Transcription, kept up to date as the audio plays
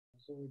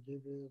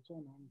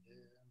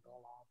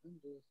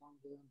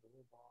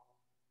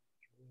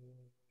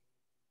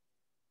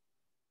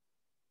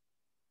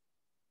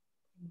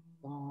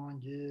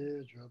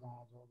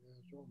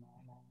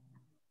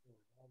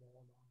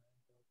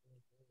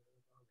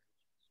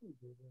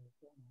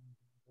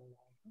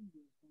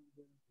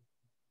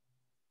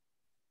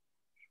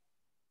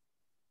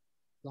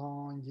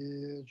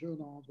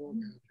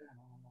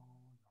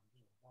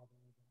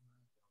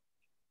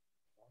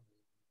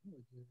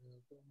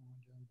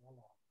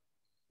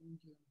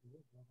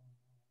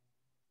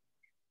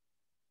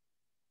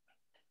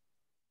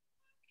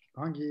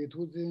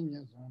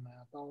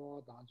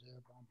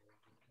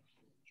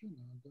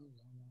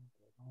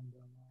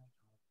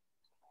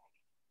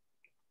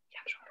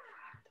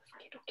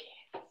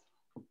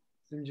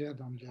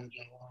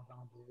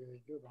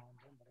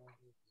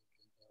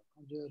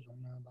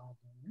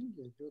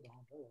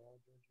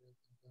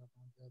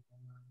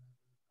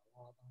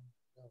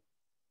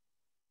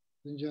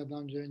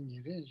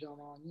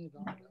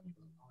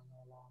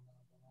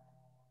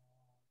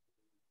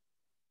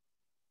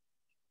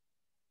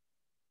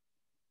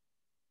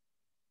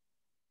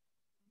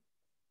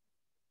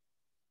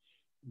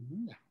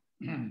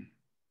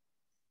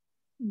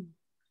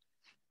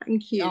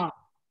Thank you. Yeah.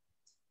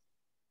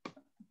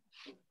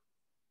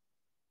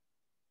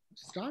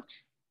 Start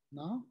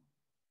now.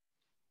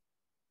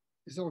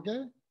 Is it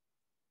okay?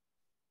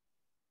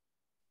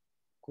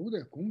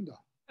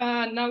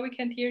 Now we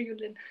can't hear you,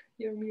 Lynn.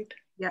 You're mute.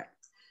 Yeah.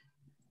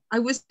 I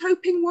was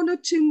hoping one or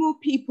two more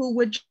people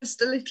were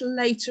just a little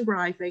late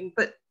arriving,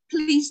 but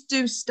please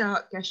do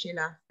start,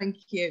 Geshe-la. Thank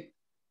you.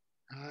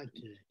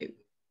 Okay.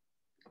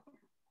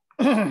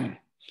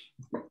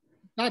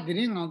 That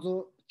didn't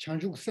also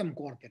change some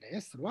quarter,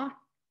 right?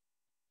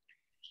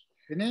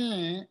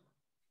 Then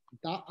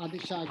that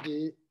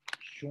Atisha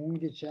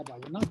shungi cheba,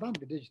 not that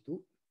the dish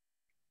too.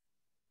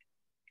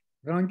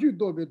 Ranju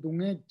dobe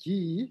dunga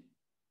ki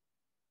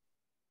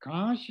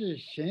kanshi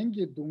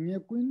shengi dunga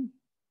queen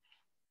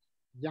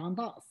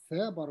yanda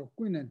sebar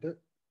queen and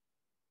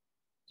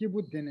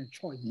kibu dene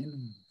cho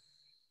yin.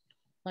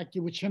 Like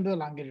you would chamber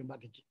language, but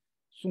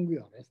sungi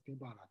or resting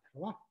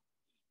barat.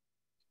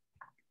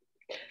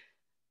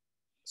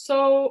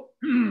 So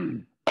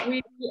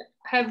we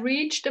have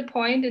reached a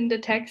point in the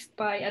text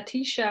by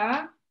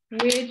Atisha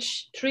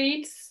which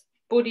treats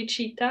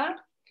bodhicitta.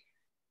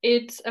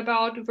 It's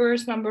about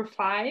verse number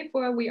 5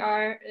 where we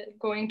are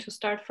going to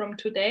start from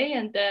today,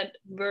 and that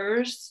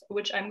verse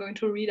which I'm going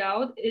to read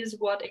out is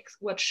what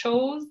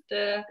shows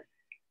the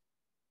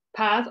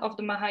path of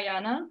the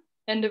Mahayana,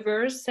 and the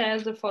verse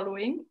says the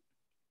following: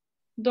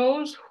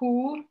 those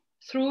who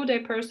through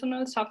their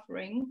personal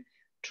suffering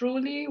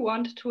truly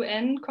want to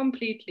end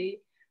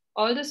completely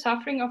all the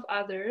suffering of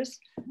others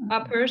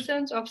are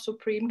persons of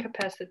supreme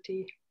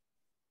capacity.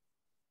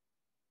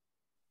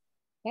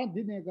 Ta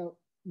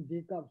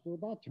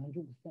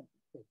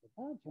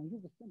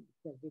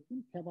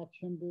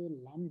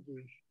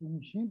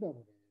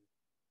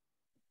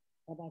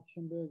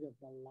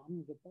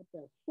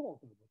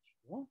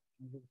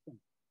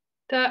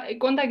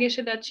gonda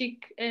Geshe-la chik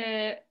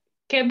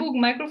kebuk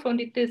microphone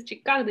dites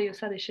chik kagde yo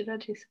sare shida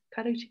chis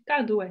kare chik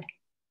kagduwe.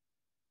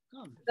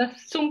 Da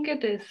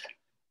sunketes.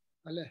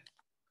 Ale.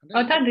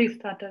 Oh, tadris.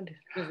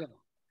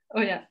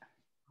 Oh yeah.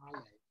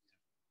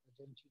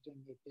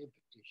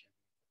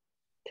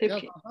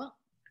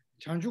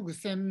 Chanjuk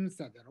sem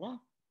saderwa.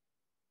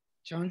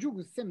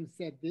 Chanjuk sem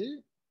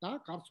sedi da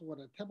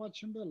kapswara teba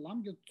chimbe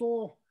lamge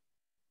zo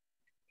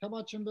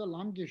teba chimbe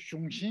lamge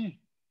shungshin.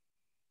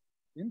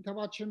 In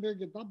teba chimbe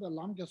ge dabe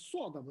lamge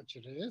so da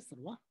buchire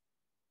serwa.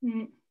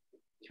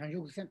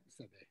 Chanjuk sem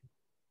sedi.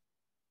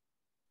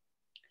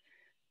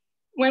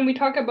 When we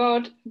talk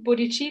about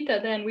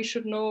bodhicitta, then we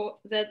should know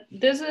that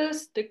this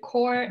is the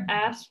core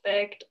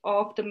aspect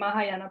of the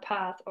Mahayana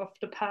path, of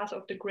the path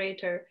of the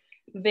greater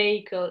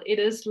vehicle. It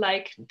is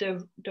like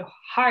the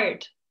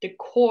heart, the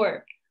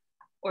core,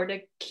 or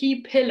the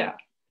key pillar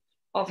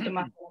of the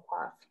Mahayana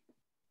path.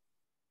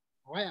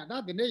 Why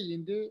that the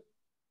in the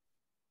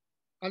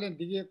Alan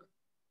Dige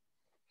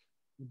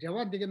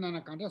Java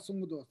Diganana Kanta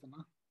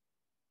Sumudosana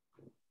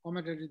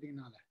commentary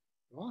Dignala.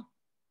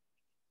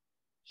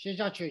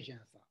 Shija Church.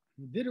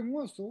 Didn't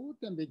want so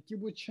then the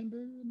Kibu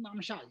Chamber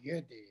Namsha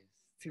Yede.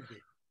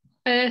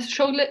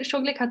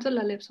 Shogle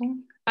Katula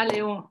Lepson,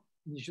 Aleo.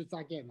 You should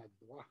again at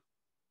the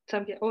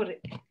Sabia Ore,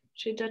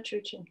 Shija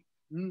Chuchin.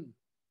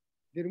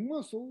 Didn't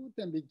want so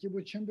then the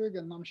Kibu Chamber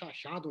and Namsha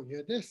Shadow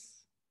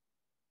Yedes.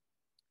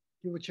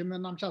 Kibu Chamber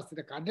Namsha to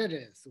the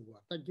Canderes,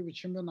 what I give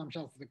Chamber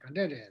Namsha to the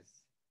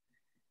Canderes.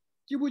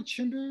 Kibu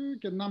Chamber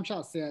and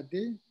Namsha said,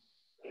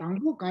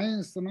 Tango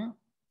Kayensana.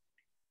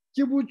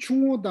 Kibu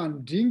chungo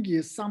dan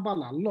dingi samba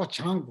la lo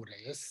changu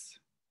res.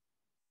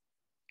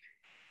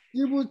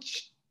 Kibu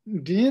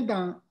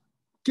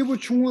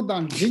chungo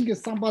dan dingi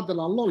samba de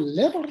la lo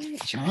lebar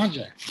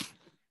chanje.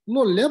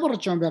 Lo lebar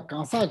chambe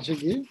kansa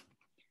chigi.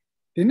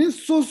 Tene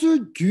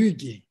sosu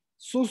gyugi,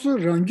 sosu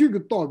rangyu ki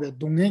tobe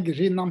dungi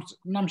ri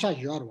namsha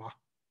yorwa.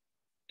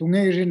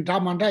 Dungi ri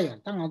dhamanda yor.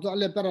 Tanga zo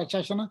ale pera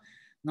chashana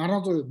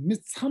나라도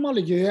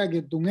미참을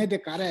여야게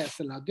동해대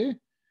가라했을라도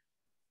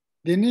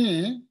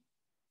되니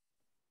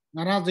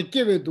나라도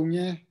깨베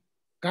동해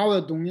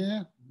가외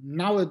동해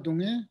나외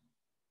동해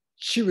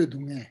치외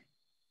동해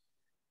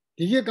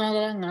이게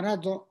가라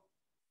나라도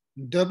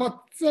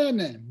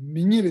더bat세네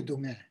민입의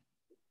동해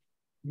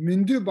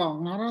민두바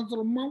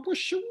나라도 망고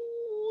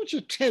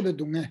쉬우지 채베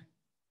동해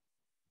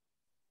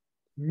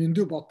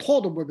민두바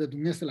토도 법의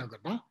동해슬라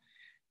그다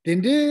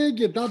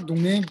덴데게 다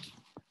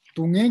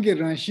동해게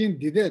란신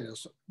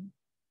디데르서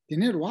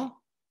디네로와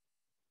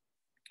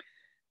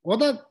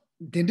오다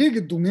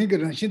덴데게 동해게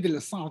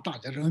란신들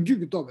상다자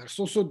런주기 도베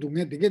소소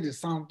동해 되게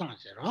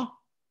상다자라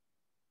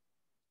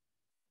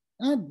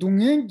아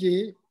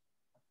동해게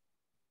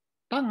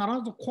땅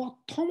알아서 코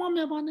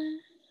토마메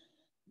바네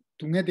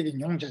동해 되게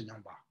용자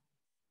용바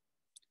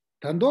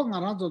단도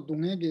알아서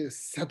동해게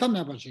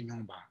세타메 바지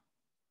용바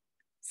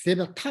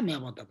세베 타메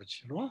바다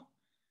바지로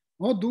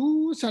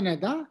어두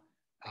산에다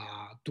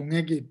아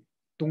동해게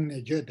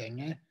동네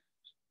저댕에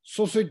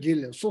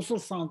소소길 소소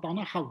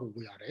상다나 하고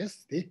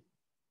고야레스디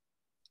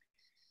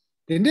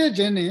근데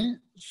전에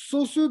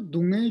소소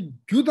동네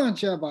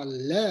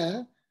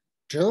규단체발레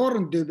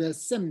저런 데베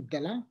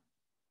셈들라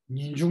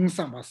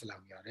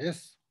닌중상바슬라고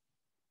야레스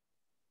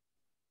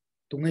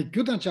동네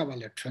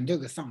규단체발레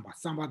천대가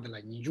상바들라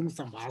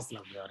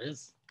닌중상바슬라고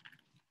야레스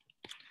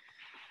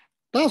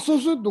다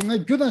소소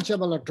동네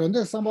규단체발레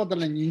천대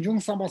상바들라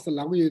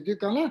닌중상바슬라고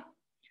얘기하니까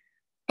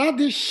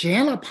다들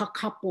셴라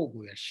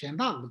파카보고야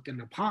셴다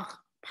그때는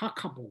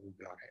파카보고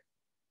그래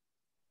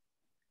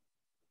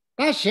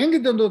다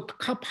셴게도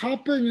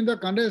카파페인데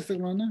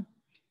간데스는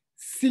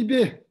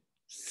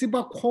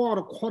시바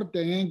코어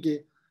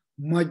때enge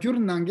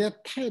마주르난게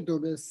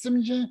태도베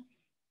심지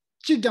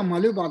지가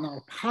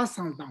말려봐나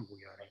파상당고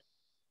그래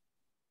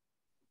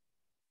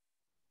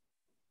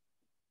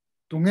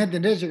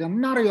동해든데지가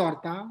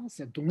나르요르다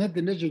세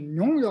동해든데지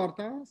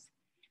용요르다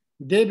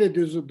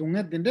데베드즈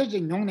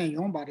동해든데지 용네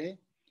용바래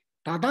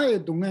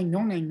다다의 동해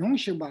용내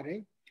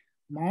용시바래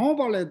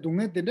마오발의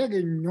동해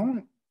되게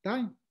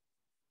용다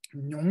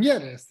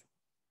용예레스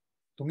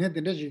동해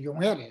되게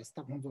용예레스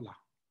다 본돌라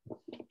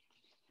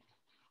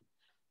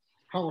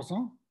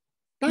하고서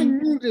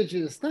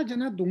단유르지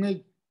스타잖아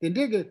동해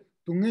되게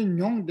동해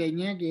용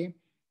되냐게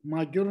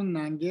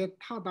마주르난게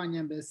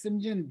타다냐베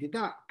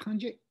심진디다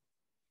칸지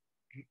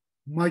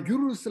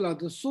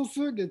마주르슬라도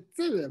소소게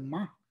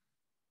째웨마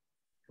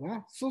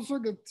와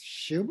소소게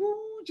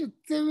쉐부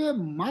제외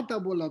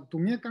마다볼라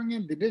동해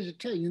강에 되지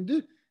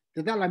태인데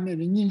대달라면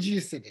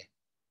닌지세데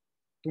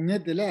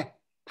동해들에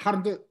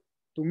파르드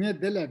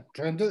동해들에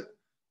트렌드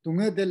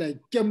동해들에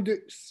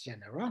겸드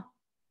시잖아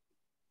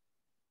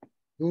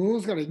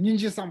그거가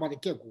닌지 상바데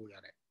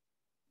깨고야래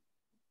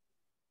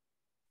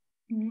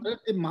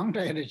그렇게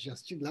망다야래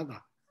just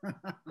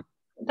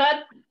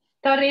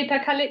Tareta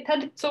kali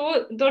tad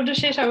so dordo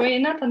shesha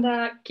wena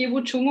tanda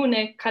kibu chungu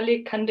ne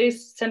kali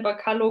kandis semba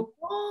kalo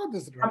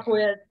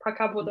apoya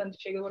pakabo dan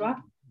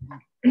shegora.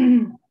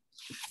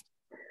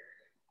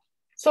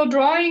 So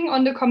drawing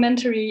on the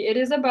commentary, it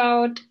is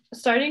about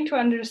starting to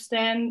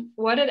understand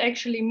what it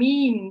actually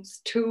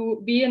means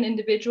to be an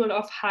individual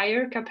of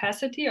higher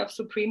capacity, of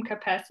supreme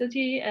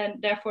capacity,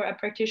 and therefore a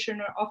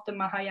practitioner of the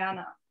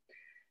Mahayana.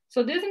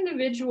 So this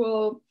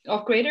individual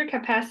of greater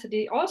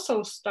capacity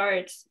also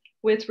starts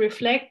with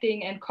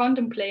reflecting and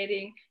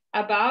contemplating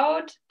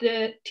about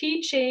the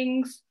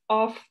teachings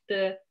of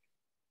the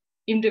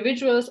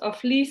individuals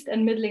of least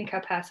and middling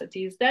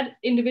capacities. That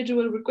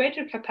individual with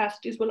greater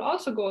capacities will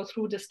also go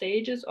through the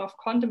stages of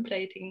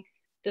contemplating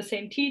the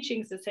same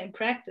teachings, the same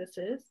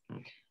practices.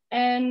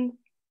 And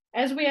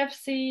as we have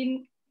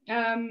seen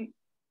in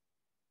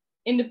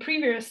the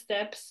previous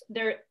steps,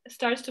 there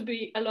starts to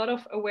be a lot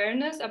of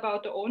awareness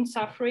about the own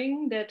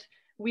suffering that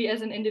we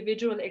as an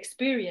individual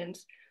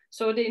experience.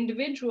 So the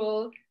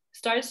individual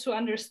starts to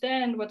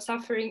understand what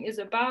suffering is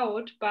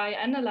about by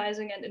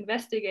analyzing and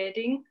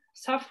investigating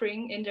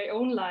suffering in their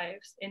own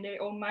lives, in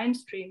their own mind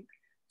stream.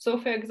 So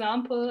for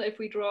example, if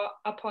we draw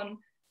upon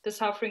the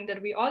suffering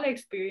that we all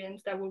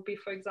experience, that would be,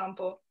 for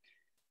example,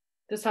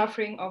 the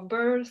suffering of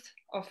birth,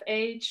 of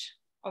age,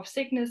 of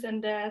sickness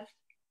and death,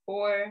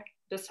 or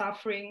the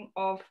suffering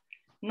of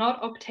not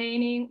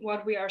obtaining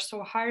what we are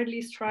so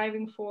hardly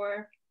striving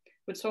for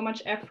with so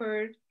much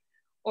effort,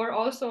 or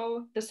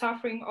also the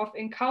suffering of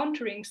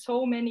encountering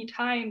so many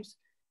times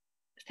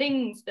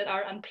things that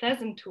are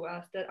unpleasant to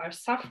us, that are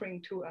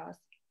suffering to us.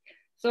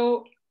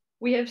 So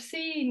we have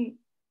seen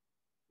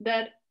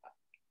that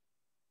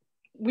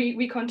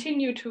we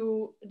continue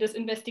to this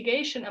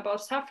investigation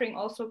about suffering,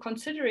 also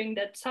considering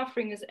that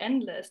suffering is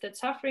endless, that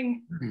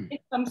suffering in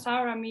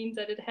samsara means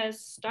that it has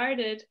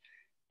started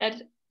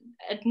at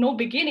no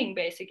beginning,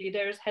 basically.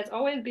 There has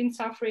always been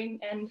suffering,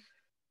 and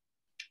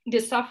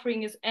this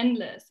suffering is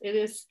endless. It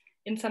is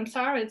in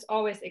samsara, it's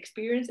always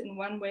experienced in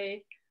one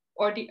way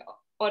or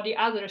the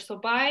other. So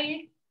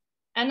by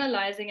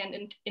analyzing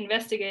and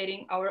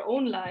investigating our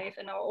own life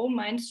and our own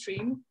mind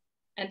stream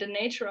and the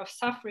nature of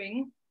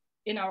suffering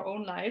in our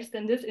own lives,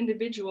 then this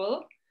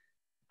individual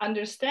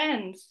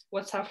understands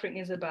what suffering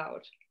is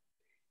about.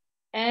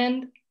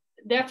 And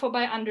therefore,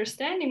 by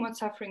understanding what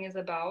suffering is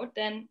about,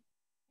 then,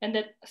 and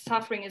that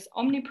suffering is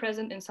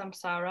omnipresent in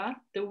samsara,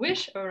 the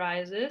wish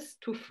arises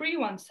to free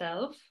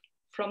oneself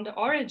from the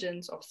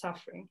origins of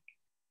suffering,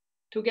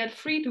 to get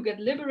free, to get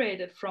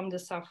liberated from the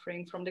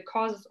suffering, from the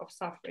causes of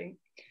suffering.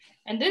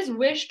 And this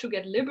wish to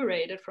get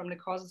liberated from the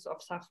causes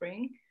of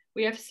suffering,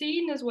 we have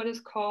seen as what is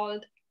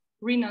called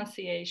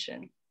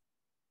renunciation.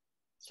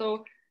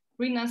 So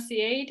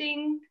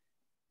renunciating,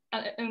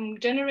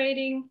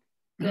 generating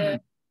the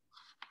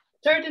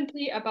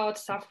certainty about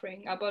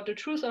suffering, about the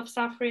truth of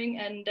suffering,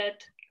 and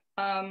that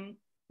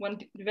one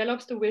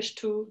develops the wish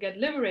to get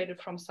liberated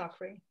from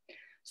suffering.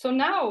 So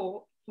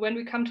now, when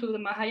we come to the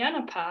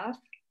Mahayana path,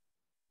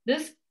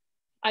 this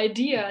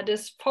idea,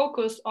 this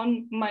focus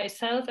on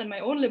myself and my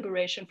own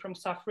liberation from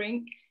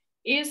suffering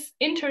is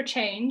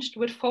interchanged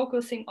with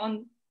focusing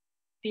on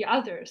the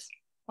others,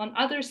 on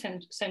other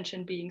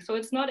sentient beings. So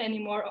it's not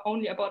anymore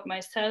only about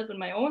myself and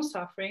my own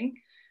suffering,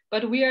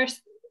 but we are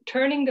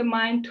turning the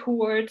mind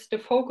towards, the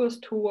focus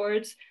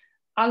towards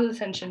other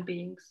sentient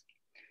beings.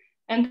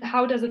 And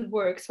how does it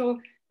work? So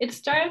it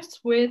starts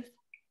with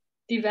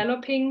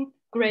developing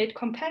great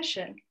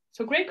compassion.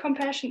 So great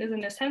compassion is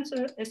an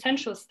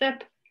essential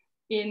step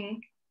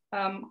in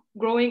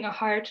growing a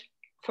heart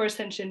for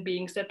sentient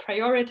beings that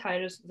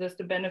prioritizes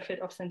the benefit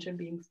of sentient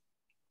beings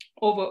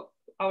over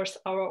our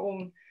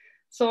own.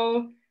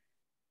 So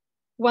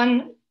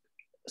one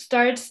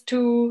starts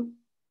to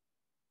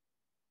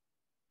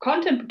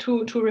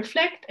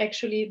reflect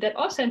actually that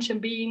all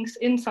sentient beings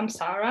in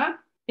samsara,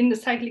 in the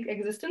cyclic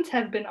existence,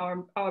 have been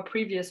our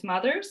previous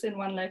mothers in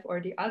one life or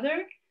the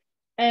other.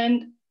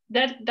 And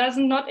that does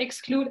not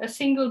exclude a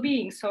single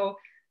being. So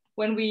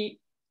when we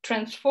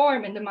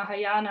transform in the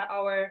Mahayana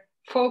our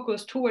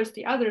focus towards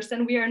the others,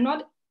 then we are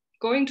not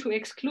going to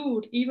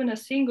exclude even a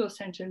single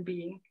sentient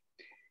being.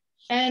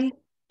 And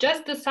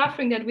just the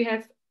suffering that we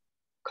have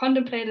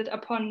contemplated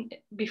upon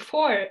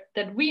before,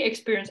 that we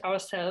experience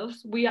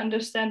ourselves, we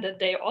understand that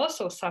they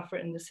also suffer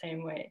in the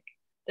same way,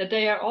 that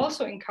they are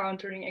also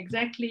encountering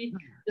exactly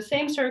the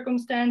same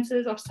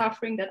circumstances of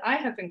suffering that I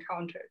have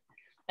encountered.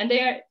 And they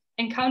are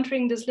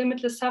encountering this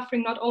limitless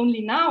suffering not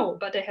only now,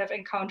 but they have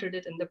encountered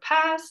it in the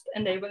past,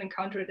 and they will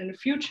encounter it in the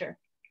future.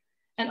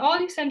 And all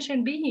these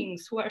sentient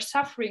beings who are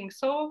suffering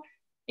so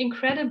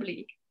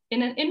incredibly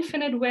in an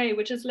infinite way,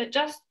 which is like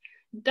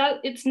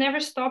it's never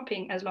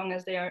stopping as long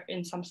as they are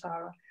in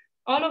samsara.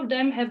 All of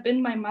them have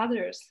been my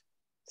mothers.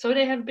 So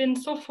they have been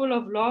so full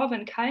of love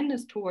and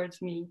kindness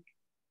towards me.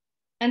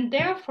 And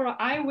therefore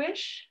I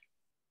wish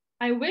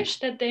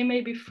that they may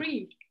be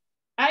free.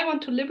 I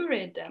want to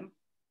liberate them.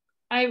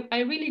 I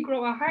really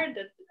grow a heart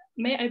that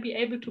may I be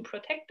able to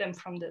protect them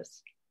from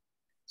this.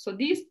 So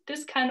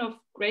this kind of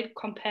great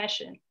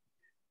compassion,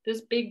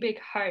 this big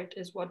heart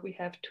is what we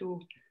have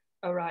to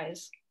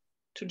arise,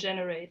 to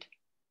generate.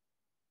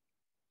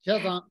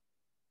 Jazan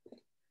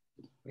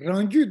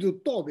Rangu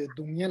du Tobe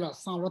Dungela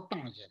Sanwa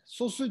Tanje,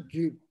 Soso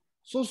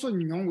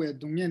Nyongwe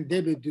Dungen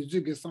Debe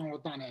Duzuki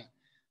Sanwa Tane,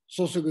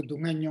 Soso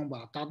Dungan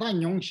Nyongba, Tata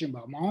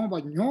Nyongshimba,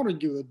 Mahomba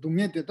Nyorgu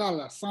Dungen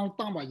Dala San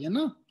Tamba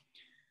Yena,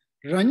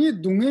 Rani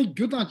Dungan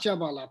Judan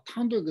Chabala,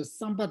 Tando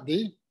Samba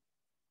De,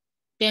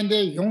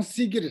 Tende Yon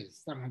Sigiri,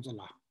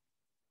 Sanzola.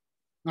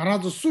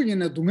 Narazo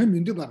Suyina Dungan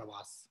Mindu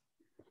Baravas.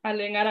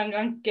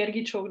 Alengarangan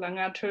Gergi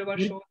Choglanga Turba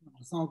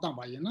San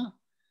Tamba Yena.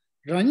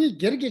 Rani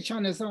Gerge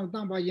Chane San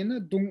Tamba Yena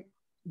Dunge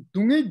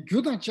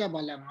Judan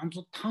Chabala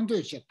Manzo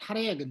Tandoche,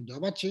 Taragan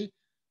Dobachi,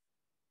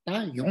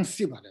 Da Yon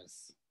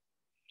Sibares.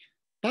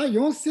 Da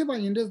Yon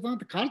Siba in the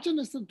Zant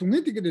Karchanes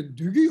Dungetic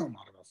Dugio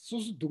Marvas,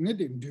 so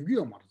Dungetic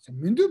Dugio Mars,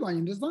 Minduba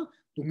in the Zant,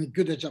 Dunge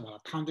Guda Chabala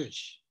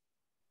Tandoche.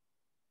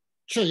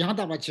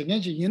 Chayanda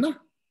Bachiganji Yena,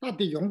 that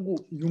the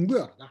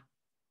Yungur.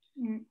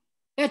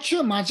 That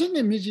sure Machin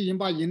Miji in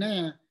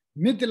Bayina,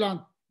 Midland,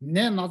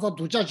 Ne Naza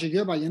Ducha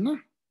Chigaba Yena.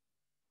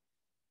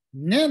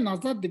 Ne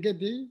naza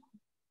digedi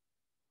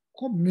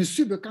ko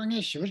misube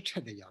kange shivicha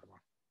de yarwa.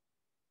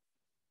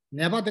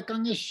 Neba de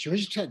kange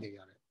shivicha de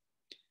yare.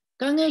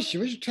 Kange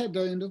shivicha de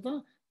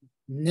yinda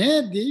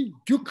ne di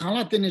gyu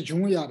kala tene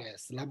jungu yare.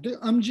 Labde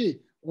amji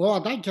o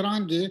da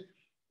kirangi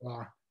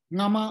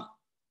ngama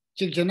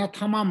chigjena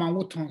tama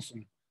mangu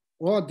tonsung.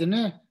 O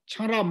dine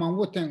chanra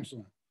mangu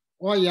tensung.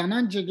 O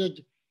yanan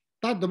jige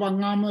ta daba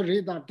ngama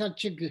rida ta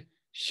chig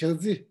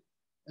shizi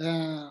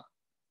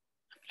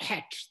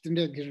hat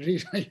the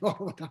reason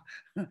yorota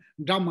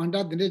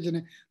dramanda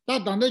dinejene ta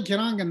dande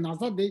kiranga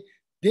nasa de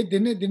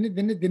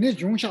dine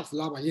jungsha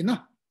lava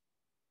yina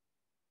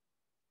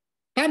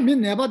ta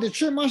min neba de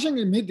che mashing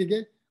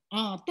midige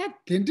ta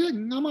dinde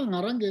ngama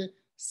ngarange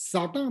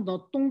satang da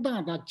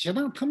tongda da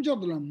jedang thamjo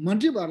de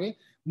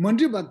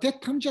mandiba de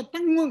thamja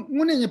tang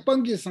ngone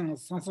pangi sang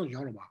sanso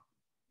yorba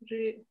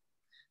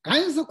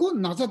kainsa ko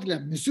nasa de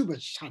misuba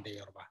chade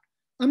yorba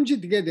amji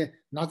digede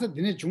나서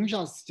드네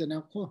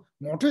중샤스잖아 고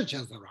모터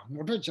쳐서라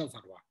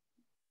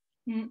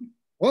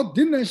어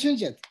드는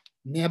신제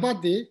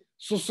네바디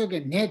소속에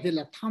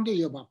네들라 탄도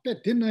여바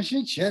빼 드는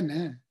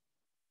신체네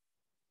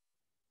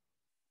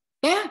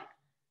다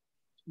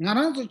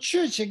나라도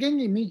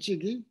최적인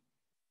미치기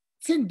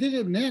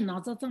Tsindiri ne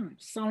nazatang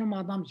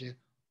salmadamje,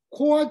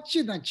 Koa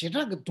Chida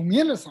Chirag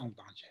Dungela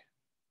Sandaje.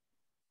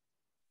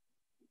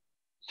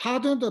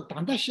 Hadon the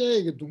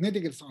Tandashe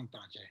Dungedik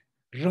Sandaje.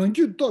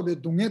 Ranju Tobe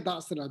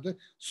Dungedas,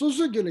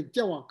 Susugil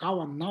Jawa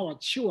Kawa Nawa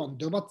Chiwan,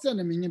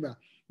 Dobatsen Miniba,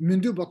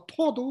 Minduba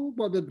Todo,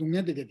 but the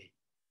Dungedik.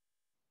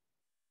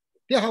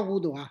 They have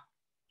Udua.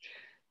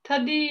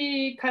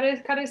 Tadi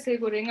kare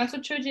segore ngaso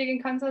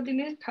chojigen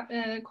kansadine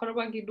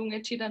korobagi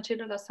dunge chidan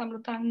cheda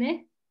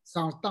samlutane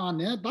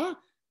Santane da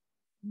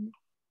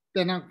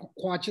Pena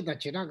Quachida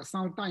Chiraga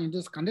Santa in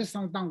this kind of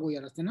Santango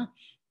Yarasina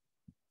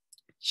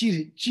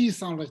Chi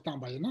San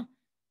Tambayana,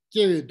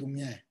 Kewe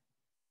Dunge,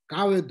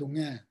 Gawe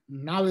Dunge,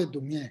 Nawe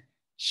Dunge,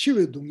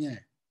 Shiwe Dunge,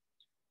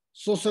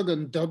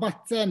 Sosogan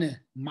Dobatsene,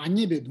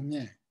 Manibe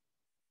Dunge,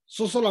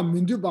 Sosola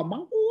Minduba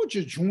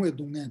Manguchi Chungwe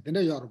Dunge,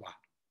 the Yoruba.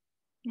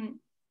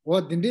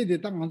 What the day the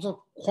tongue of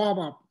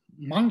Quaba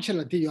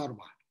Manchela de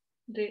Yoruba.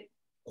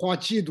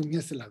 Quachi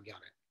Dungesela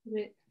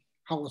Yare.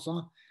 How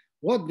so?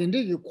 What the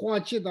day you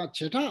Quachi that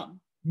Cheta,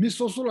 Miss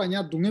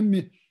Sosolania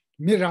Dunge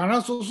Mirana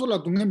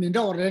Sosola Dunge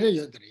Minda or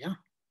Yodria.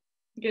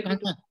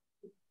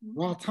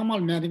 Well,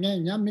 Tamal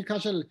Marian,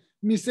 Yamikashel,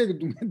 Misseg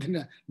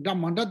Dunge,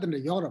 Damanda than the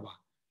Yoruba.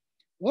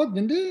 What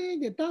the day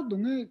the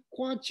Dunge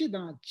Quachi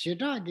that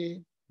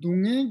Chetage,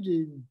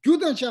 Dunge,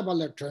 Judan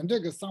Chabala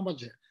Trendeg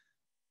Sambaje.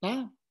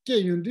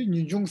 Yundi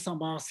Nijung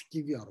Samba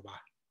Ski Yoruba.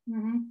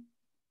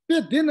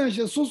 But then I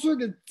shall so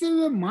get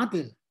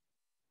Madel.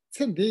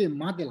 Sende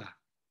Madela.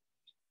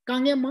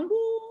 Kange Mango,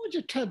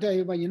 Chata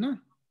Yina.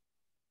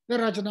 The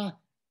Rajana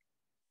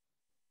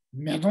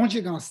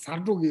Medonchigan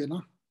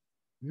Sardugina.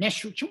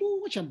 Meshu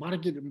Chucha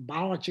Bargit,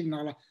 Bawa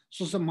Chignala,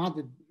 Sosa Mad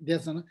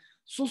Desana,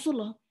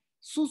 Sosula,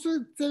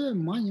 Sosa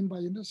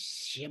Mayimba,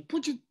 she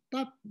put it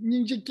that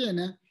ninja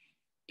kena.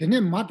 The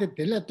name Mate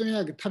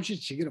Teletoya Tapshi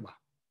Chigirba.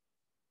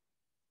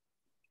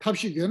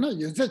 Tapshi Yona,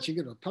 Yosa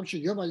Chigiro,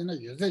 Tapshi Yovana,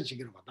 Yosa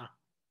Chigirba.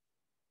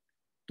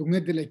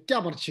 Tungadilla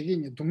Cabar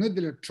Chigini,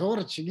 Tungadilla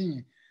Chora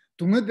Chigini,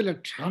 Tungadilla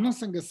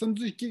Chanas and the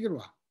Samsu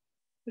Kigirwa.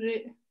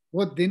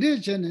 What the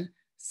region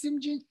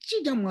Simji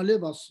Chigam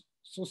Malebas,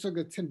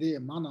 Sosaga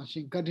Tende, Mana,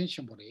 Shinkatin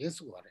Shambori,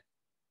 Esware.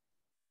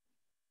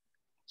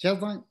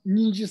 Jazan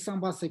Ninji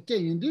Samba Seke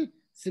Indi,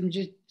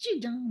 Simji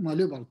Chigam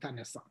Malebal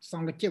Tanesa,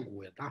 Sanga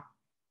Kegueta.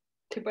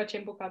 Tipa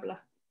Chembo Kabla.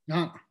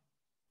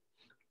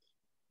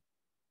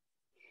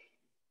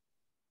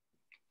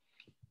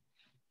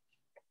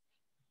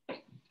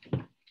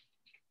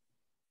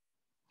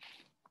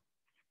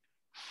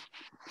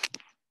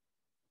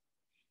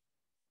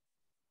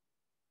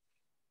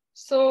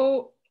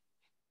 So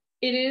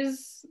it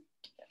is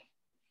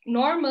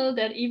normal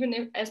that even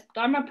if as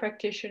Dharma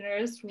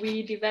practitioners,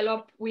 we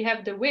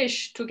have the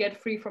wish to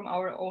get free from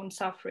our own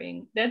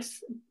suffering.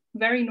 That's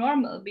very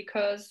normal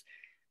because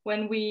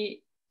when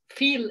we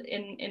feel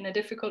in a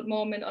difficult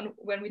moment,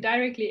 when we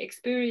directly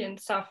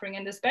experience suffering,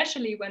 and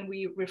especially when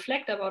we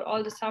reflect about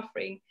all the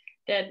suffering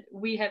that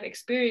we have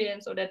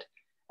experienced or that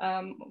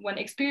one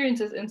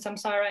experiences in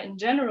samsara in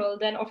general,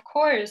 then of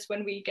course,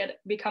 when we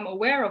become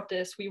aware of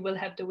this, we will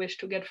have the wish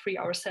to get free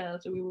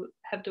ourselves. We will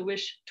have the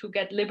wish to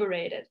get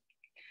liberated.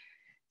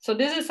 So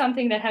this is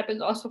something that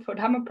happens also for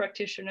Dhamma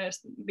practitioners,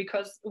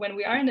 because when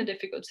we are in a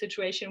difficult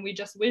situation, we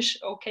just wish,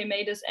 okay,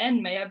 may this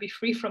end, may I be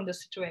free from the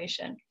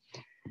situation.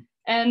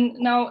 And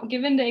now,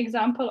 given the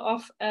example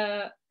of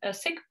a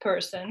sick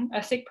person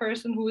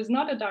who is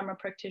not a Dharma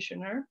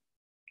practitioner,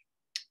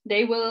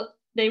 they will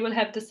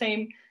have the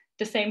same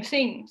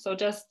thing. So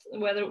just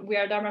whether we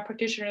are Dharma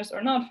practitioners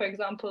or not, for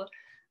example,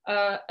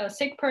 a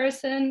sick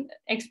person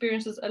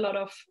experiences a lot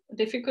of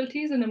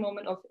difficulties in a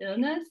moment of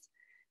illness.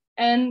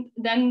 And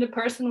then the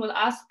person will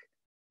ask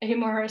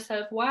him or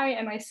herself, why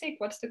am I sick?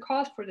 What's the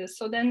cause for this?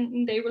 So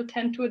then they will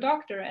tend to a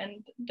doctor,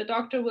 and the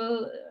doctor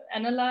will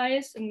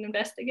analyze and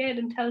investigate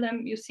and tell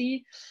them, you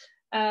see,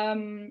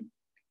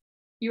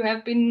 you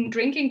have been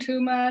drinking too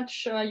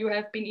much, you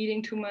have been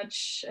eating too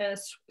much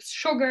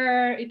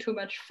sugar, too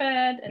much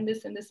fat, and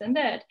this and this and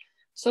that.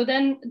 So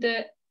then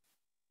the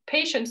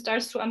patient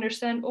starts to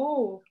understand,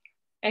 oh,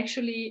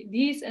 actually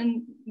these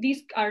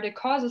are the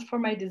causes for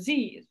my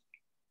disease.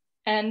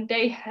 And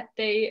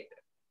they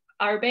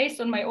are based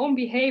on my own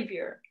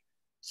behavior.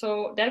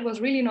 So that was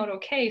really not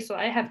okay. So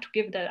I have to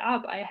give that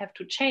up. I have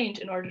to change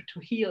in order to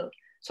heal.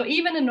 So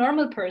even a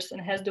normal person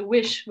has the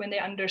wish, when they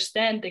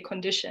understand the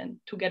condition,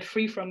 to get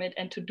free from it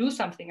and to do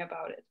something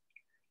about it.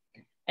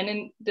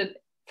 And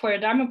for a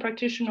Dharma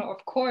practitioner,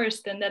 of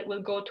course, then that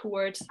will go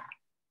towards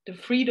the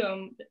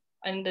freedom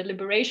and the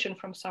liberation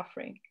from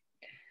suffering.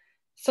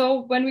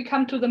 So when we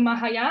come to the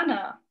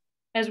Mahayana,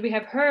 as we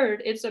have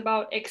heard, it's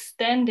about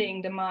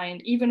extending the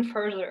mind even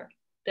further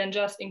than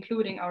just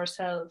including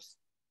ourselves.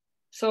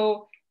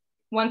 So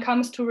one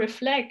comes to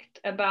reflect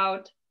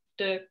about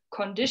the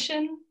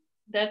condition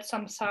that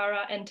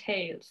samsara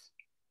entails.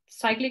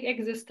 Cyclic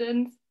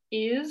existence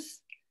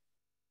is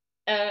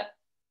a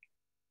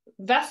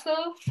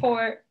vessel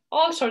for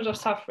all sorts of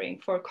suffering,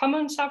 for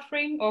common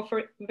suffering or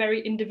for very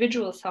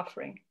individual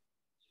suffering.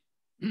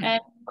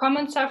 And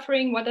common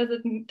suffering, what does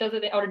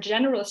it, or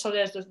general, so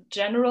there's the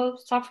general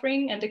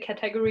suffering and the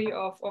category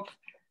of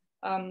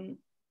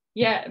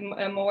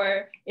a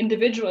more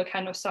individual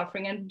kind of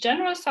suffering. And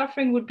general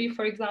suffering would be,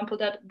 for example,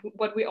 that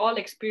what we all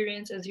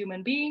experience as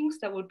human beings,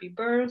 that would be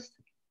birth,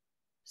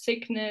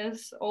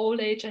 sickness, old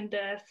age and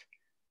death,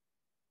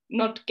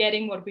 not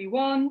getting what we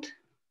want,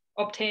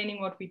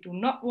 obtaining what we do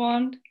not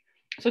want.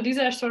 So these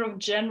are sort of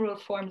general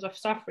forms of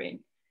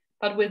suffering.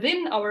 But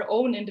within our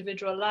own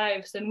individual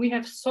lives, then we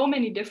have so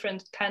many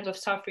different kinds of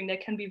suffering that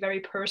can be very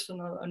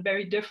personal and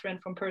very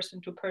different from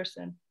person to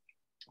person.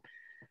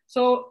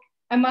 So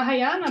a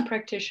Mahayana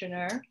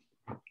practitioner,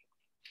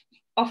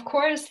 of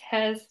course,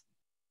 has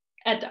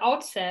at the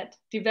outset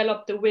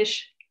developed the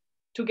wish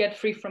to get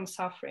free from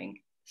suffering.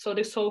 So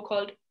the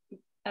so-called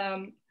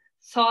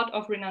thought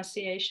of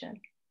renunciation.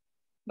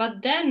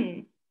 But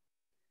then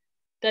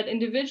that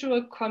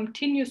individual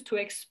continues to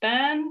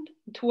expand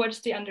towards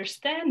the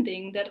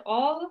understanding that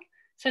all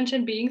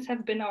sentient beings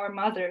have been our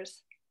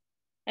mothers.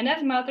 And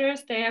as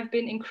mothers, they have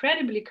been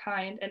incredibly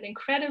kind and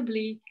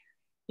incredibly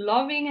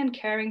loving and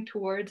caring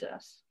towards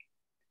us.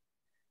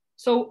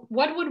 So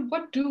what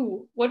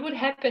would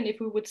happen if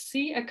we would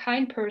see a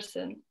kind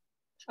person,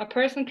 a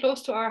person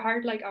close to our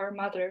heart like our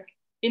mother,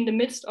 in the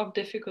midst of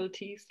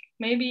difficulties?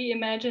 Maybe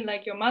imagine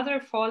like your mother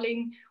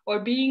falling or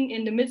being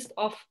in the midst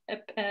of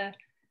a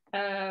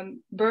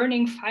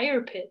burning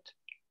fire pit.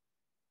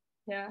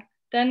 Yeah.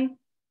 Then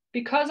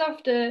because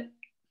of the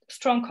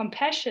strong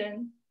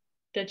compassion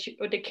that you,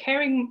 or the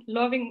caring,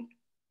 loving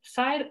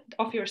side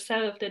of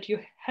yourself that you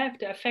have,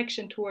 the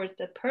affection towards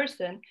that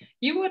person,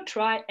 you would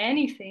try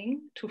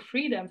anything to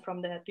free them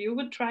from that. You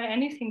would try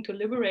anything to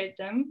liberate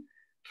them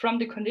from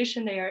the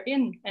condition they are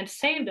in and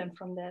save them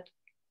from that.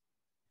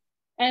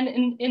 And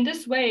in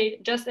this way,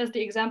 just as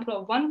the example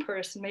of one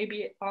person,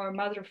 maybe our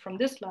mother from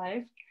this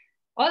life,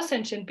 all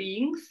sentient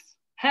beings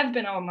have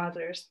been our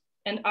mothers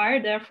and are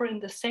therefore in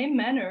the same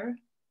manner,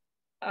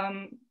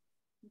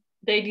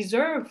 they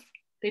deserve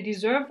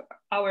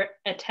our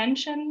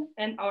attention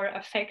and our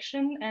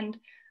affection and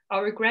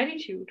our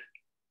gratitude.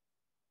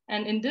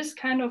 And in this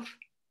kind of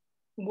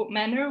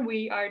manner,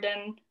 we are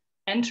then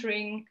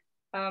entering,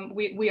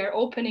 we are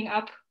opening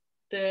up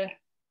the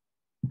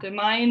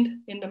mind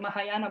in the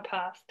Mahayana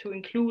path to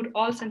include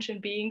all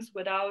sentient beings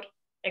without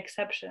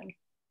exception.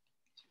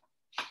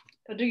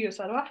 Do you,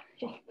 Sarva?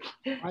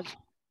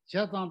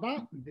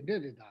 Chazanda de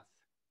das.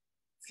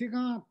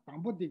 Sigan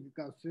tambo de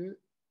gasu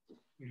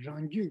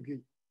ranju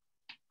gi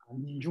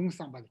ninjung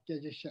samba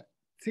geje sha.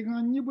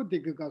 Sigan nibu de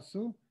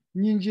gasu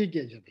ninje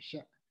geje de sha.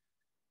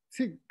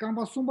 Sig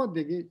gamba sumba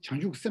de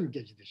changjuk sem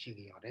geje de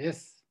shi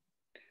yores.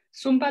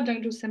 Sumba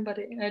jangju semba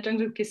de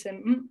jangju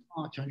kisem.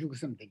 Ah changjuk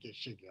sem de ge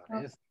shi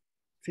yores.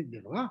 Sig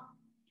de lo.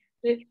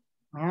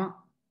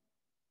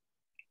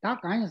 Ta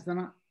kan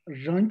sana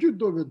ranju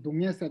do be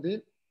dungye sa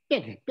de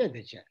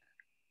pede che.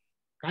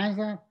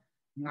 Kan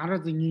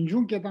나라도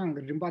인중계단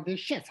림바데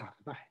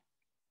셰사다.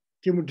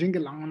 김우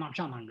딩글랑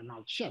남샤난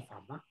나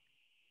셰사다.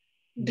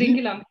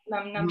 딩글랑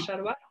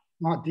남샤르바.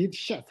 마디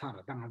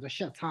셰사다. 당아서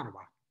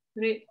셰사르바.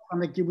 네.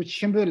 안에 기부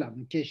침별라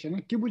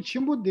계시네. 기부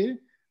침부데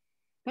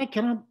다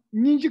그런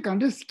민지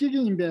간데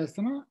스키기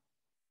임베스나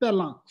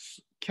벨랑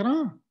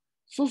그런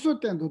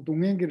소소된도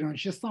동행기랑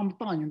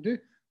시삼다인데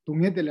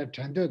동해들의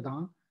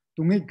전도다.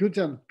 동해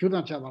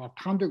교단 잡아라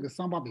탄도그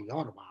삼바도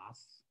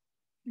열어봐스.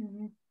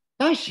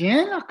 다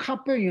신라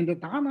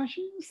카페인데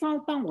다나시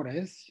상당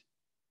거래스.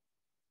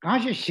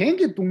 가시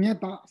신기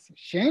동네다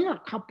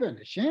신라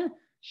카페네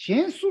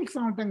신술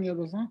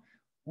상당에로서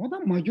뭐다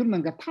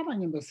마주는 거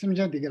타다니도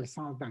심장되게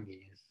상당게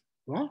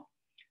있어.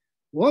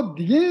 뭐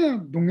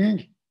디게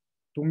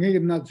동네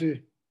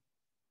나지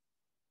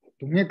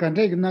동네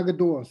간데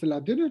나가도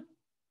슬라들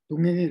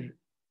동네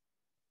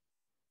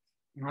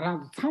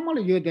나라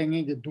참말로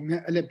여대행에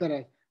동네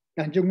엘레터에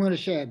단정을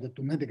셔야 돼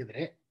동네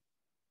되게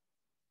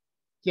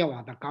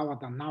개와다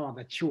가와다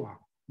나와다 치와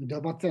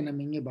너가 전에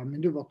민이 봐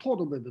민도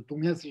토도베도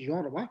동네에서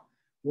열어봐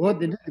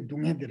어디는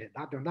동네들에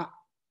다 된다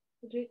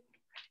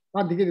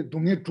아 되게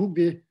동네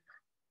두비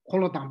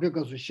콜로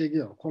담배가서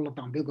시기요 콜로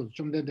담배가서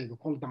좀 되고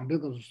콜로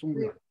담배가서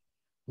숨겨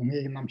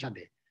동네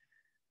남차대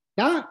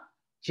다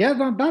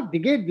제가 다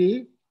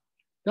되게디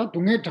다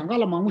동네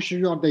장가라 망고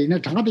시요한테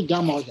이네 장가도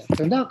잡아오자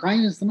된다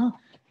가인스나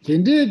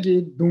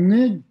된대기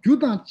동네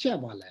규단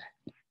쳐봐래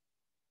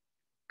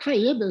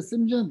타예베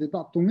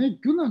심전데다 동네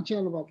규난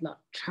쳐봐라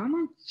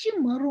차나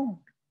찌마로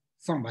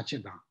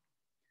상바치다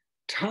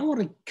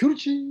차워라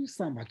규르치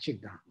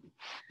상바치다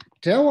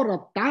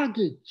대워라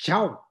따기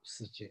자오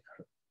쓰지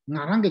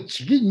나랑 게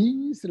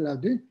지기니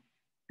있을라도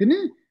근데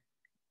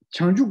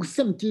전juk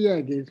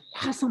셈티에게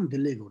화상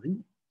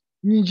들레고리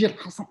니지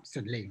화상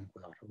쓸레인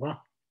거야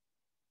봐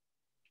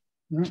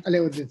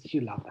알레오드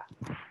실라다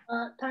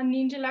타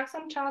닌지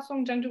락삼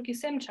차송 장주기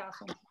셈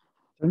차송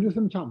전juk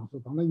셈 차면서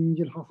당나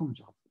니지 화상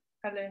차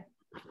알레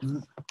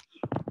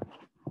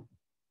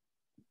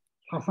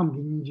화상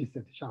니지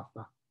세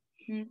샤스다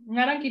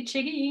나랑 기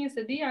책이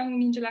인세디 양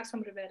닌지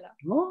락삼 리벨라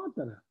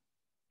뭐더라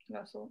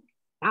그래서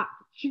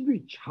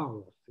시비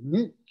차오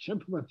네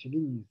챔프가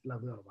지금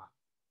있라고요 봐.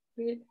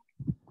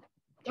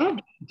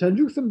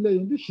 전죽섬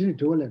레인도 신이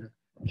돌아래.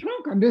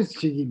 참 간데스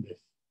지긴데.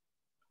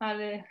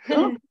 아네.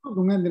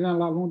 동안들이랑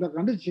라봉다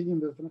간데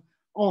지긴데서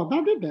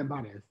나도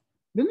대바래.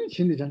 너는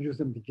신이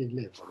전죽섬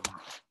비게래 버마.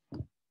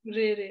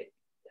 Really.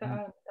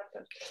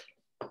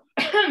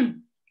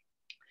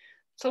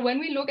 So when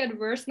we look at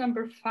verse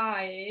number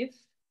 5,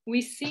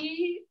 we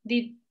see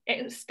the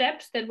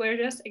steps that were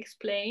just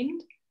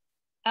explained,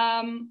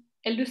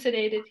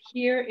 elucidated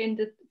here in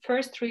the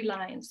first 3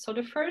 lines. So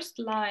the first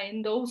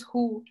line, those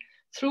who,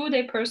 through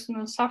their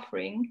personal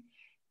suffering,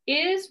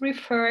 is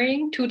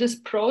referring to this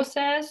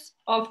process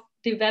of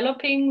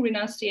developing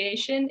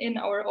renunciation in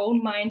our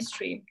own mind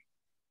stream,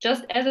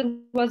 just as it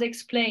was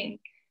explained.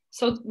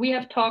 So we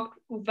have talked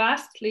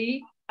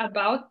vastly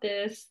about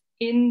this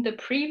in the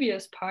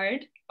previous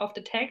part of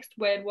the text,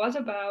 where it was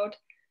about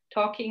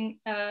talking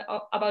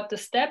about the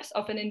steps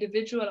of an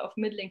individual of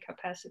middling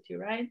capacity,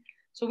 right?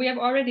 So we have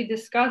already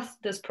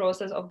discussed this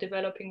process of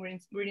developing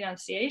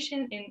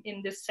renunciation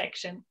in this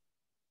section.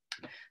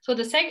 So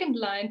the second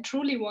line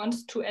truly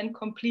wants to end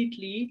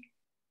completely.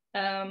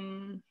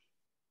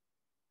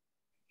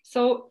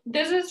 So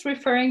this is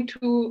referring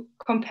to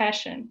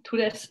compassion, to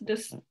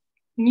this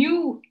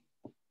new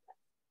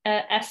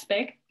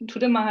aspect, to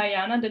the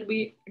Mahayana that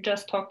we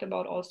just talked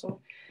about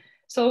also.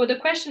 So the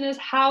question is,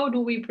 how do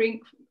we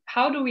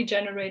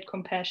generate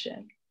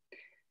compassion?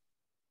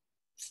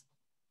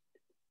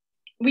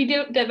 We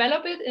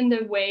develop it in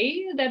the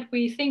way that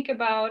we think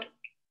about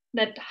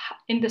that,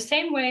 in the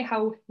same way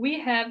how we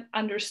have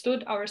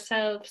understood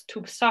ourselves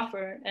to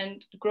suffer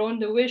and grown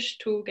the wish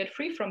to get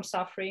free from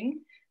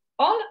suffering.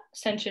 All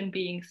sentient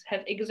beings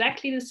have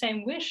exactly the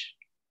same wish.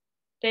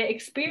 They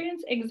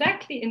experience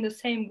exactly in the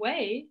same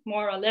way,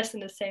 more or less in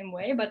the same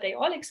way, but they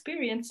all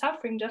experience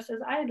suffering just as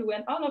I do,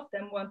 and all of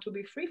them want to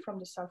be free from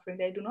the suffering.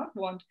 They do not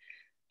want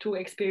to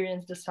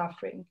experience the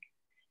suffering.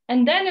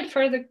 And then it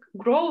further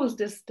grows,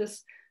 this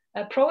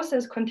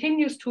process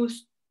continues to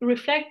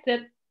reflect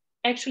that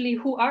actually,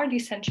 who are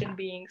these sentient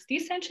beings?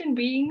 These sentient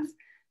beings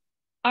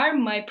are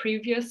my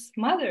previous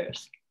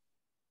mothers.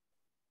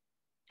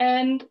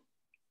 And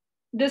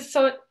this,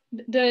 so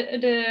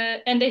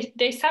and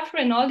they suffer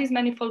in all these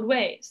manifold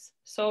ways.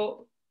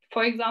 So,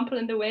 for example,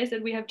 in the ways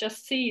that we have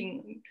just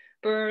seen,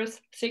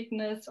 birth,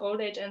 sickness,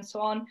 old age, and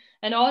so on,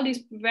 and all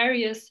these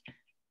various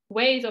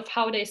ways of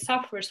how they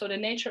suffer. So the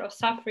nature of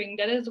suffering,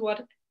 that is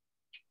what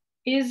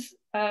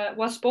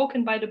was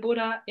spoken by the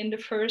Buddha in the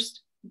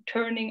first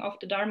turning of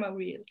the Dharma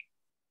wheel,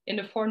 in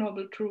the Four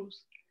Noble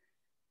Truths.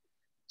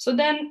 So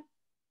then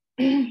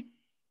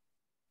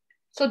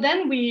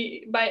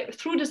we,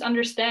 through this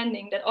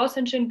understanding that all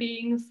sentient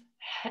beings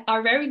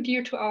are very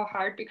dear to our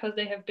heart because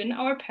they have been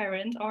our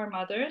parents, our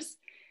mothers,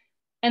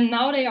 and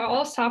now they are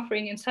all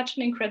suffering in such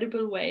an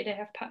incredible way. They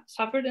have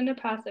suffered in the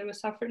past, they will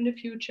suffer in the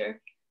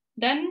future.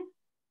 Then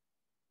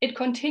it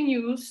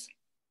continues,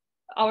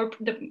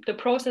 the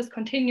process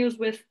continues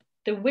with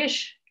the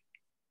wish,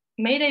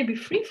 may they be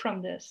free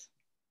from this.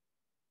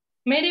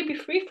 May they be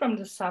free from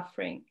the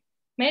suffering.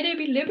 May they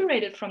be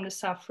liberated from the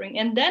suffering.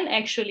 And then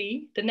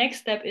actually, the next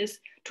step is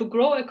to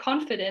grow a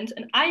confidence,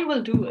 and I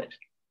will do it.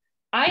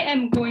 I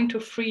am going to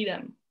free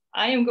them.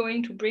 I am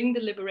going to bring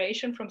the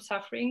liberation from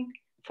suffering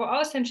for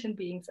all sentient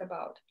beings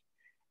about.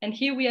 And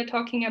here we are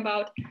talking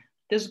about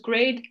this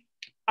great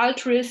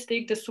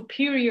altruistic, the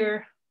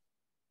superior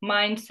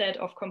mindset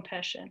of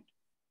compassion.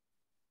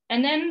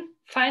 And then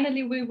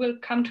finally, we will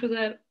come to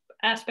the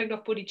aspect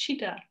of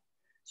bodhicitta.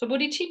 So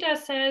bodhicitta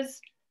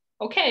says,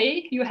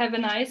 okay, you have a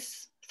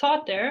nice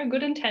thought there,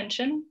 good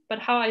intention, but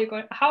how are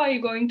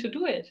you going to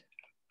do it?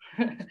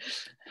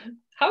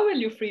 How will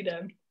you free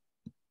them?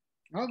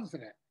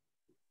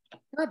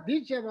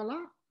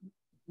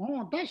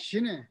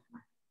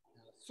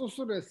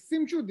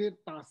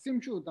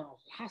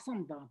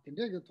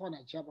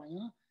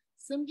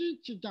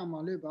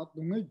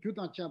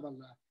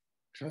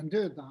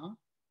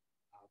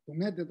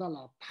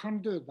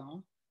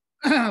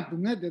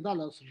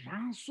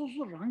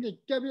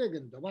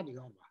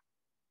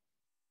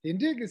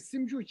 Dendege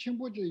simchu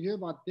chimboje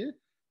yobate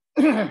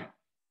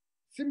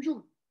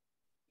simchu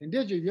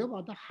dendeje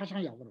yobata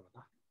hashan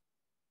yaborota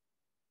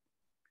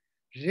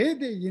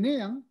rede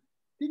yineyang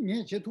di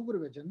nge che thubur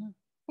bechana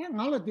ta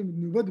ngala de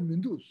nubad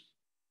mindus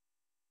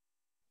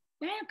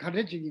ta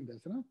khare chigin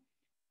besna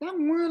ta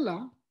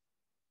muela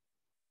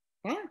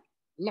ta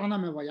lana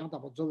me ba yang ta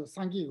ba zo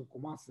sangi ko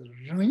mas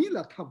rani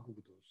la thab gu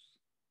dos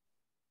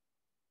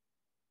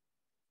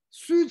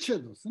su che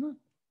dos na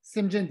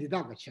semjen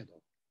dida ga che do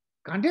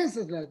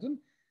Condenses latin,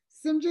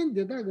 Simjan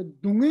did a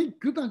Dungi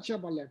Kutan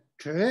Chabale,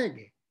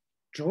 Trege,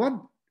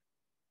 Joan,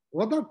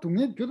 what up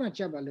Dungi Kutan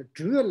Chabale,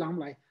 Drew Lam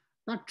like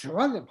that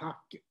Travel Park,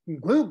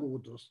 Go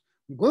Godos,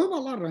 Go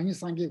Bala Rani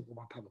Sangi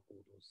Gumata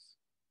Godos.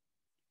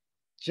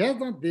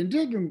 Jazan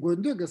Dendeg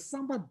Gondog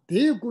Samba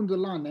de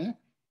Gundulane,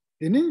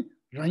 then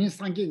Rani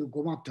Sangi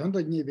Goma turned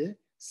the Neve,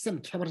 some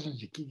Chabaran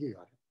Jiki.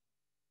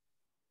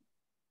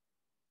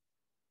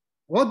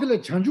 What the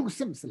Chanjuk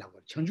Sims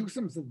level, Chanjuk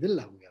Sims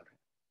Villa we are.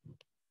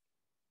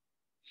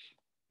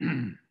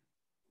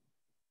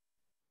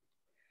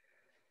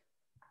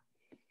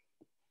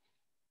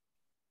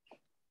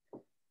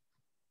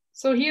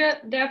 So here,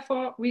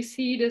 therefore, we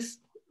see this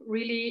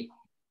really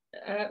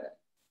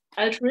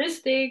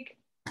altruistic,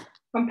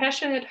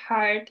 compassionate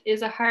heart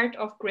is a heart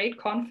of great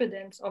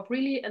confidence, of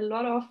really a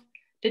lot of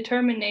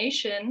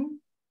determination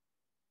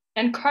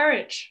and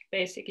courage,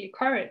 basically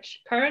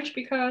courage. Courage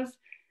because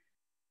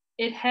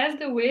it has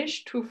the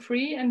wish to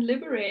free and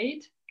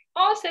liberate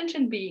all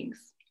sentient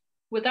beings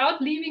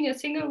without leaving a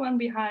single one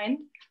behind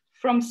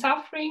from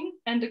suffering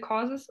and the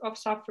causes of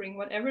suffering,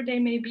 whatever they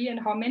may be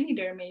and how many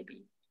there may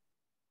be.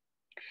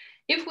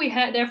 If we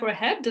therefore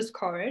have this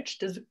courage,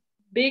 this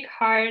big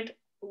heart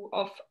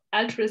of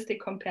altruistic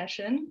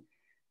compassion,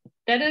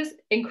 that is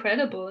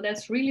incredible.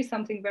 That's really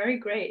something very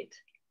great.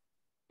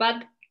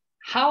 But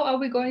how are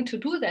we going to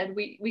do that?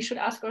 We should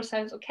ask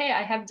ourselves, okay,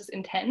 I have this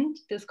intent,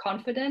 this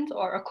confidence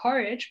or a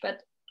courage,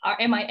 but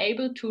am I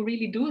able to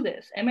really do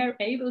this? Am I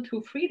able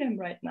to free them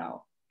right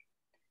now?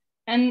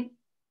 And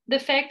the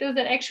fact is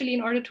that actually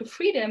in order to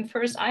free them,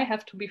 first I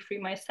have to be free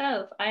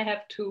myself. I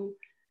have to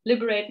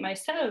liberate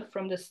myself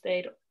from the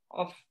state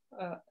of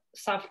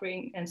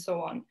suffering and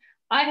so on.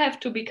 I have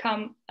to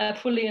become a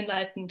fully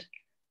enlightened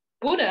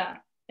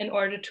Buddha in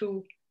order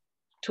to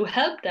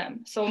help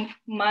them. So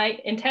my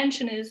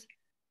intention is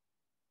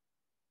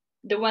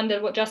the one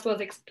that just was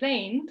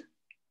explained.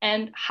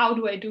 And how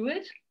do I do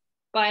it?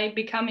 By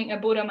becoming a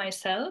Buddha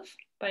myself,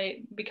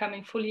 by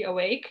becoming fully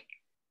awake.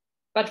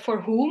 But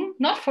for whom?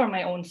 Not for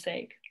my own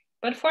sake,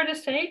 but for the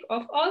sake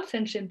of all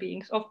sentient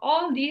beings, of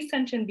all these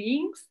sentient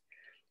beings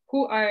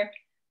who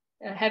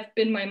have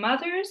been my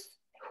mothers,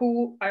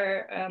 who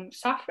are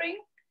suffering,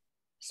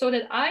 so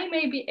that I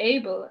may be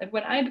able, and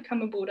when I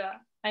become a Buddha,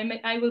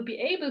 I will be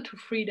able to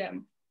free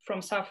them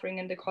from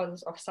suffering and the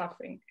causes of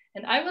suffering.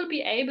 And I will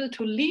be able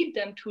to lead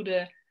them to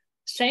the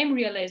same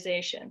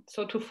realization,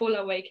 so to full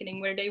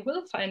awakening, where they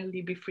will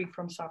finally be free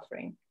from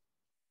suffering.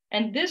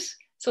 And this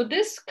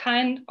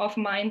kind of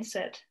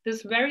mindset,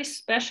 this very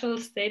special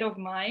state of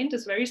mind,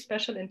 this very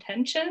special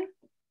intention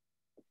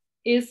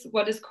is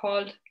what is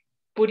called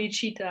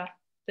bodhicitta,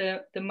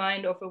 the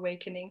mind of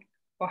awakening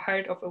or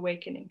heart of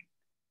awakening.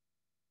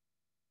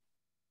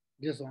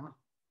 This one.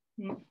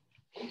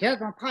 Yes,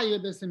 ta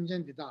yebe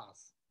simjen di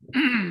das.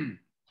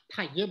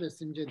 Ta yebe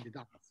simjen di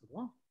das.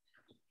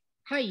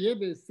 Ta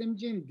yebe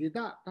simjen di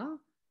da ta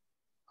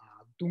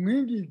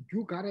dungengi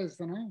gyu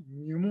garesana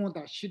nyumo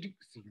da shirik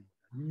sin.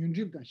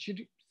 Nyunjib da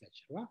shirik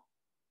sechwa.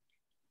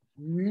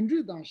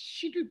 Nyunjib da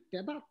shirik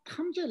deda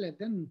tamjele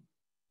den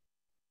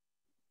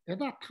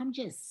deda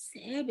tamje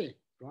sebe,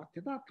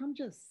 deda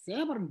tamje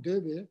sebaram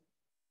debe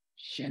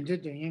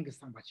shende dengen ge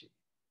sambachi.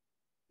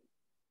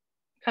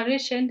 Kare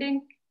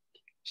shending?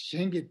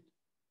 Shenge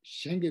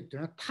de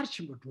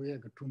tarchimbo doye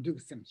ge tundu ge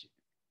semchi.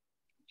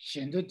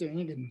 Shende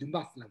dengen ge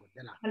ndumbas la go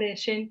dela. Ale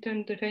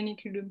shenten de tani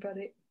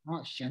kilumbare.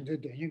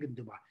 Shende dengen ge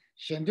ndumba.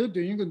 Shende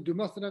dengen ge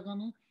ndumbas la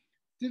kana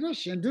Tira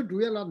shende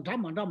duye la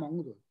dhamanda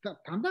mangudo.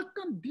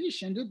 Tandakan di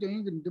shende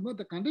dengen ge ndumba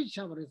da kande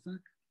chavaresa.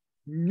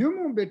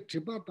 Nyumumbe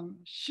triba tang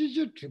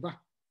shije triba.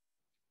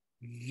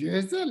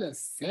 Yezele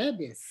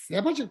sebe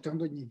seba chik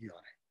tando nigi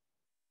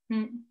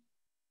yore.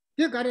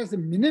 Te karese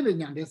minebe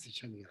nyande se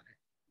chali yore.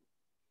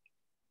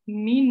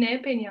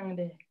 Minebe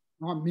nyande?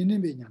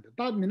 Minebe nyande.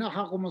 Ta mina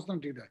hako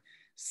mostan trida.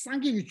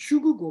 Sangi ki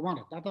chugu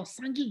gobana. Tata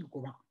sangi ki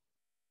gobana.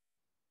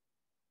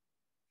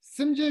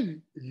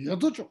 Semje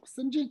yodo chok.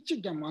 Semje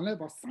chikya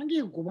maleba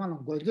sangi ki gobana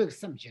goyde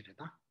semchere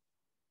da.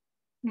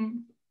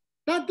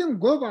 Ta ting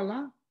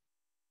gobala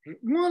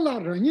ngola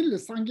rangil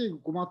sangi ki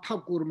gobana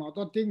tab kurma.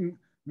 Ta ting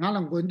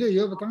ngalang goyde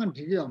yobo tangan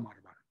digiya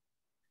marba.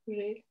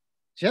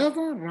 제가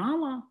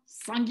라마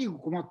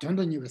상기고 고마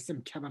돈도니가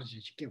쌤 캐바르지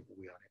쉽게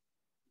보고 요래.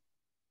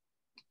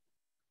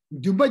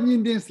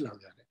 두바닌데스라고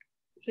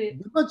요래.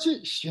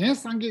 두바치 셴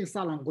상기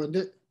살랑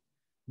건데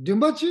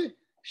두바치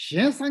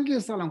셴 상기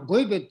살랑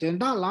고이베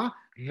된다라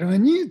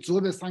러니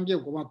조베 상기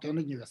고마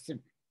돈도니가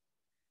쌤.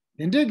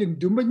 근데게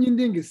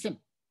두바닌데게 쌤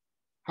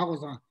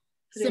하고서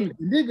쌤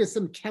근데게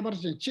쌤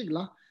캐바르지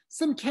찍라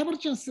쌤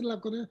캐바르지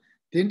쓸라 거래.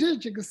 근데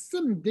지금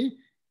쌤데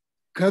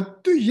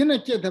그것도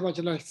이나게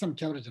대바질라 쌤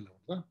캐바르지라.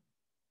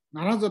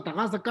 나라서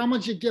다가서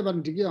까마치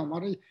깨반 되게요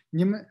말이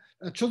님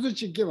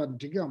초조치 깨반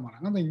되게요 말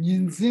근데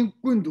인생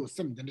군도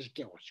쌤 되는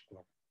게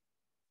오시고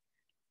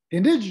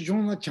근데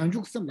중앙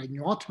장죽 쌤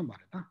녀와터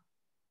말이다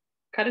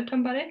가르쳐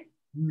말해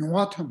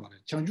녀와터 말해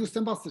장죽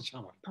쌤 봤어 차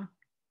말이다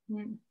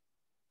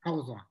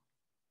하고서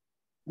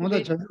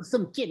오늘 장죽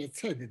쌤 깨를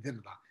채야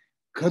된다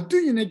그것도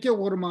이내게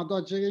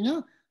오르마도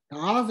저게냐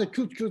다가서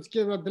큐큐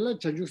깨반들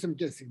장죽 쌤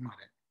깨씩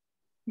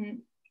말해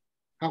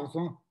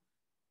하고서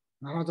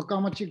나라도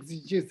까마치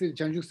지지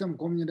장죽섬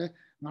고민에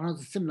나라도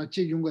쌤나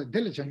제 용거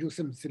될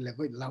장죽섬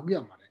쓸래고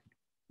라고야 말해.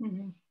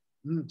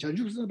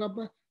 장죽섬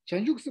답아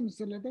장죽섬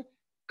쓸래데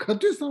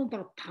그것도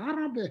다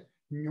다라베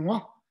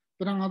녀와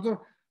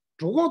그러나도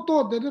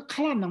저것도 될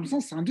칼라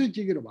남선 산도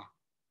지기로 봐.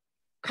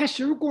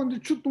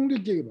 카시고인데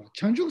출동도 지기로 봐.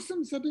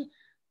 장죽섬 쓸때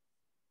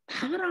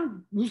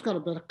다랑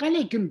무스카로 봐.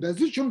 깔래긴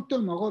배수 좀더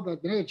먹어 봐.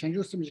 내가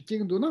장죽섬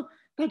지기도는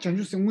다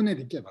전주 성문에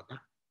되게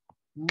봤다.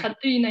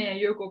 카드이나야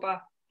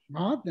요고바.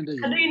 아, 근데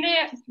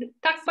카드이네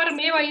딱바르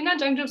메와이나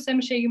장주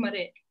쌤 쉐기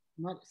말에.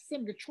 나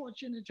쌤게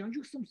초치는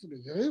전주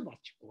섬스를 여유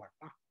받고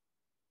왔다.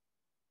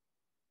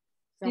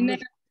 이네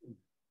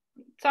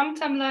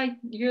쌈쌈라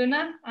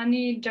유나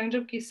아니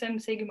장주 기쌤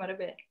쉐기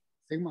말에.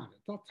 생말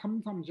다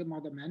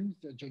참참마다 맨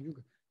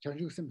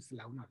전주 섬스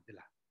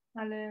나오나들라.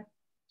 알레.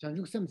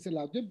 전주 섬스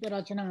나도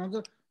베라치나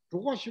가서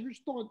저거 싶을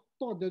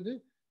또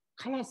되지.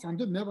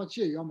 칼라산도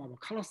매바치 요마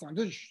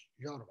칼라산도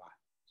요르바.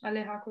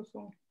 알레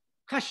하고소.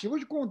 가시고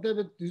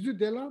공대베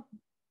뒤즈데라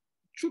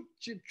추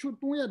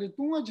동야의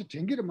동아지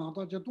쟁기를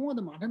마다 저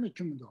동아의 마음에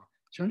주면도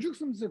전주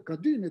섬스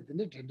거두이네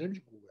되네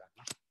전주 고야.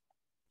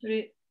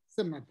 우리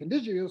쌤나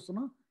근데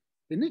저였으나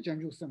근데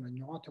전주 쌤은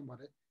요한테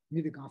말에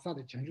미리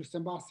간사의 전주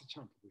쌤바스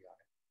참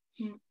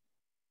고야.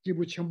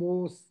 기부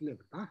첨보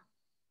슬레다.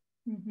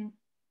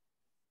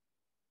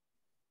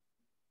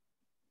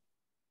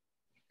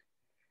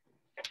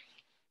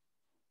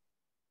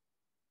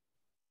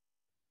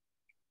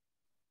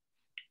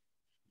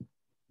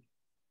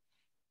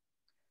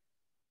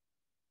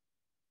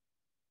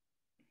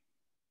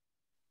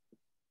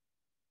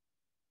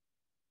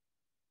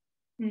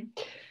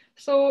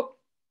 So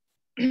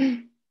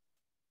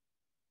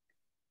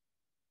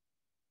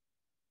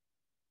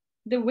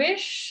the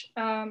wish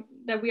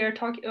that we are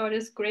talking, or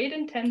this great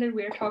intent that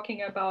we are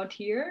talking about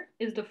here,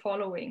 is the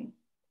following.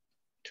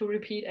 To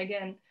repeat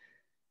again,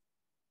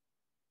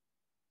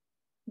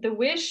 the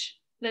wish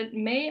that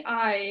may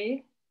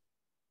I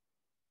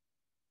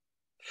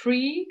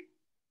free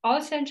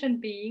all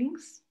sentient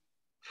beings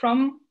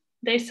from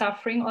their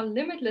suffering, or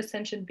limitless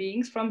sentient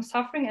beings from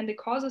suffering and the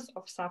causes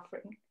of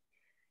suffering.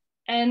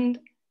 And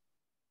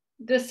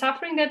the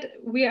suffering that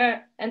we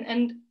are,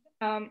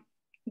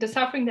 the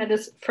suffering that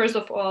is, first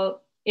of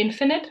all,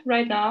 infinite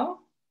right now,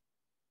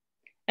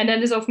 and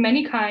that is of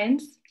many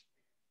kinds.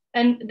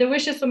 And the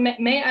wish is, so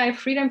may I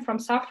free them from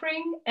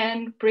suffering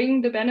and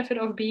bring the benefit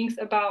of beings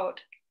about.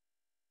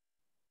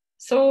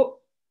 So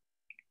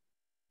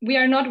we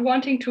are not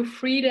wanting to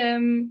free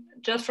them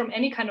just from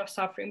any kind of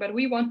suffering, but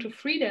we want to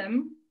free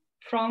them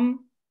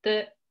from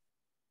the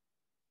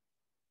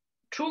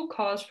true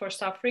cause for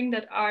suffering,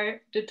 that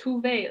are the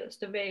two veils,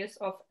 the veils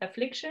of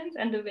afflictions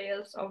and the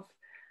veils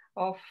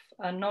of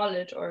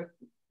knowledge, or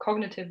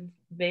cognitive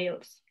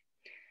veils.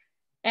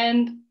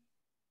 And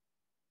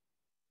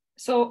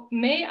so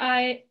may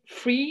I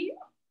free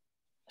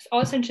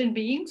all sentient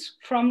beings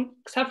from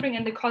suffering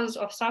and the causes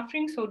of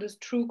suffering, so the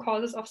true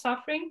causes of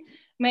suffering.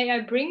 May I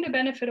bring the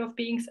benefit of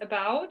beings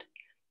about.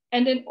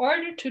 And in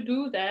order to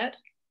do that,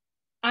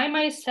 I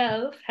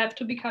myself have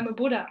to become a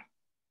Buddha.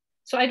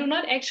 So I do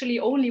not actually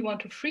only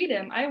want to free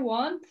them, I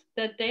want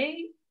that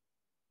they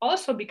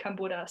also become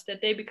Buddhas,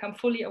 that they become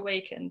fully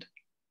awakened.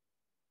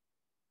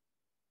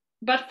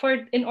 But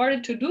in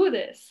order to do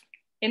this,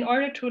 in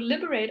order to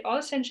liberate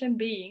all sentient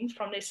beings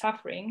from their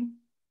suffering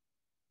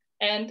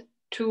and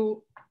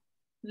to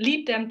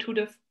lead them to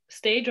the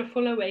stage of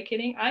full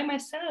awakening, I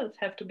myself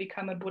have to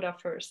become a Buddha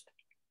first.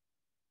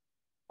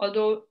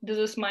 Although this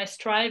is my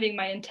striving,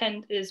 my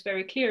intent is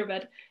very clear,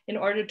 but in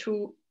order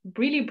to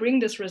really bring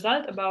this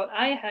result about,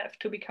 I have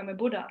to become a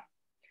Buddha.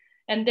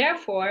 And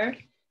therefore,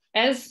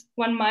 as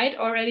one might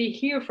already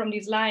hear from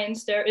these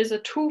lines, there is a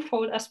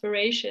twofold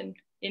aspiration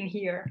in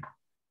here.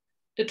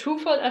 The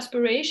twofold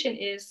aspiration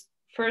is,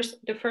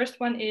 the first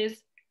one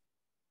is,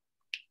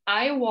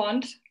 I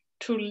want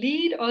to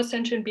lead all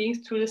sentient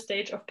beings to the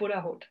stage of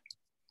Buddhahood.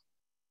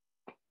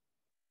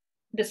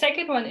 The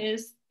second one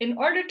is, in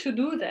order to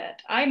do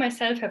that, I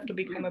myself have to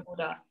become a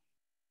Buddha.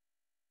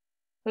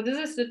 So this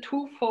is the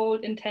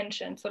twofold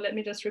intention. So let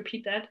me just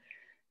repeat that.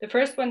 The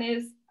first one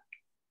is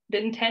the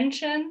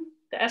intention,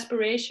 the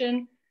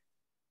aspiration,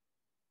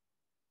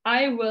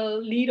 I will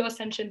lead all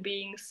sentient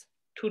beings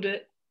to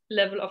the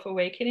level of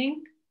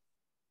awakening.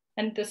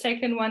 And the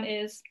second one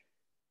is,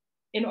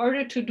 in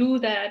order to do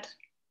that,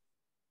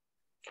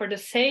 for the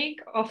sake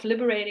of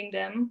liberating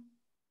them,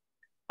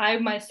 I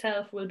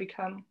myself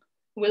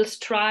will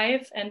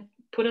strive and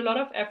put a lot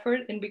of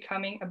effort in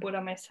becoming a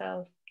Buddha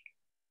myself.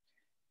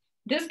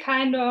 This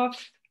kind of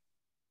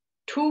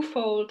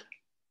twofold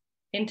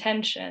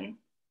intention,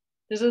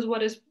 this is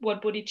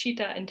what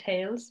bodhicitta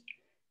entails.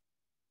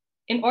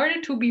 In order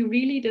to be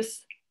really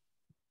this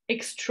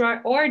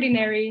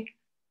extraordinary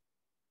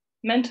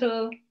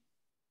mental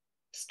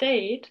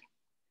state,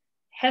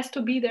 has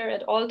to be there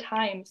at all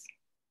times,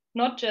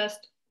 not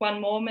just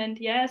one moment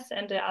yes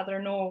and the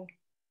other no.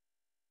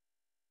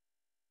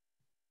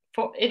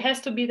 For it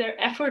has to be there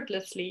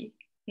effortlessly,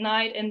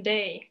 night and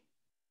day.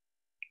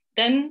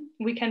 Then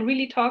we can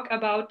really talk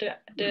about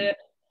the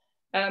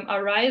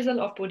arisal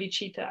of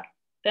bodhicitta.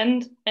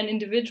 Then an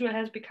individual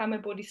has become a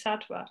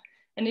bodhisattva.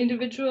 An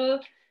individual,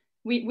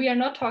 we are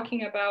not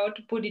talking about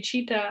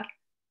bodhicitta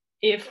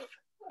if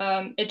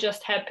it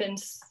just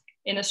happens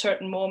in a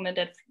certain moment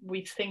that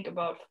we think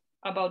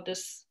about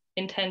this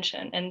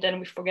intention and then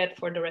we forget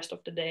for the rest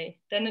of the day.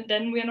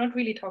 Then we are not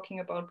really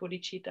talking about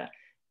bodhicitta.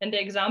 And the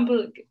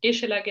example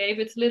Geshe gave,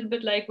 it's a little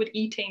bit like with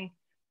eating.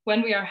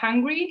 When we are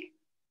hungry,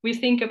 we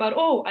think about,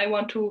 oh, I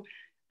want to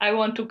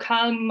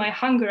calm my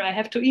hunger, I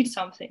have to eat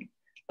something.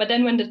 But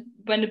then when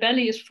the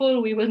belly is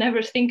full, we will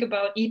never think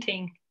about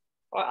eating,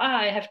 or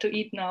I have to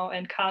eat now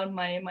and calm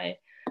my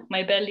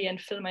belly and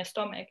fill my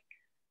stomach.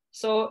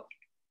 So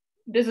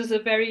this is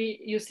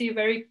you see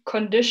very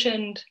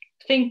conditioned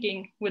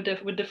thinking with the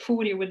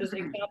foodie, with this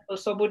example.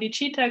 So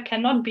bodhicitta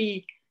cannot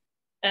be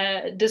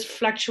this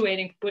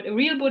fluctuating, but a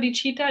real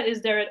bodhicitta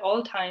is there at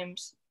all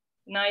times,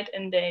 night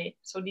and day.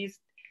 So these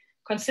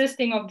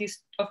consisting of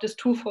this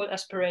twofold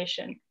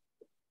aspiration.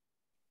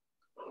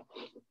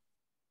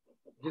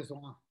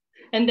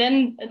 And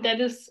then that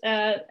is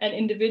an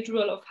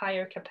individual of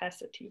higher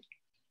capacity.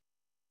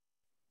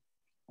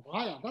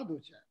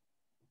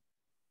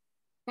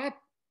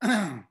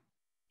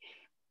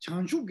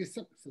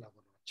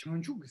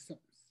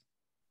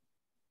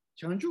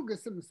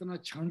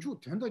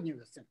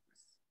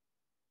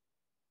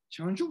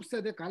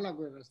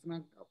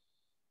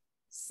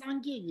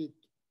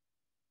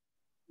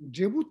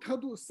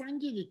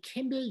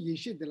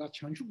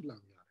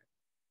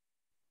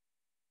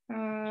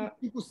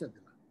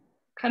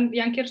 Kan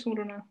yang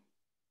suruna.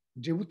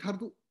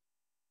 Jebutardu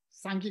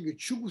sangi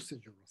chugu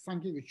sejo,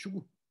 sangi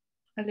chugu.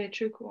 Ale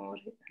chugu.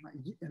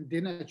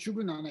 Dena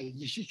chugu nana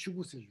yishi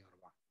chugu sejo.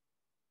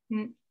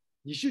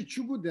 Yishi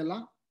chugu de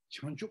la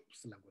chanchu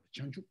slagore,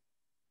 chanchu.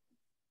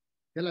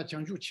 De la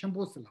chanchu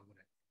chembo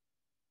slagore.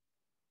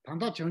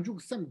 Tanda chanchu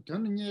sem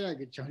donnya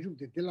ge chanchu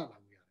de la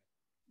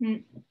la.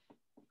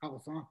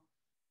 Hagosan.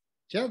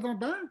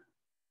 Jadanda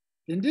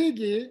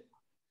dendege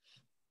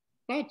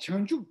다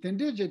chanchu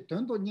tendeje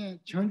dondonya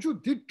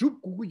chanchu de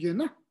drup gugu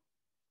na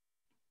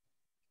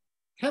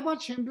teba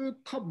chembe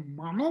tab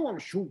manawal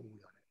shugu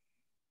yare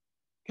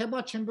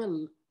teba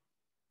chembo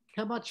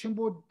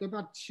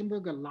teba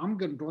chembe ga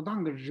lamgen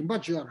rodang rimba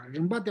chara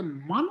rimba de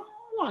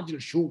manawajil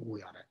shugu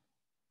yare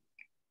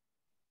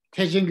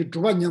tejengi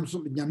druba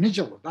nyamsu nyamni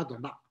jago da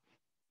donda.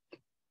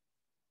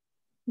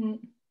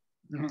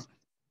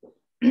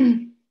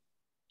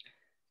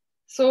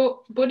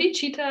 So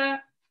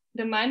bodhicitta,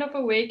 the mind of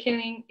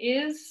awakening,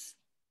 is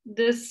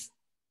this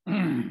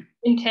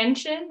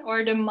intention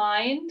or the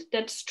mind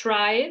that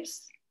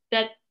strives,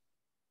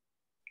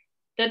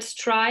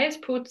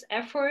 puts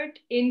effort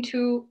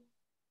into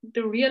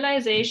the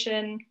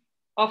realization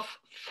of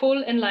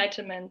full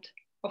enlightenment,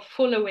 of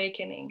full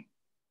awakening.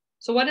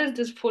 So what is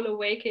this full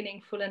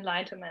awakening, full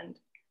enlightenment?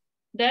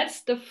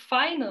 That's the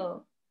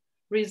final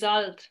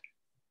result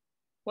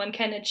one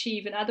can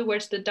achieve. In other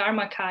words, the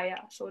Dharmakaya.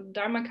 So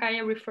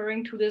Dharmakaya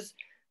referring to this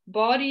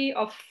body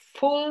of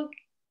full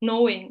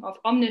knowing, of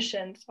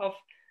omniscience, of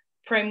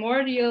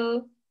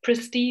primordial,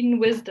 pristine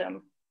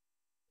wisdom.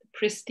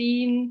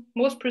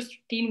 Most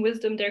pristine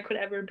wisdom there could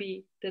ever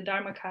be, the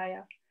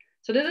Dharmakaya.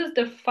 So this is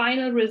the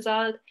final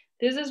result.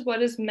 This is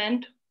what is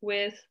meant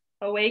with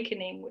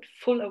awakening, with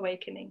full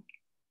awakening.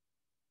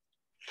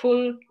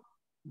 Full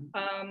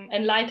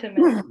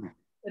enlightenment.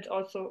 It's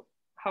also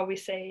how we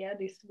say, yeah,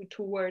 these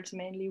two words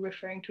mainly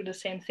referring to the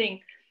same thing.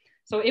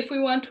 So if we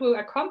want to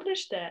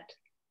accomplish that,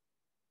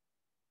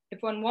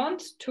 if one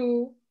wants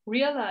to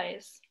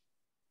realize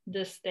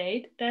this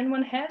state, then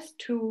one has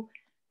to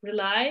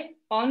rely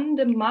on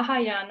the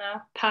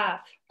Mahayana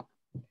path,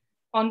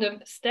 on the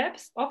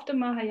steps of the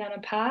Mahayana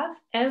path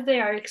as they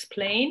are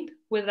explained,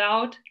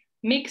 without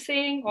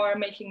mixing or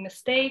making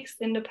mistakes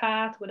in the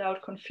path,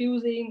 without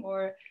confusing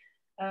or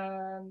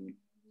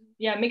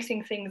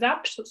mixing things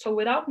up. So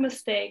without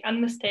mistake,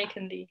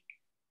 unmistakably,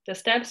 the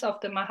steps of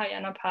the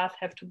Mahayana path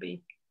have to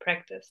be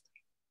practiced.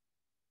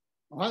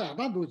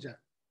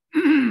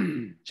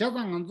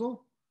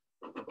 자당한조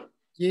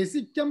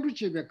예시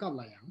점부치베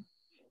갑라야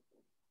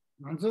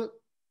먼저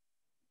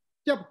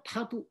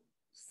접타도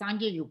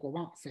상계기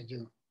고방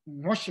세죠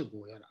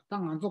모시고야라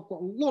당한조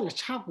로로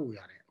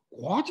차고야래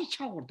과지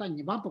차고 다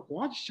니바도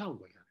과지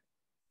차고야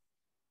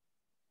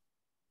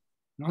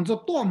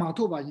먼저 또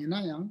마토바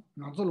이나양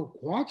먼저로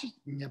과지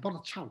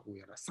니바도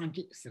차고야라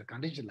상계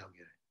스르간데지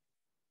나오야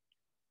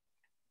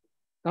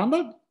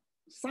단다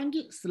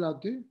상계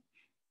슬라드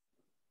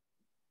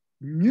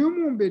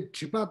뉴몬베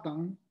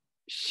지바당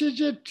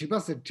시제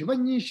지바세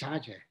지바니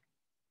샤제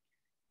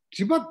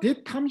지바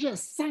대탐제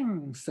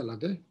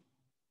상슬라데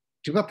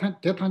지바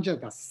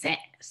대탐제다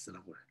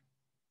세슬라고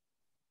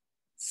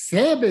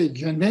세베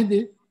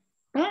연내디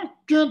아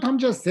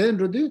견탐제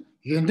세르디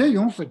연내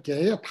용서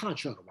개야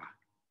타셔 봐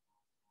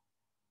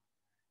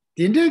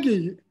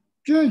딘데기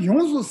견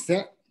용서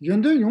세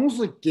연내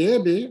용서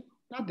개베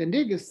다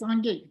딘데기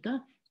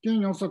상게가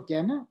견 용서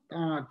개나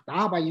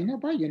다 바이나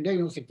다 연내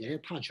용서 개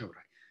타셔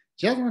봐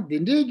제가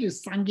딘데기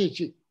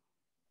상계지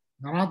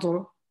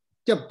나라도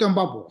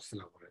겹던바보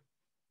쓰라고 그래.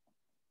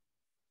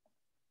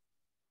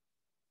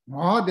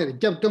 뭐들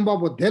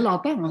겹던바보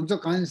될라다 먼저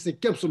간세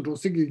겹순도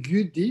쓰기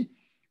유디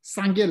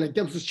상계를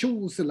겹수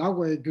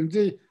치우스라고 해.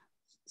 근데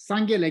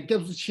상계를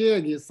겹수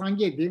치야기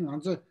상계디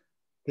먼저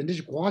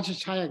딘데지 과치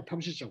차야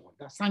탐시죠.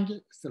 상계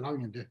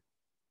쓰라고인데.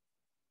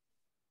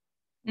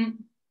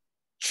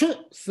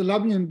 추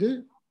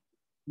쓰라고인데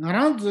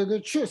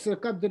나라도 추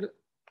쓰갑들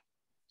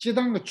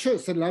Chidang Chu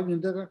Silav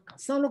in the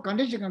Salo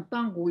Condition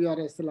Tango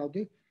Yare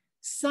Siladi,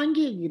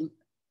 Sangi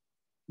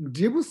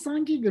Dribu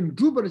Sangi and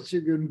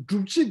Duberchig and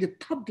Dubchig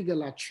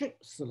Taptigala Chu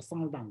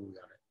Silsandango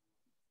Yare.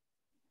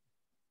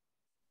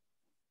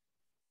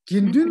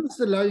 Kindun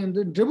Silav in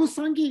the Dribu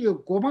Sangi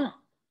Goma,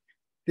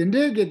 the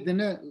Nege, the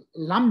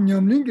Lam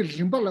Nyamling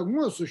Rimbala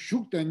was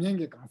shook the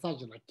Yang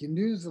Kansajala,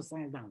 Kindun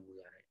Sandango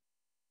Yare.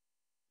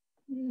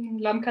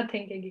 Lam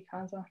Katenge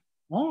Kansa.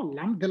 Oh,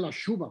 Lam de la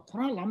Shuba,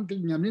 Kora Lam de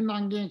Yamin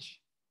Langage.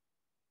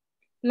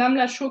 Lam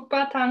la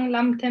Shukpa Tang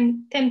Lam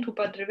Ten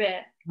Tupa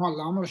Dreve. No,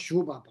 Lam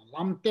Shuba,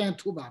 Lam Ten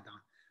Tubada,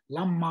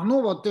 Lam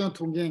Manova Ten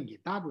Tungengi,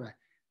 that way.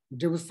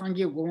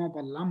 Jebusangi Goma,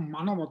 Lam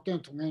Manova Ten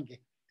Tungengi.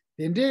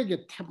 Then they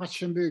get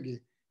Tapachimbergi,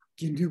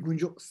 Kindu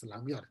Gunjo,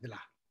 Slavia Villa.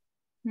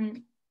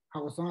 I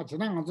was on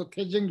the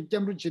Tajing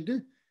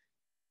Jambuchidu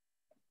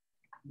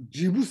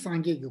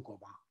Jebusangi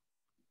Yukoba.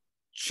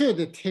 Che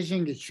the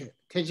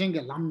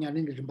Tajing Lam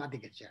Yaning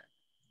Rimbadigaja.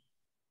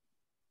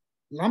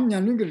 Lam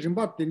Yaning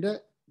Rimbat in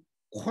the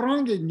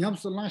Korangi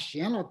Nyamsala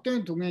Shiana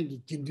turn to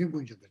Mangi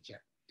Kindugu.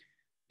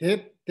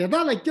 They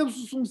like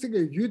Gibson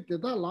Siga, you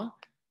did Allah,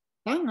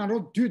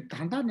 Tangaro do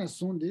Tandana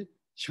Sundi,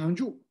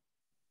 Chanju,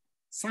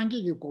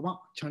 Sangi Yukoba,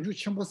 Chanju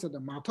Chamber said the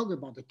Matok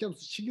about the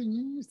Gibson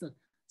chicken is that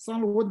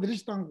San would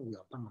reach Tangu.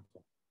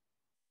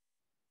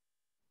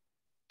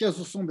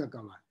 Gibson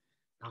Sumbekala.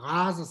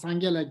 As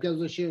Sangela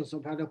Gibson Shields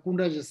of the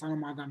Kundaja San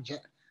Madam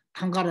Jet,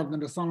 Tangara than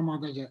the San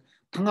Madaja,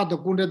 Tanga the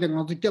Kunda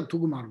than the Kep to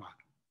Marma.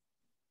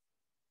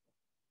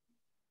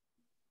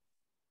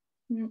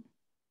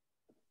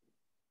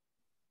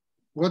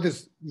 What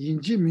is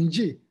Yinji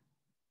Minji?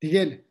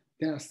 Again,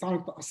 there are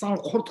some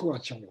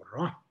Hortua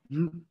Chamber.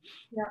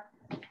 Yeah.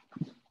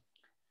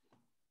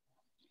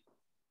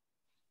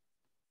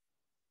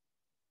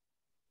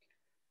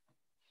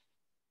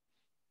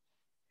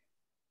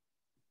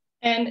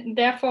 And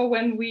therefore,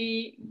 when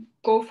we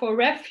go for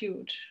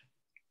refuge,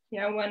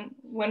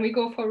 when we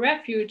go for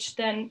refuge,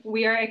 then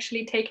we are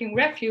actually taking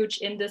refuge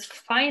in this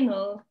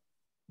final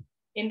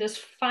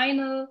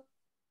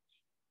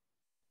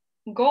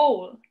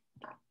goal,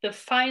 the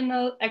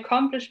final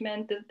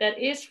accomplishment that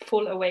is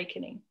full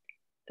awakening,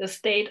 the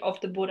state of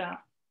the Buddha.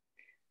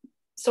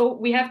 So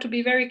we have to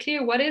be very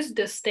clear, what is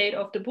the state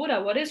of the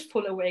Buddha? What is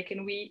full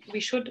awakening? We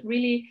should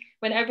really,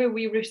 whenever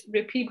we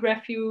repeat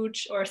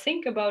refuge or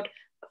think about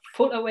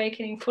full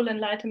awakening, full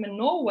enlightenment,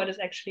 know what is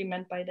actually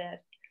meant by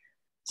that.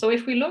 So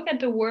if we look at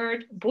the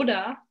word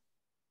Buddha,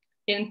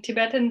 in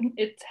Tibetan,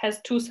 it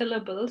has 2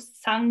 syllables,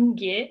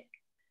 Sangye,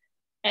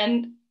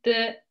 and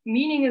the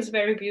meaning is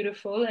very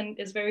beautiful and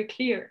is very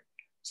clear.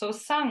 So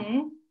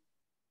Sang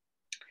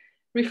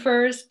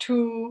refers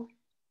to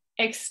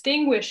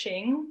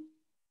extinguishing,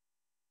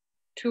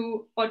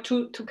 to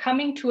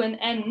coming to an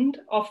end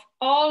of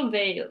all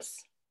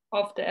veils,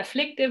 of the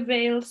afflictive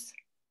veils,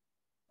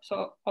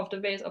 so of the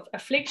veils of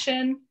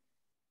affliction,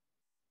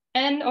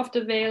 and of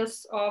the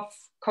veils of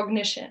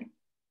cognition,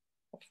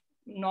 of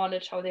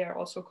knowledge, how they are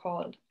also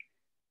called.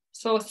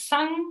 So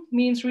Sang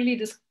means really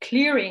this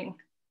clearing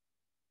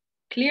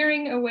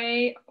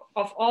away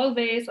of all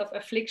ways of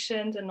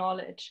afflictions and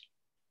knowledge.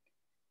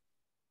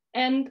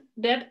 And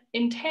that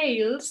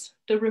entails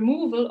the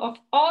removal of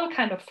all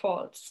kind of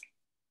faults.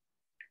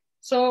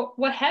 So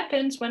what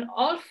happens when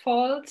all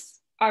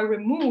faults are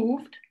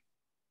removed,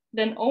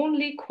 then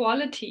only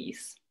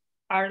qualities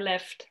are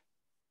left.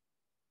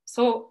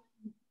 So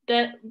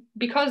that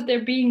because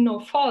there being no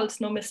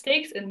faults, no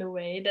mistakes in the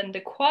way, then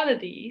the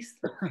qualities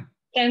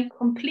can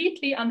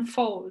completely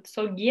unfold.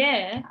 So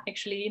yeah,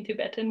 actually in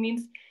Tibetan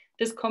means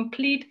this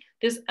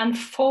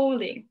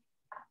unfolding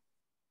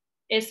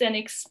is an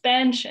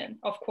expansion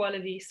of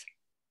qualities.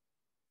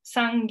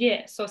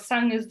 Sangye. So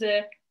Sang is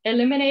the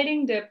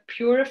eliminating, the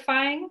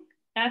purifying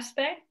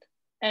aspect,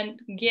 and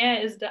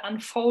Gye is the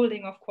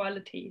unfolding of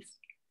qualities.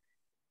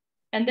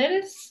 And that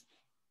is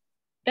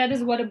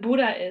what a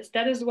Buddha is.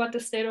 That is what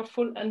the state of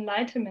full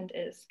enlightenment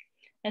is.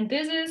 And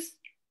this is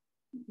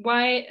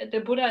why the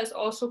Buddha is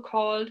also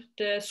called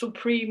the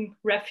supreme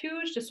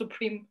refuge, the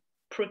supreme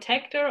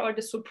protector, or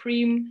the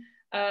supreme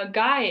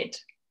guide,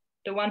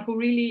 the one who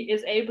really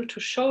is able to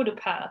show the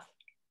path.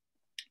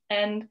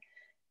 And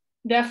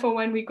therefore,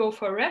 when we go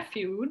for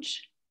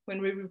refuge,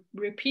 when we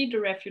repeat the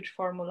refuge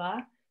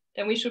formula,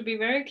 then we should be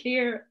very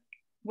clear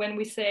when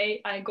we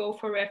say, I go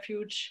for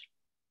refuge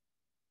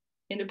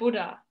in the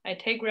Buddha, I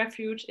take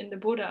refuge in the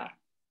Buddha.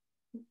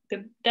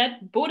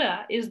 That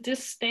Buddha is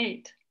this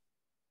state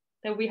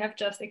that we have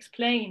just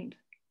explained.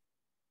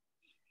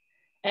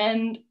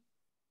 And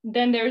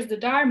then there's the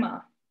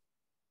Dharma.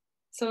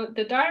 So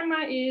the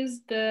Dharma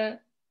is the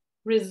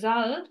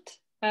result,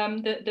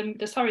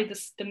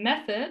 the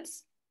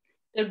methods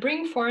that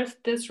bring forth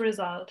this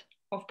result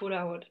of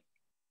Buddhahood.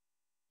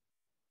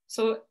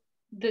 So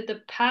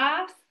the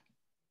path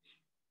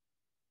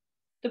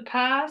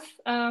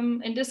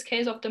in this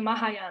case of the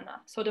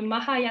Mahayana, so the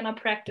Mahayana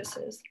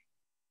practices,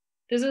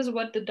 this is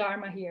what the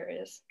Dharma here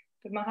is,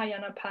 the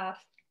Mahayana path.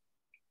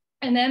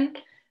 And then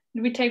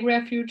we take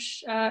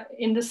refuge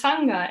in the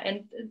Sangha,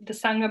 and the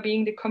Sangha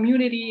being the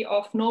community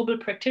of noble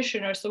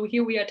practitioners. So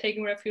here we are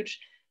taking refuge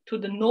to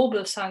the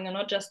noble Sangha,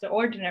 not just the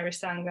ordinary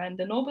Sangha. And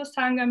the noble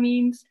Sangha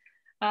means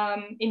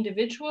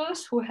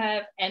individuals who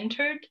have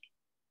entered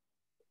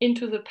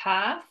into the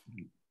path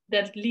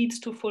that leads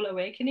to full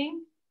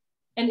awakening,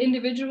 and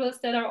individuals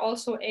that are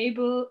also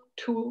able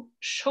to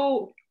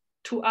show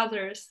to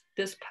others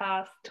this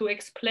path, to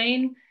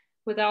explain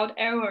without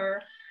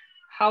error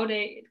how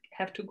they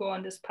have to go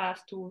on this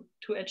path to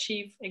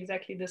achieve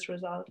exactly this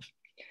result.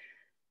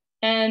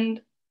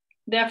 And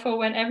therefore,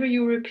 whenever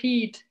you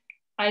repeat,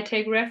 I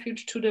take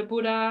refuge to the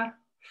Buddha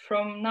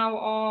from now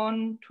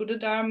on, to the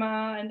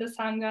Dharma and the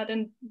Sangha,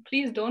 then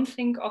please don't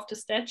think of the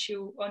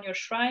statue on your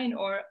shrine,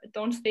 or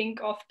don't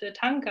think of the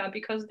Tanka,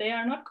 because they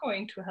are not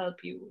going to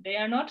help you. They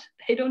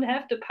don't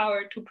have the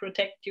power to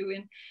protect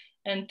you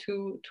and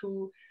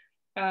to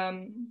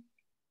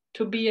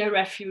be a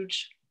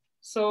refuge.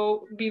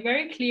 So be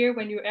very clear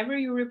whenever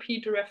you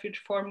repeat the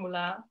refuge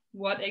formula,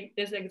 what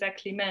is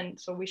exactly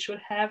meant. So we should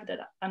have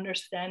that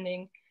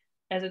understanding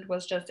as it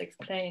was just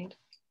explained.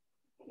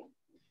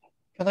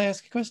 Can I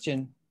ask a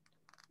question?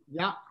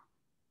 Yeah.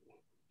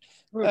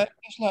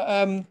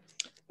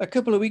 A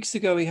couple of weeks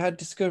ago, we had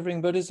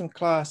Discovering Buddhism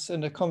class,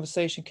 and a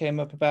conversation came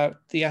up about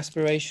the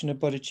aspiration of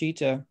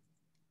bodhicitta.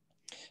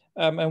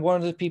 And one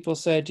of the people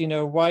said,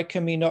 why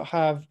can we not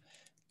have,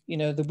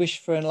 the wish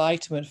for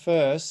enlightenment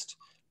first,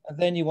 and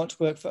then you want to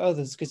work for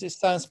others? Because it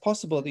sounds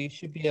possible that you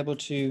should be able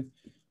to,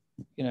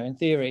 in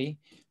theory,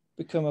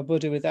 become a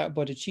Buddha without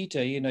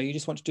bodhicitta. You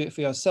just want to do it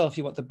for yourself.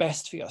 You want the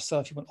best for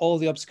yourself. You want all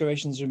the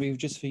obscurations removed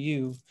just for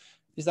you.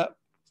 Is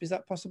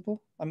that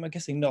possible? I'm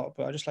guessing not,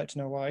 but I'd just like to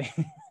know why.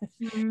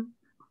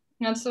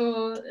 And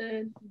so,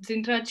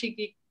 Zintra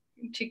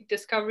Chik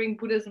Discovering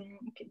Buddhism,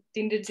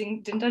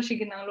 Zintra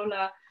Chik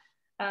Nalola,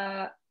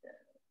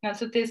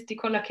 so this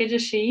Nicola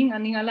Kejashing,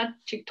 and Ningala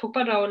Chik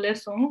Topara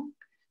lesson,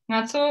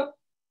 so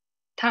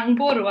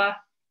Tangborwa,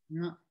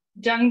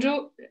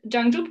 Jangjup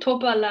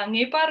Topala,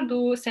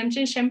 Nepardu,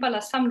 Semchin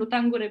Shempala, Sam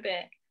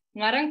Lutangurebe,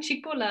 Narang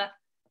Chipola,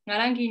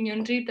 Narangi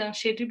Nyundri, and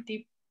Shedip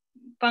Deep.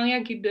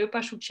 Pangya ki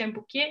döpa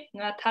shuchembuke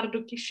nga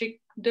tarduki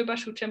shik döpa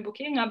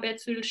shuchembuke nga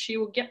betsul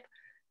shiu gap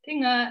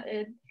tinga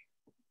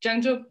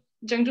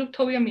jangjup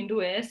tobya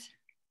mindu es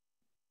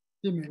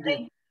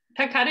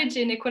ta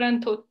karije ne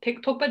koran to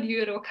tek topa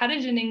diuro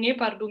karije ne nge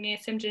pardu nge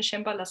semjin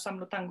shembala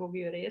samlo tango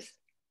biores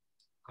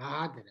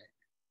dere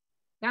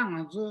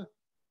tang zo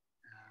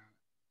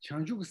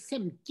changjuk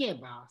sem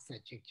keba sa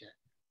chekje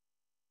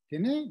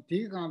tene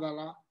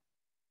digandala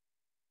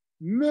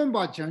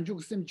memba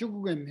changjuk sem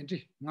chuguge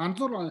menti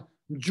nganzola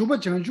juba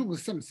changjuk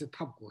sem se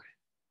tapgo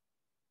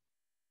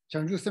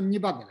changjuk sem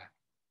nibadela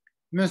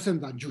mesem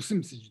da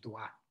jusim se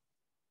jidwa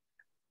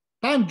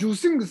tan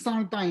jusim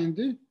sang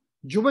tayinde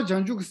juba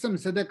changjuk sem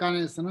se de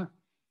kanesna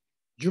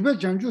juba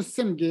changjuk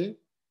semge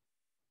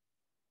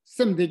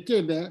sem de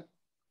kebe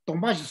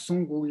tombash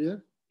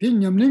sunguye di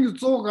nyamling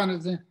zo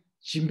kanese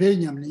jimbe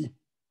nyamli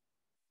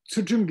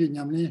tsujumge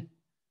nyamli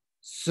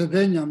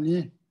sebe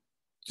nyamli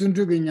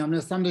zunjuge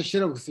nyamli samde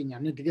shirago se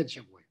nyamli dige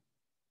chego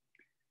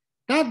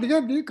다 네가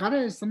네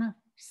가라에서는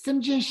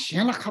심진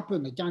신라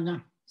카페는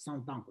장장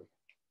상당고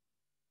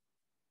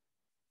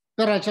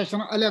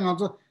따라차서는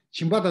알량아서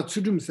진바다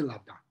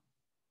추름슬라다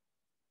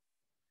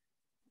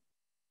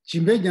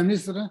진배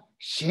냠리스는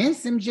신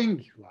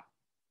심진기와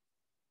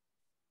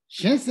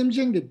신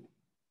심진기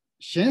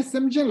신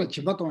심진을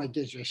진바동에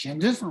계셔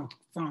신전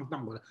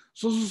상당고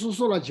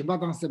소소소소라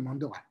진바당세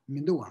만도와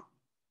민도와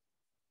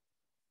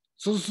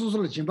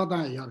소소소소라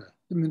진바당에 열어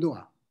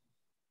민도와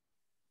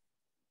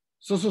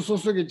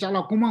소소소소게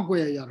잘라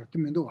고마고야 야라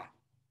팀면도와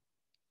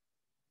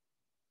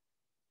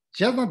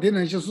제가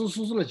되는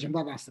소소소소를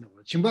진바다스는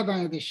거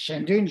진바다에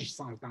현전이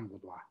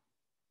상당고도와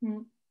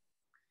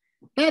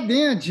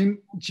다대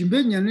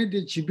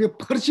진배년에 집에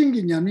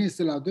퍼싱기 냐니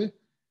있을라도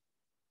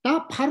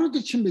다 바로도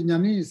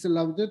침배년이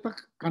있을라도 다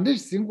간데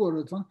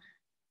신고로서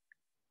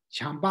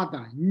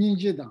참바다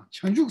닌지다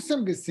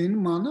천죽성게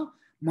신마나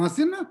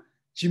마스나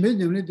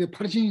진배년에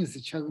퍼싱이 있어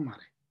차고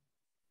말해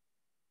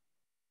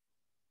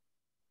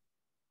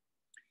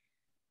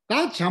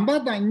다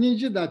참바다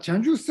닌지다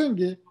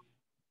전주생게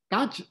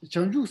다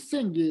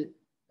전주생게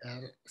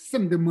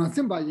셈데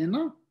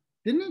마셈바이나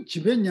되는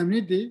집에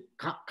냠니데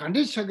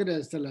간데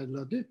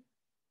샤그레스라로데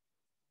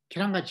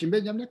키랑가 집에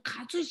냠네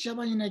카츠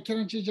샤바이나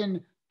키랑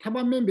치전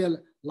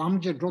타바멤벨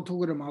람제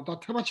로토그레 마다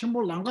타바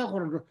쳔볼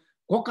랑가고로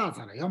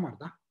고가사라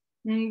야마다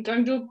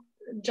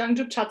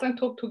장주 차장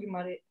톡톡이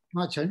말해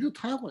마 전주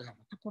타고야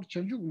딱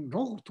전주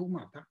로고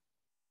투마다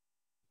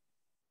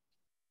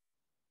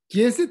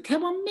계세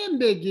태반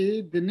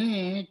멤버기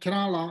드네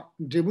키라라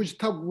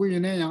제부스타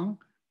구이네양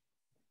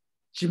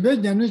집에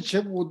냠네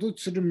제고도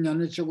쓰름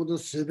냠네 제고도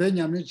세배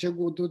냠네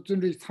제고도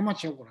준비 삼아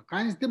제고라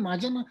간스데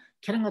맞잖아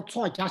키랑가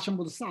초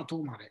자신보다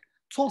싸도 말해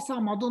초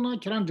싸마도나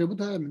키랑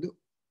제부터 하면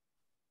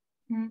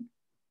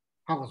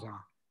하고서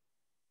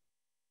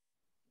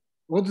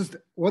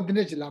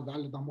어디네 지라다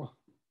알다 뭐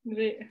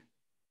네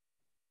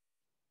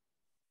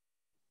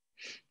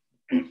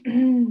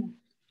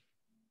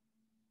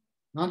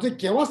나한테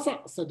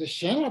개와사 서도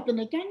셴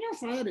앞에는 짱짱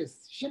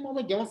사야레스.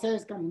 심마다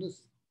개와사야스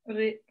까문스.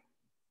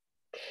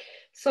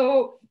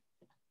 So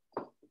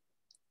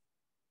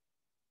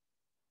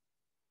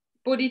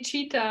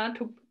bodhicitta,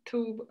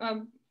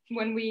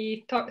 when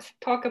we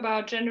talk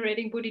about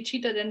generating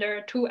bodhicitta, then there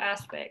are two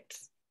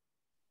aspects.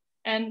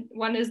 And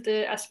one is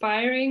the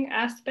aspiring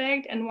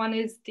aspect, and one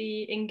is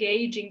the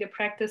engaging, the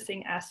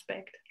practicing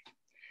aspect.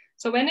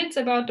 So when it's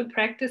about the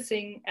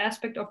practicing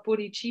aspect of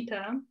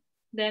bodhicitta,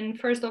 then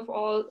first of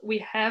all, we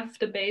have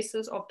the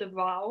basis of the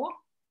vow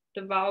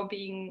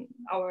being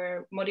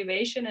our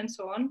motivation and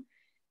so on.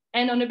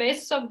 And on the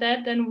basis of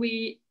that, then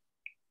we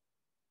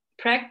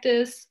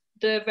practice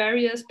the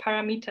various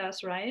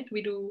paramitas, right?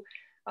 We do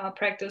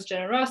practice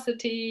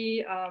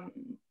generosity,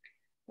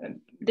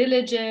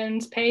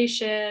 diligence,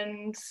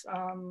 patience,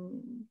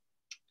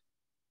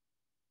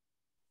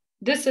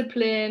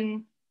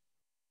 discipline,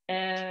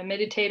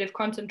 meditative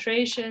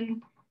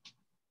concentration,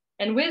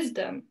 and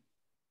wisdom.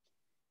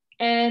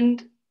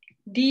 And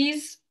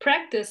these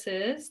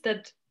practices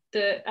that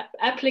the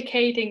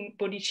applicating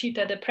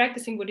bodhicitta, the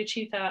practicing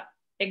bodhicitta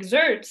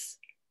exerts,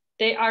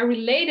 they are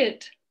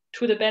related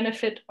to the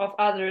benefit of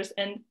others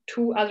and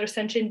to other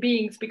sentient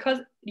beings, because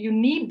you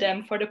need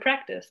them for the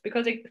practice.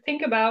 Because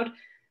think about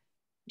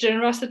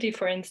generosity,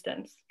 for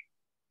instance.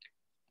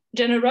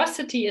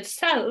 Generosity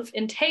itself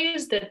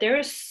entails that there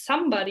is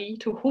somebody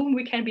to whom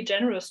we can be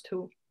generous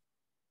to.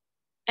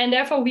 And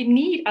therefore we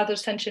need other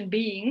sentient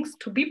beings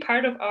to be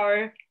part of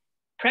our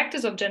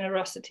practice of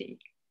generosity.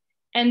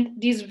 And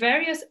these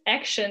various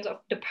actions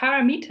of the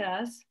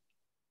paramitas,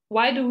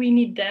 why do we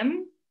need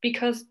them?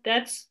 Because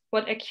that's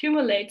what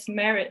accumulates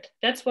merit.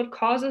 That's what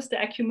causes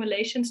the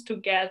accumulations to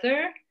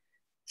gather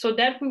so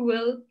that we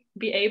will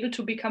be able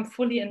to become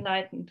fully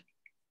enlightened.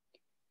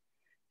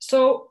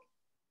 So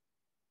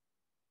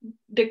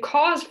the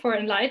cause for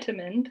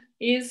enlightenment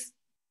is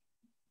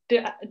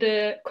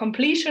the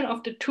completion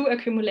of the two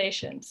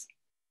accumulations.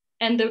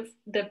 And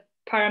the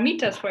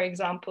paramitas, for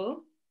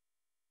example,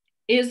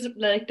 is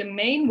like the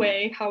main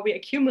way how we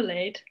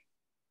accumulate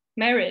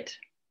merit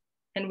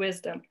and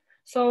wisdom.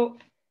 So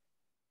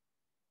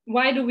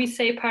why do we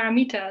say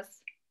paramitas?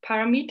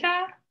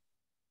 Paramita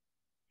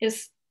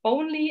is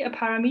only a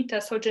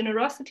paramita. So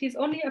generosity is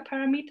only a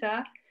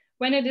paramita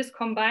when it is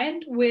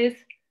combined with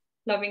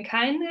loving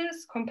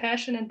kindness,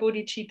 compassion, and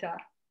bodhicitta.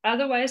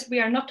 Otherwise, we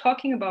are not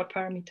talking about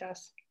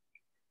paramitas.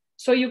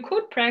 So you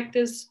could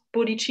practice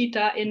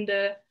bodhicitta in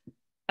the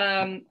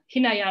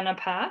Hinayana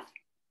path,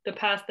 the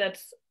path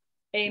that's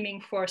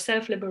aiming for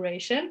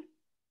self-liberation.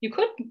 You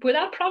could,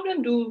 without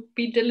problem,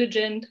 be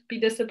diligent, be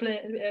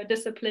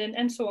disciplined,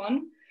 and so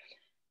on,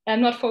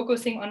 and not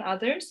focusing on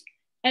others.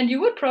 And you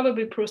would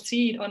probably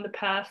proceed on the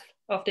path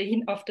of the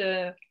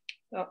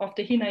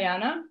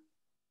Hinayana,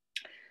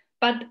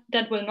 but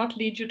that will not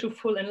lead you to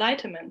full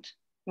enlightenment.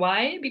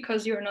 Why?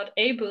 Because you're not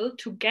able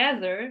to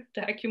gather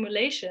the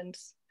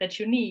accumulations that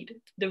you need,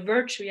 the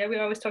virtue. Yeah,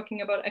 we're always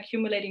talking about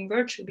accumulating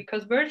virtue,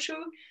 because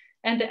virtue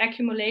and the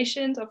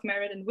accumulations of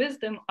merit and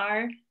wisdom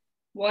are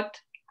what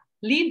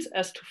leads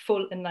us to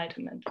full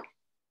enlightenment.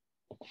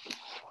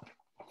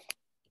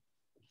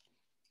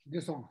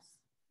 This one.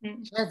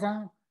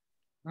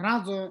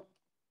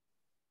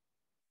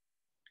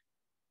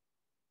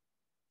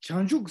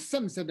 Chanjuk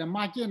sem se de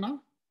makena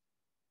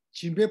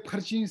chimbe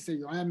parchin se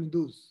yo am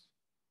dos.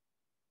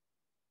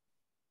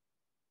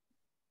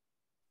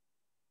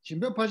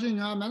 Chimbe parchin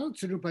yo am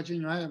tsuru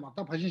parchin yo am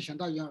ta parchin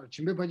shanda yo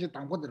chimbe parchin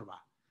tangbo der ba.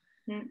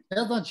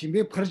 Eda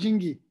chimbe parchin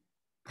gi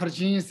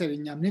parchin se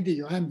nyamni de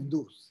yo am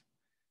dos.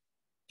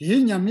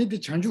 De nyamni de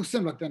chanjuk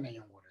sem la tena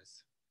yo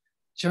gores.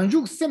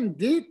 Chanjuk sem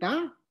de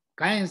ta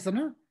kaen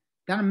sana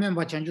dan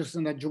memba chanjuk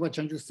sem da juba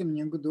chanjuk sem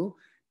nyangdo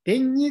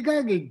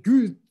대니가게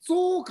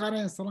규조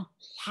가렌서라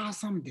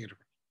하삼들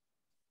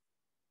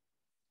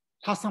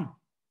하삼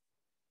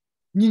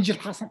닌지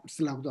하삼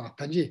슬라고도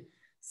다지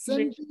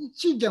센지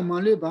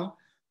지자말레바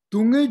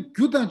동에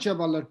규단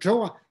잡발라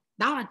저와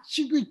나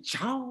지구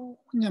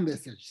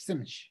자오냐면서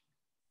셈지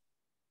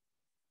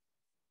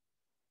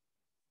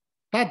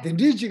다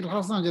덴디지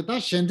하삼제 다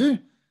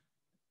셴드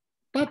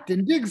다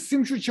덴디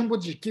심슈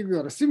첨보지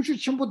기고요 심슈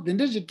첨보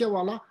덴디지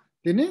깨와라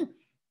되네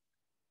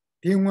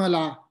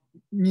대응와라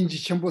ninji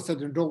chenpo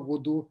sadun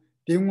rogodu,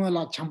 dengwa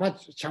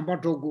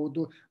chamba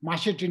rogodu,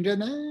 mashi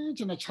tindene,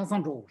 chana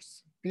chansan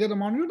rogos. Pigada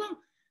manuda,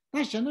 ta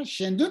shena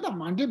shendo da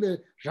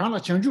mandebe rana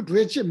chanju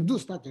duye che mdu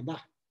state da.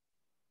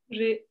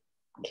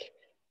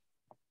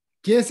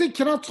 Kese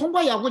kira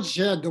tsongba yago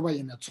chaya doba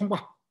yina,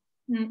 tsongba.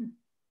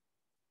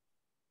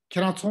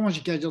 Kira tsongba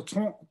shikaya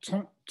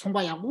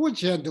tsongba yago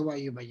chaya doba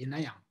yiba yina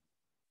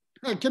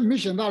yang. Ke mi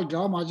shenda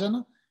jawa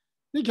majana,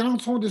 ni kira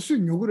tsongba de su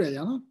nyugure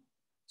yana,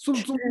 su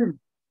tsongba.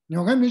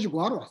 ñoga meji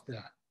guaro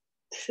왔어요.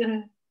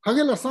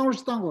 가게라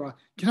싸우시 딴 거라.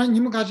 그냥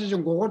님 같이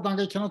좀 고걸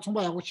단계 그냥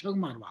총바하고 치고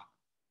말 봐.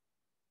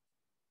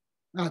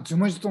 아,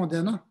 주머니 좀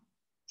되나?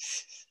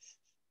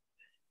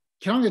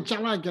 그냥 게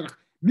잘라게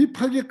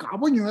미파게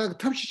까보니까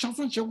탑시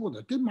차선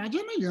쳐고도. 그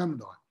맞잖아,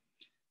 여함도.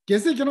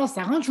 계속해서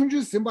상한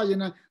충주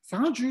심바이나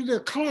상한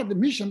충주의 칼라드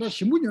미션다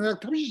신문용약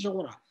탑시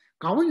저거라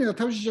가원용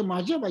탑시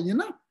맞아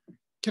봐이나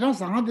그런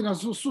상한들이나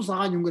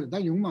수사가 용거를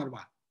다 용말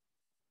봐.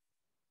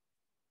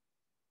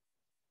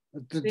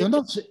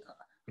 너는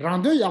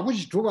란도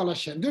야구지 줘봐라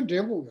현대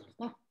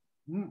대보가.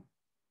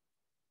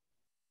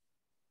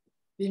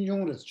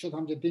 딘종을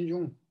초탐제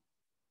딘종.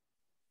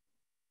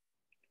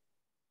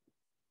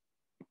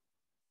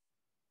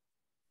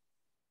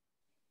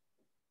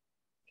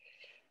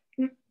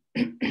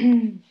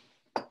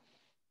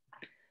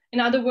 In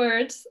other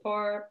words,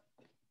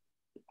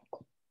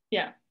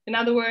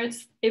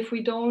 if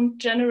we don't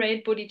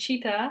generate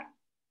bodhicitta,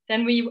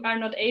 then we are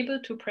not able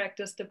to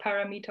practice the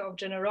paramita of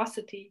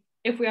generosity.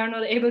 If we are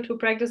not able to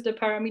practice the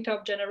paramita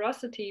of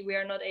generosity, we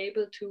are not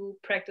able to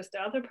practice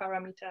the other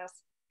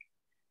paramitas.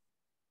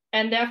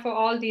 And therefore,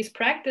 all these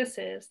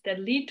practices that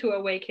lead to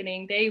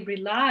awakening, they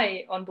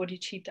rely on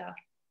bodhicitta.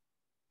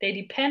 They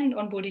depend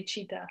on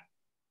bodhicitta,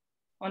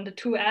 on the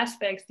two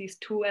aspects, these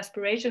two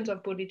aspirations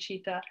of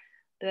bodhicitta,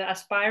 the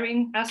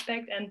aspiring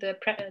aspect and the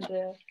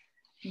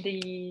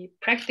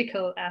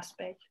practical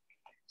aspect.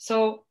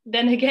 So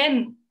then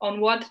again, on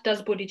what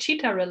does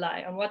bodhicitta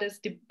rely? On what is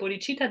the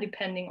bodhicitta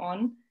depending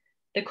on?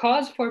 The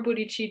cause for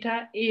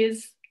bodhicitta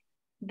is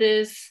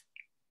this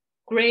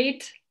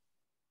great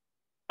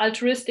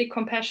altruistic,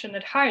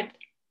 compassionate heart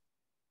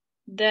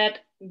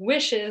that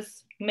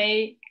wishes,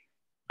 may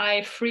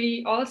I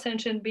free all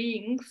sentient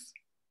beings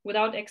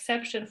without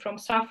exception from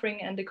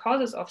suffering and the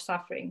causes of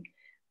suffering.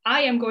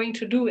 I am going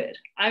to do it.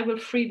 I will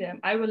free them.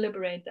 I will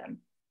liberate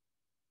them.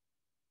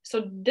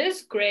 So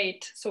this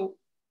great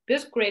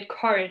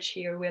courage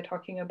here we're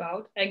talking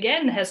about,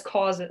 again, has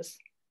causes,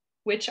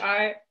 which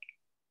are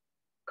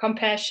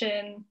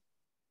compassion,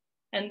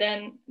 and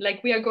then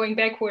like we are going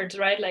backwards,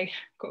 right?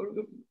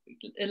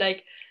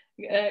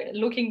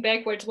 Looking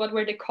backwards, what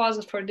were the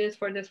causes for this,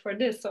 for this, for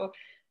this? So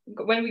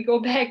when we go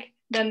back,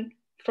 then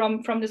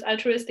from this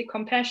altruistic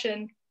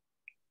compassion,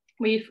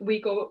 we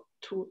go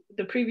to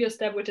the previous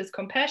step, which is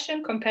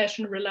compassion.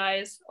 Compassion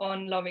relies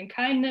on loving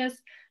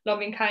kindness.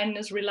 Loving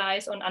kindness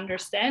relies on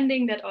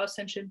understanding that all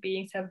sentient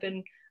beings have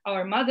been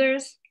our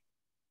mothers.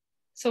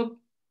 So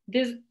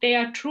they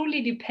are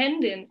truly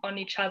dependent on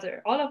each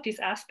other, all of these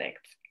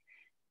aspects.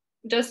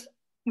 Just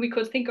we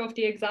could think of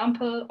the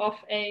example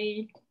of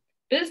a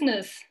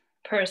business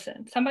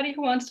person, somebody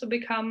who wants to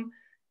become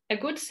a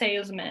good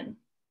salesman,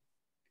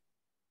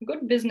 a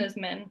good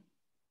businessman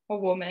or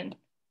woman.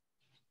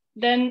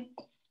 Then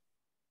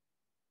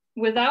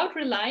without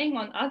relying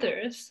on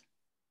others,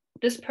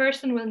 this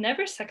person will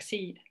never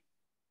succeed.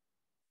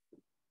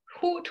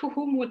 To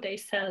whom would they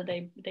sell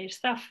their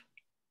stuff?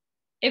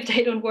 If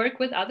they don't work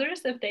with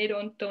others, if they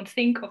don't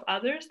think of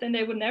others, then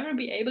they would never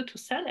be able to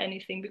sell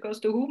anything, because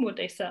to whom would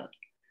they sell?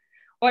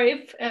 Or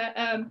if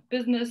a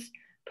business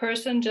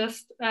person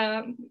just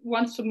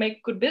wants to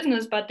make good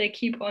business, but they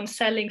keep on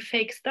selling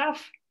fake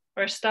stuff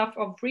or stuff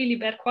of really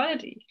bad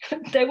quality,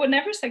 they would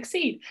never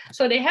succeed.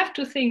 So they have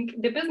to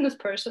think, the business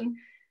person,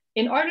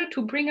 in order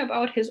to bring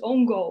about his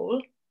own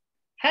goal,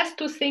 has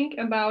to think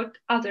about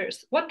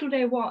others. What do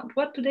they want?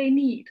 What do they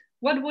need?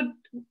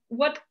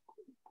 What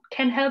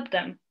can help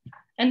them?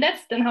 And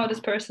that's then how this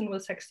person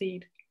will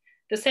succeed.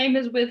 The same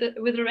is with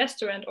a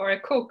restaurant or a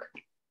cook.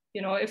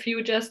 You know, if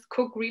you just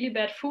cook really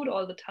bad food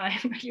all the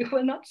time, you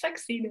will not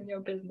succeed in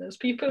your business.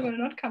 People will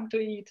not come to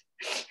eat.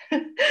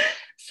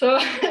 So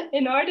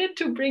in order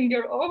to bring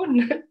your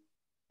own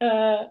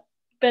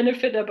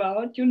benefit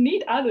about, you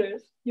need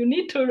others. You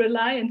need to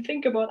rely and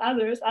think about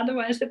others,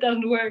 otherwise it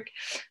doesn't work.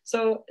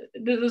 So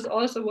this is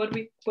also what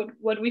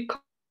we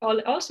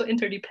call also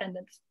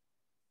interdependence.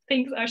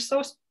 Things are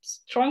so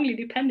strongly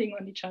depending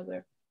on each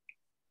other.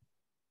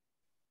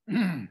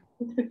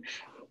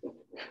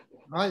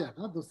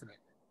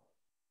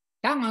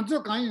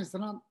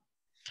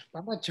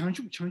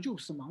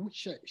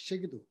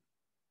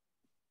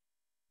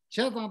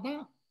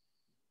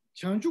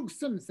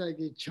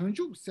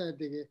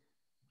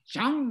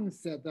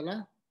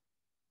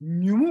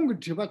 뉴몽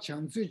드바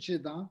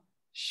장수치다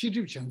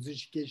시립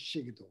장수치게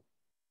시기도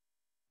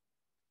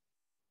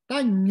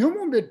다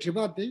뉴몽베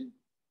드바데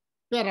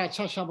베라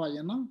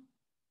차샤바야나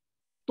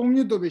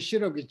동료도베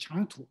시럽이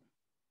장투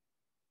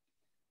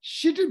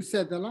시립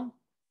세달라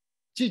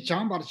지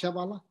장바르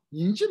샤발라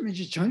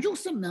인지미지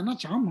전죽선면나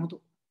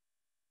장모도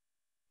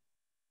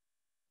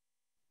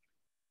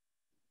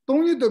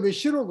동료도베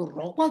시럽고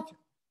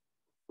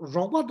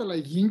로바들라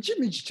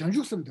인지미지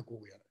전죽선도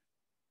고고야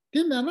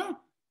되면은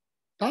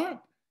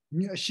다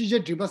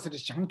시제 드바스의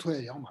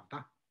장토에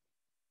영마다.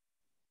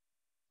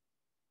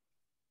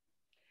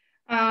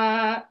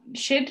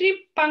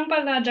 Shedri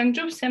Pangbala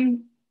Jangjub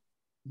Sem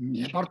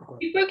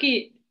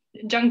Ipoki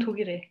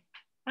Jangtugire.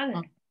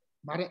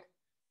 말에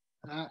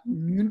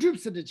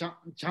윤줍스의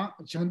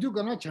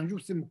장두가나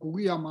장줍스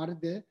고기야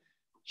말데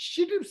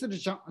시립스의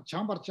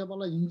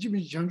장바르차발라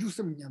인지미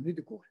장줍스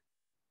냠리고.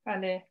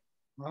 알레.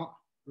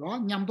 로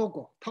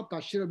냠도고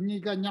탑다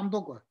시럽니가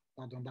냠도고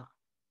다던다.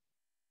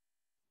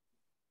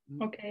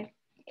 Okay.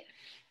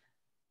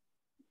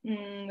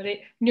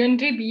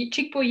 Nyondri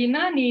chikpo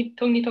yina ni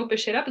tongni tope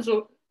sherap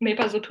zo me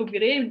pa zo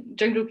tubire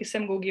jangru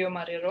kisem gogio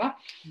marero.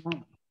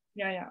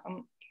 Yeah.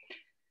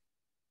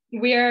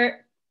 We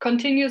are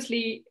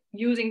continuously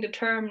using the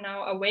term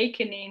now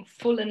awakening,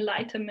 full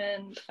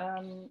enlightenment,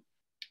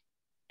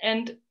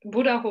 and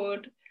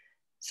Buddhahood.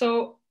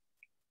 So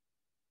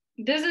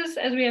this is,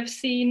 as we have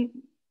seen,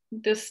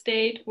 the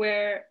state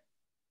where,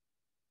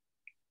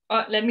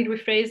 let me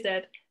rephrase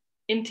that.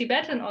 In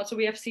Tibetan also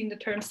we have seen the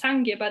term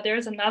Sangye, but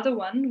there's another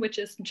one which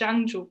is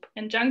Jangjup,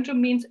 and Jangjup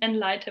means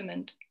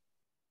enlightenment.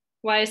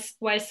 Why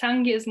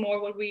Sangye is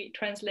more what we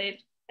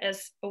translate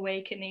as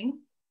awakening.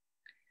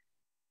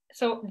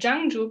 So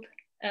Jangjup,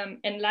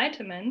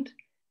 enlightenment,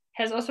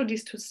 has also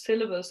these two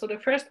syllables. So the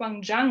first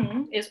one,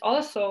 Jang, is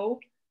also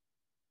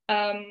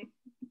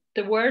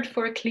the word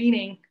for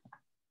cleaning,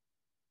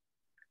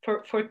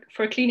 for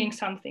cleaning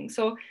something.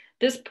 So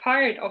this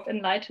part of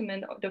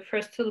enlightenment, the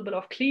first syllable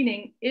of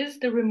cleaning, is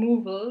the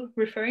removal,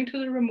 referring to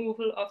the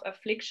removal of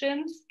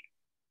afflictions,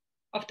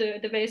 of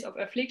the ways of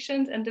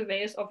afflictions and the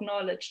ways of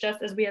knowledge,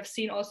 just as we have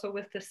seen also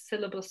with the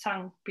syllable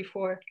Sang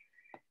before.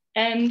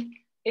 And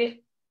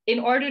in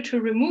order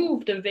to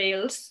remove the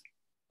veils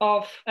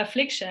of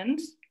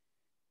afflictions,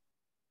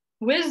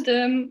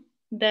 wisdom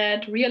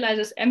that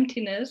realizes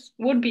emptiness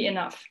would be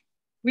enough.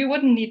 We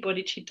wouldn't need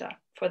bodhicitta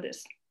for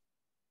this.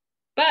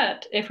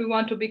 But if we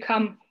want to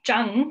become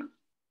Jang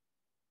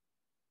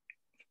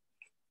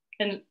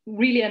and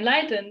really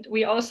enlightened,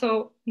 we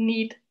also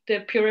need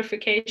the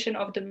purification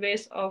of the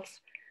ways of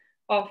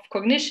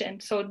cognition.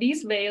 So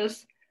these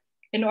veils,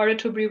 in order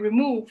to be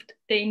removed,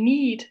 they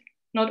need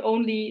not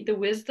only the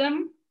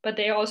wisdom, but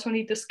they also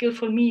need the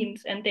skillful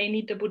means, and they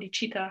need the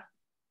bodhicitta.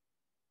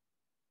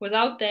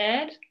 Without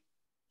that,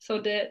 so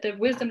the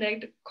wisdom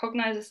that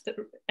cognizes the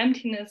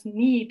emptiness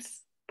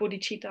needs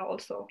bodhicitta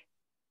also.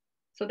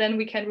 So then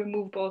we can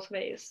remove both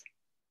ways.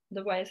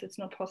 Otherwise, it's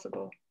not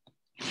possible.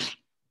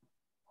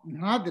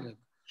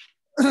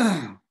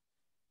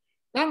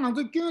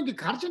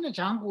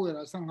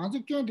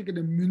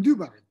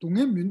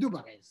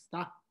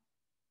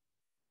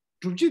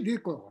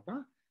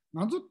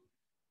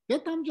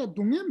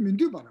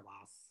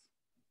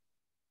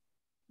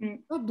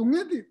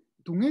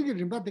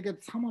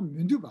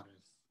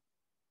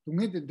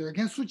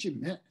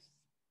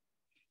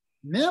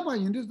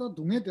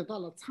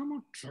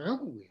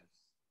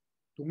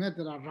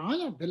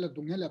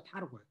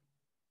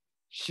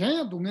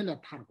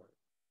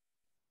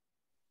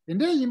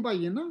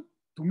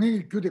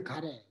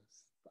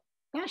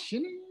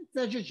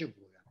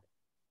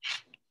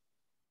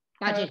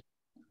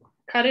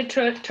 Kare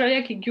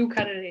troya ki gyu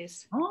kare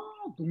res.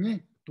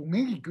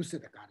 동행이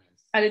교세다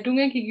가res. Ale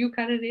dunga ki gyu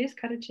kare res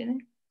kare chene.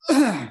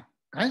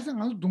 가서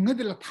가서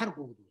동행들 타러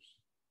고도.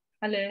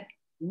 Ale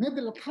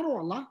동행들 타러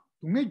왔라.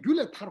 동행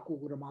귤에 타러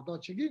고고 그러마다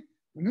저기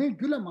동행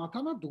귤에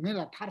마타나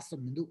동행을 타서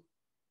민도.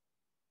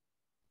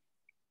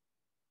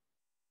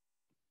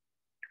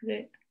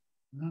 네.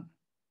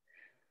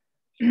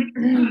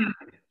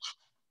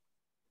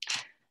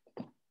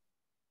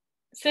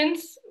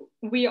 Since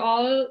we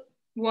all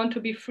want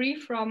to be free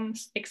from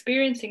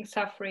experiencing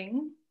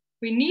suffering,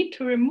 we need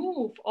to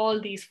remove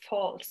all these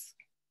faults,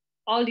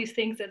 all these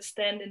things that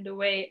stand in the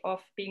way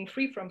of being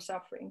free from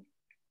suffering.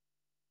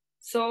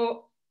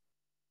 So,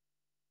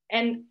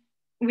 and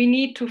we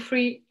need to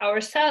free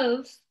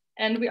ourselves,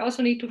 and we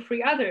also need to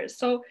free others.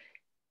 So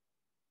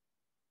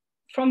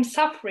from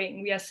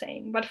suffering, we are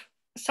saying, but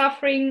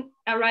suffering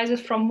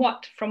arises from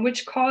what? From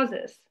which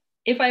causes?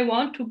 If I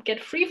want to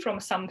get free from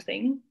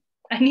something,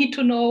 I need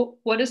to know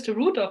what is the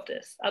root of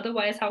this.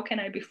 Otherwise, how can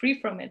I be free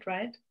from it,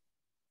 right?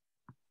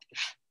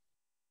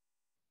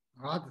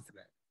 that's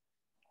right.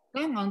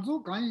 Then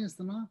anzo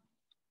kaisna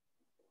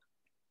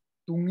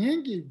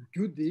동행기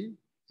규디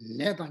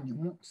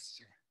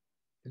레다니모스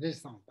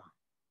그래서다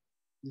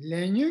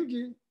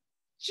레년기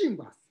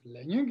징바스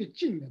레년기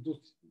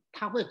징내도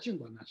타고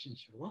징바나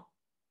신시와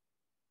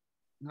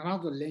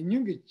나라도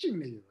레년기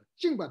징내요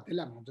징바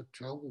될라면도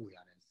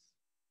저고야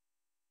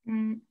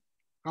그래서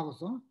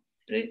하고서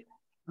네.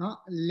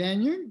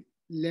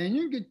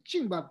 레년기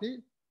징바데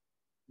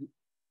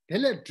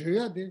될래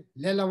줘야 돼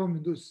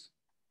레라보면도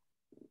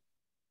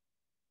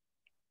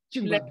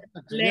징바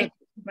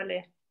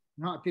Vale.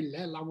 나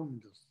될래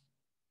라보면도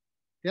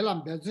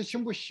될람 배서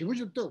신부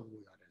시부도 또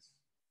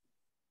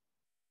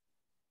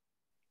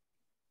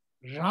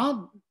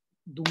라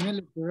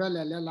동네를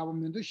줘야래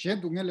라보면도 셰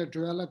동네를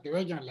줘야래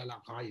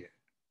대회장래라 가요.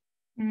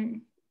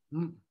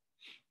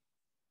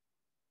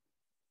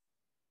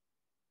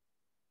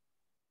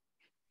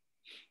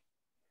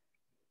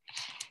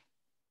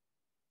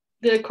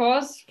 The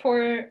cause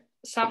for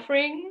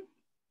suffering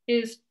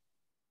is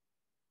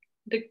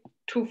the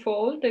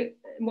twofold. The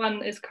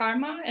one is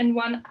karma and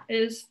one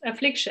is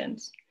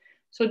afflictions.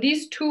 So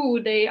these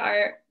two, they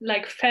are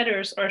like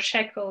fetters or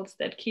shackles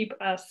that keep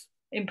us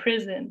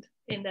imprisoned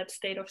in that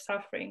state of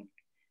suffering.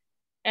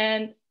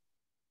 And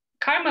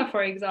karma,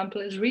 for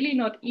example, is really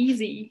not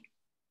easy.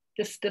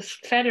 This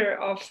fetter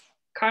of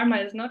karma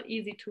is not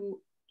easy to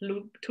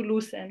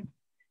loosen.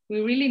 We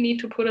really need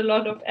to put a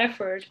lot of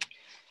effort.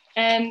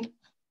 And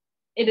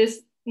it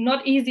is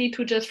not easy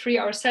to just free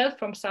ourselves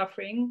from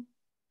suffering.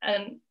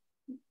 And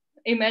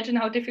imagine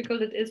how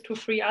difficult it is to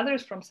free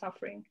others from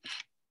suffering.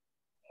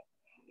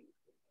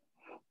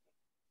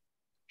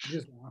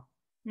 Yes,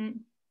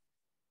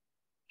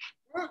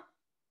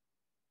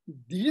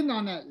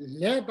 Dinana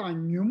leta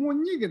nyumo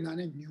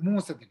niganane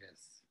nyumo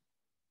satres.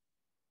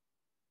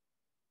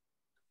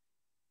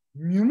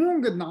 Nyumo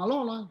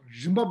nalola,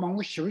 Jimba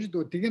Bango shows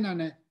to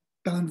Tiganane,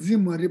 Tanzi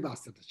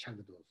Maribas at the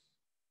Chagados.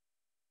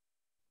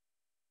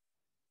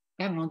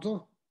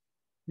 Tanganto,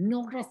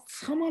 Nyoka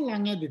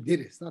Samalanga de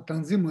Diris, that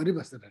Tanzi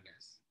Maribas at the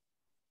rest.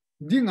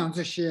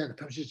 Dinganzo share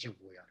Tashi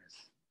Chagoyares.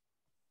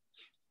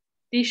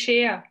 The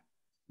share.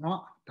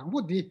 No,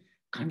 Tango di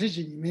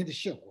Kandaji made the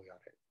share.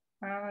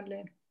 Ah,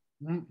 le.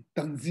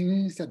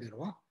 Tanzin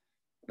Sadirwa.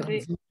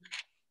 Tanzin.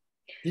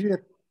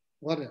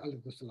 What a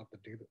little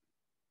potato.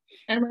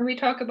 And when we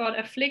talk about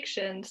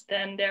afflictions,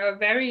 then there are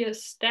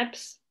various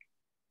steps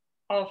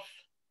of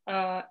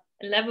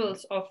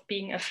levels of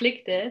being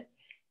afflicted,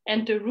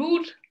 and the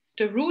root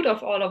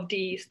of all of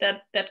these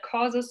that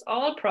causes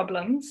all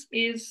problems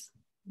is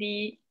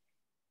the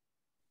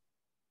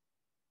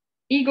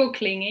ego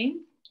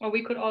clinging, or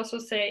we could also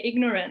say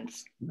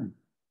ignorance.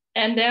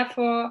 And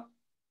therefore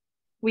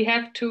we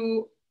have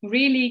to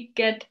really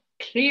get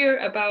clear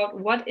about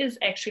what is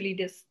actually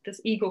this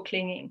ego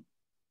clinging.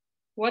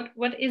 What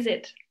is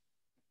it?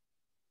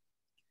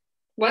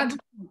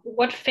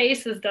 What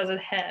faces does it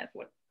have?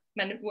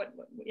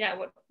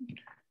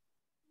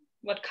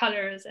 What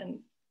colors and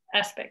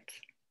aspects?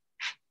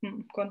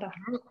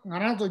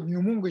 Ngarato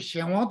nyumungu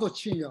shawado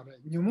chiyare,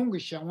 nyumungu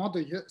shawado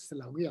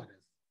yeslawiyare.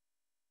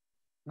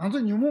 Nanzo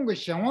nyumungu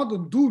shawado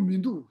du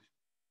mindu,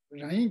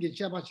 rayinge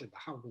chabache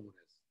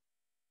hagures.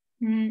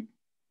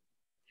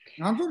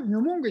 Nanzo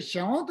nyumungu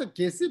shawado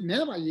kesi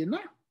meba yina.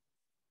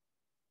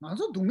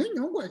 Nanzo dunge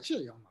nyungu ache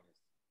yamare.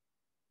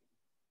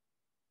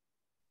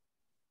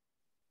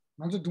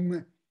 Nanzo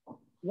dunge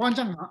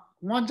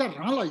wanja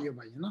rala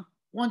yeba yina,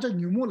 wanja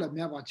nyumula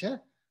meba che,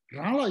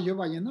 rala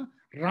yeba yina,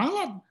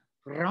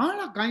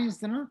 rala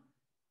kainsana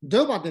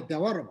deba de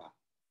dewaraba.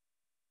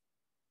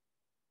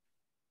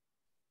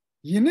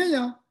 Yine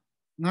ya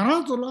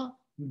ngarazola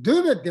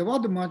debe dewa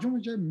de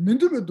majumche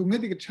mindube dunge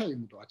de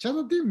chayimdo.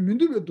 Achada de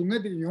mindube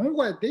dunge de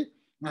yongwa de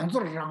nanzo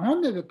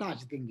raone de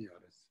taji dengi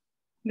yores.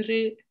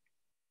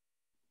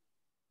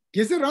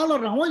 Kese rala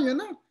rawa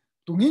yena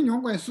dunge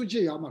yongwa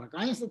suche yamara.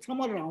 Kainsa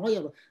sama rawa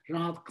yaba,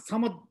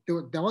 sama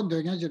dewa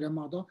degen jere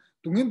mado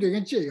dunge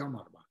degen che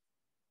yamara ba.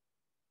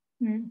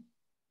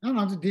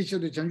 Nanzo diche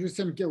de janju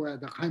sem kewa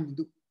da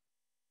kaimindu.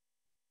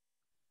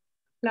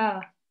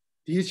 La.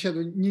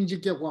 Diche도 ninji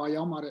개과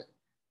야마레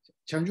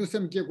전주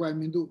셈 개과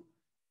민도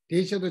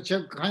대체도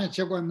제 가야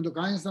제과 민도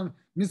가야선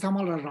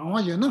미사말라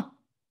라와예나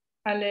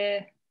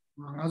알레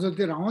나서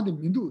때 라와데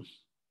민도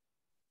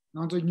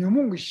나도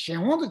녀몽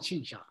셴와도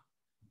친샤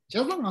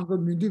제가 나도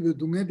민도베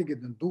동에되게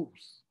된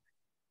도스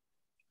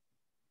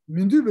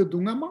민도베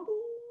동에만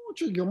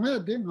저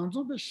용해야 돼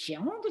나도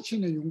셴와도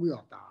친의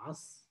연구였다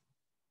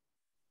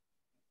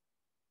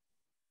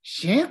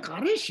셴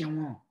가래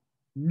셴와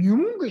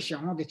녀몽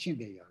셴와도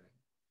친대요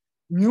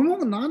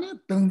nyumung nane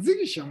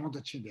tangzigi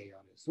shangwada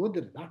chindaya so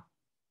dirda.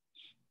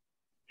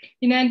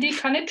 Ina di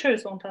kanitur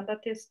songtan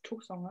that is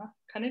tuk songa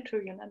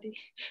kanitur yana di.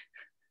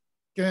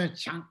 chang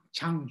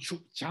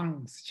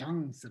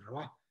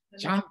sirwa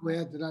chang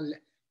goya dira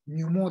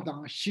nyumo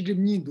dang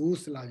shirimni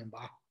dos la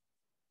yamba.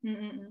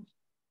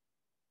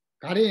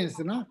 Kare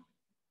insina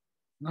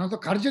nazo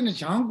karjene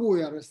chang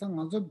goya resa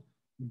nazo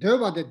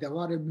deba de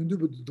deware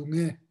mindu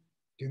dunge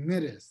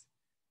res.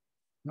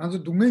 Nazo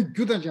dunge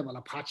gyuda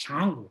jabala pa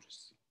chang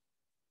gores.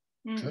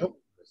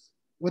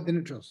 What the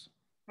neutrals?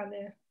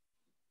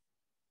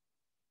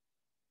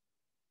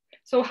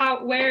 So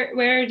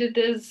where did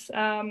this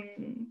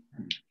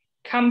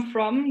come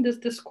from, this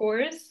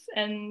discourse?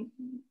 And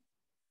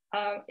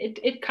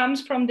it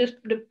comes from this,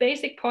 the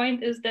basic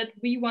point is that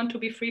we want to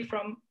be free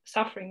from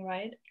suffering,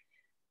 right?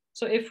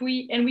 So if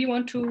we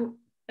want to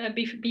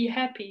be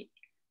happy,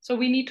 so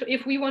we need to,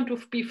 if we want to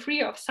be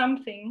free of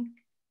something,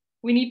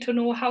 we need to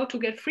know how to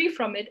get free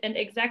from it and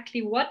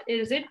exactly what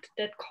is it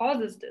that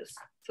causes this,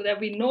 so that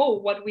we know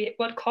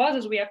what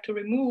causes we have to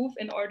remove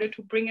in order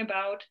to bring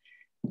about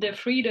the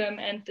freedom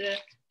and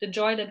the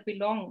joy that we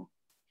long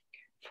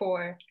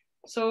for.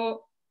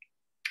 So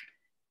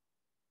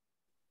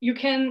you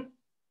can,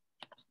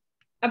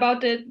 about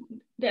the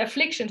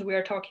afflictions we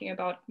are talking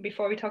about,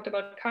 before we talked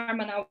about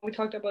karma, now we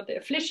talked about the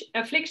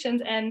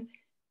afflictions, and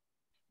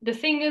the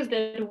thing is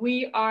that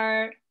we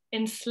are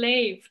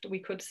enslaved, we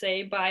could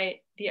say, by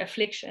the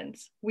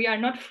afflictions. We are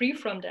not free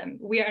from them.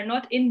 We are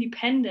not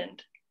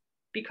independent,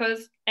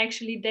 because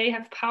actually they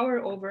have power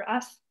over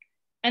us.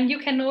 And you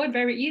can know it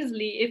very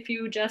easily if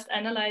you just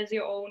analyze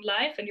your own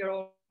life and your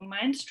own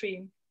mind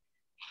stream.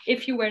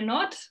 If you were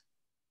not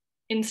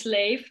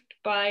enslaved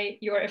by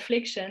your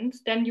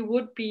afflictions, then you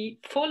would be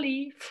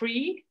fully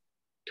free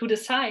to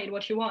decide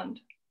what you want.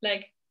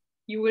 Like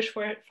you wish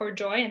for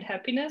joy and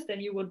happiness,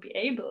 then you would be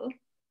able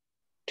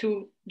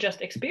to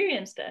just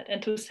experience that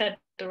and to set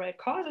the right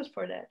causes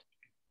for that.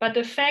 But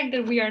the fact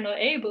that we are not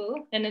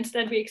able, and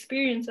instead we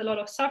experience a lot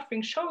of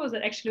suffering, shows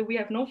that actually we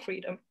have no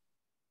freedom.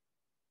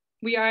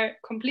 We are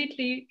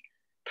completely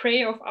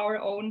prey of our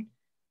own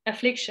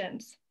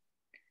afflictions.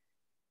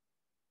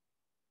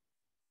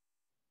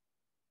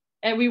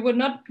 And we would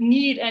not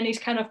need any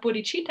kind of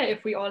bodhicitta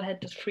if we all had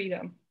this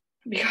freedom,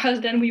 because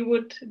then we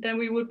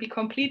would be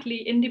completely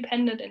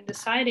independent in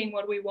deciding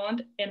what we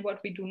want and what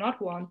we do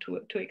not want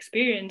to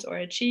experience or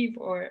achieve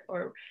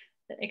or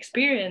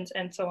experience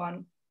and so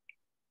on.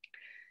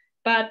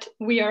 But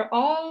we are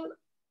all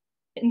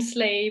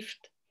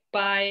enslaved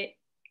by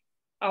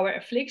our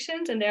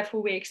afflictions, and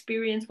therefore we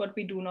experience what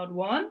we do not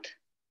want.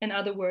 In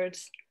other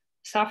words,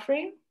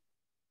 suffering.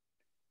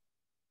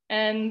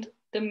 And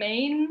the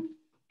main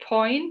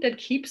point that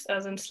keeps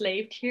us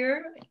enslaved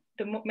here,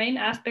 the main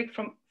aspect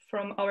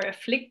from our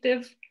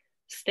afflictive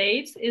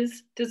states,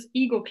 is this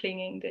ego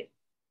clinging, the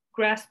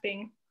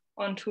grasping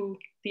onto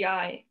the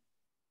I.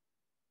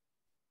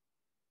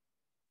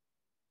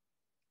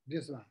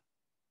 This one.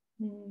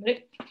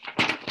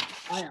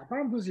 아,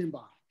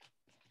 방부심바.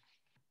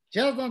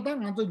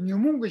 제가당한테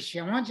뉴몽의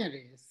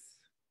상황이래스.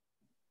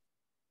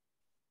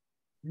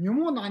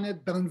 뉴몽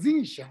안에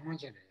등진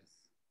상황이래스.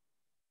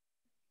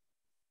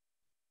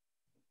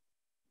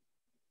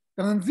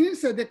 등진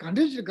세대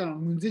간대지가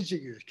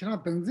문제지기요.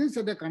 그러나 등진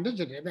세대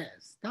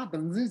간대지래베스. 다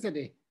등진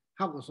세대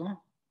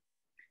하고서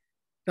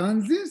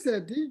등진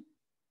세대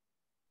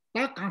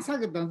다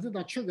간사게 등진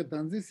다 최고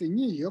등진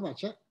세니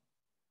여봐체.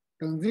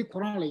 등진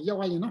코란에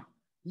여와이나.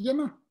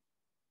 이게나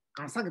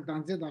간사게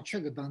등진 다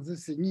최고 등진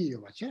세니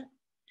여봐체.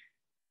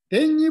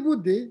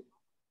 대니부데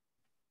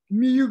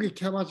미유게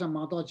개발자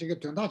마다 지게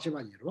된다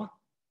지바니로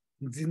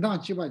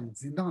진당 지바니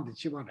진당데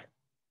지바래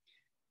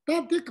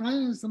다데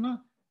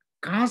간스나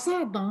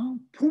가사당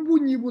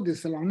풍부니부데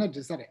슬랑나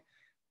지사래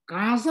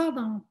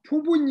가사당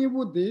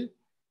풍부니부데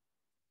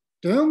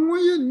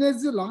대모의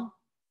내질라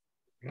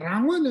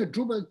랑원의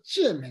주바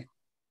제메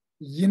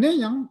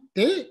이내양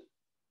대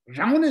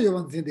랑원의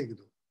요반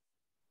진대기도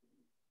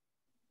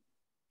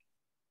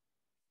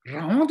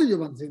랑원의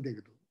요반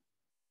진대기도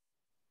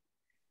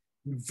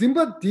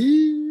Zimba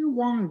di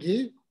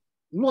wangi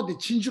lo de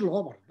chinchi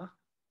lo barda.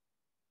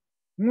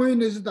 Ngoy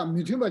ne zida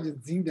mitimba ji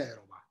zinda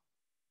ero ba.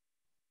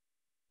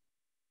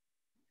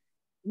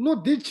 Lo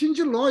de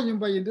chinchi lo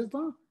yimba yinde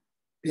sa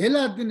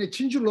dela dine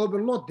chinchi lo be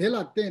lo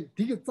dela den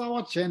digi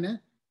tsawa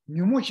chene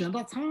nyumo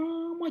shenda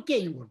tsama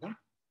ke yimbo da.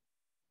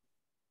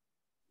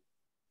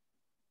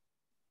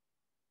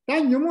 Da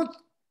nyumo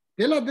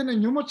dela dine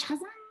nyumo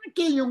chasa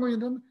ke yimbo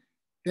yinde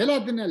dela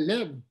dine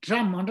le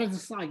drum manda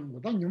sa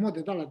yimbo da nyumo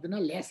de dala dine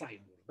le sa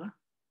yimbo da.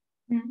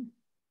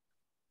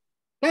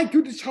 다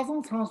규리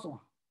차선 상소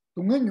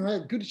동행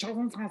요에 규리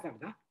차선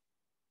상사다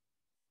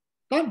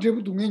단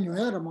제부 동행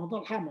요에라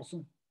마도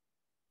하모스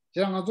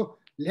제가 아주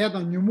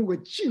레다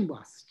뉴무가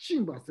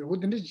징바스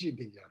어딘지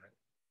지되잖아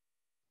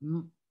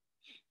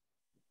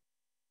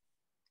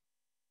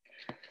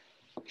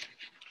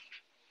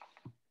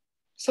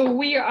So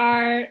we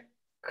are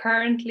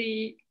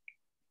currently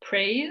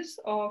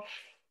praised of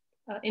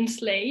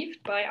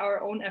enslaved by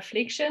our own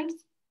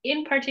afflictions,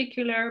 in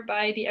particular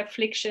by the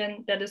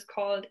affliction that is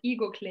called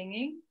ego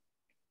clinging.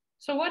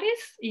 So what is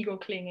ego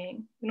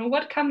clinging? You know,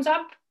 what comes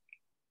up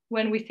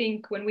when we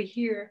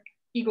hear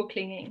ego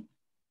clinging?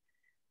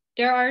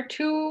 There are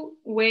two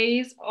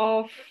ways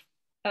of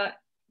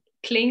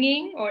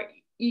clinging or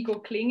ego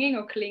clinging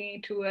or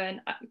clinging to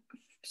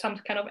some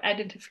kind of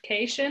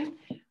identification.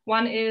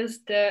 One is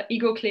the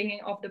ego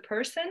clinging of the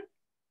person,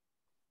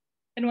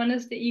 and one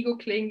is the ego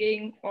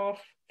clinging of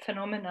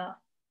phenomena.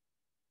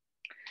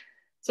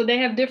 So they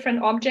have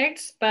different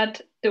objects, but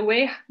the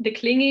way the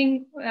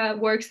clinging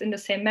works in the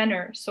same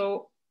manner.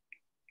 So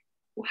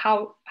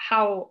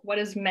what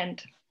is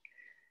meant?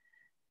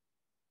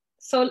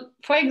 So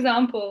for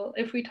example,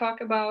 if we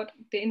talk about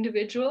the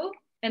individual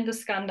and the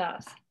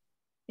skandhas,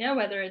 yeah,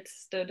 whether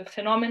it's the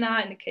phenomena,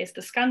 in the case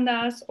the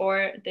skandhas,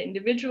 or the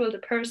individual, the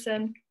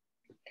person,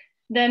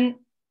 then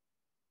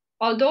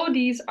although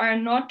these are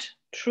not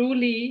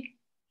truly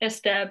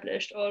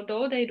established,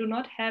 although they do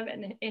not have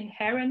an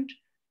inherent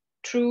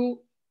true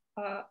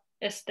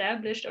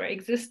established or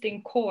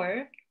existing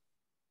core,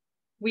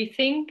 we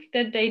think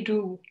that they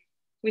do.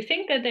 We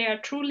think that they are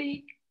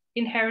truly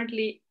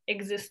inherently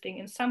existing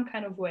in some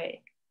kind of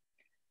way.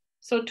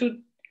 So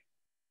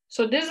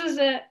this is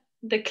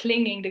the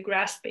clinging, the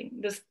grasping,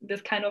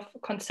 this kind of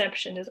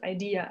conception, this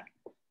idea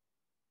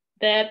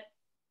that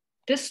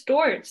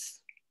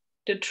distorts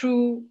the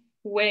true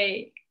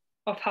way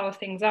of how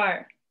things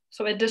are.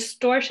 So a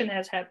distortion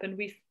has happened.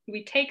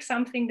 We take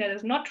something that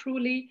is not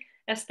truly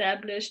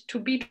established to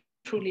be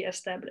truly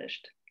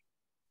established.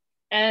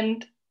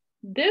 And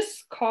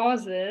this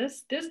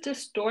causes, this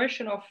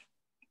distortion of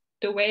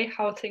the way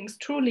how things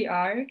truly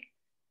are,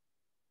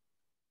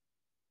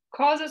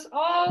 causes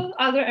all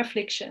other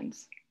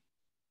afflictions.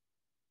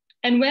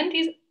 And when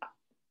these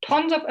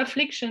tons of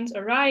afflictions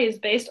arise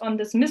based on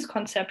this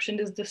misconception,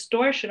 this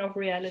distortion of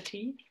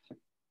reality,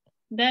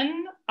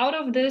 then out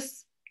of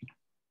this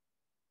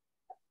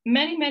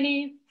many,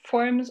 many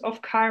forms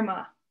of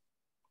karma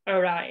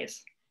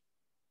arise.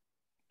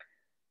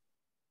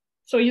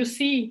 So you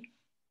see,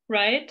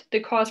 right, the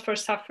cause for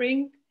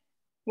suffering,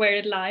 where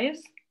it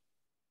lies.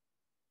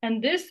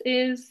 And this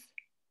is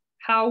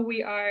how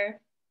we are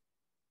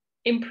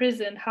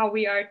imprisoned, how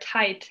we are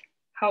tied,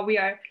 how we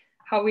are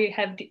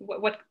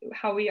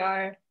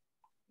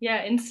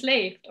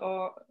enslaved,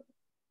 or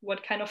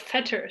what kind of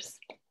fetters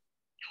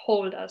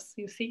hold us,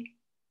 you see.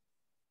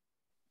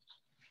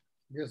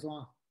 Yes,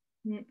 one.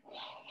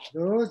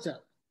 Those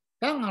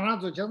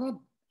Tangarazo Java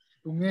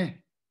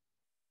Tunge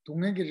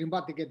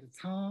Rinpoche get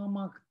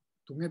Sama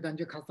Tunge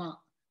Danje Kasa,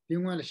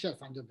 Dingwell Shet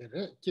Sanjo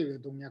de Kiwi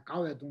Dunga,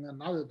 Kawe Dunga,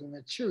 Nawe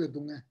Dunga, Chiwi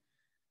Dunga,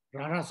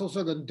 Rara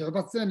Sosogan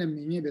Durbatsen and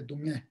Minibe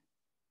Dunga.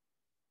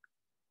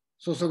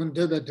 Sosogan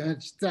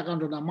Durbat,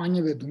 second on a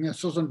money with Dunga,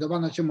 Soson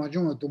Devana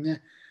Chimajunga Dunga,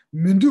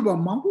 Minduba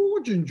Mambo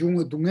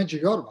Junjunga Dunga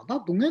Chiorba,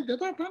 that Dunga,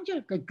 that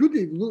Tanja,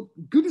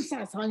 good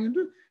Sasayan,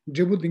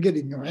 Jibu Dinga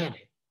in your head.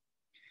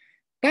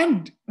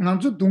 단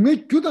남주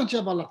동네 교단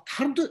잡아라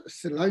타르도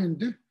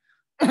슬라인데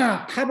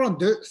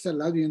타브란데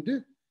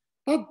슬라인데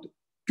다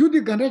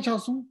교디 간에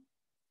차서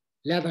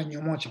레다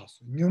녀모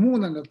차서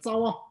녀모는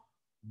자와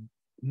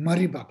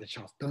머리바데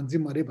차서 던지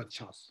머리바데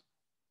차서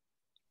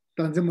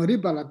던지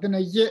머리바라 되나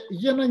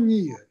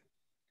예나니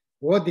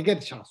어디게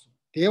차서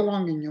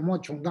대왕의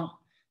녀모 중당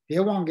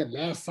대왕의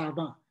레사다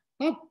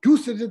다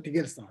교스지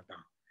되게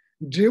사다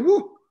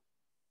제부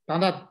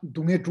다나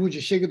동네 주지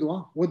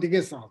시기도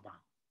어디게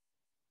사다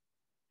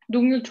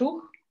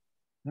Dungeltuch?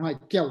 Mai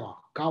Kewa,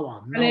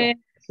 Kawa, no,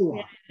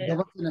 Sua,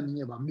 Devasina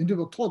Mineva,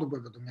 Minduba told the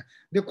Dunga.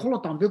 They call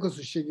it on because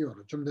of Shigio,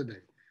 Jum the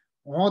day.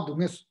 Or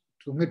Dungas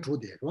to me true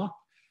day.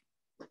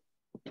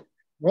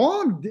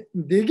 One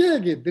digger,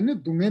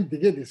 then Dungan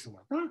digger this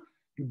one.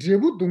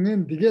 Jebu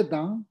Dungan digger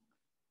down,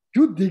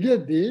 you digger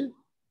day,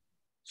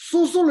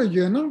 so solo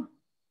yena,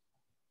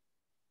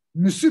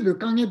 Monsieur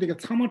Kangi de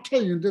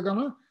Tamate in the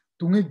Gana,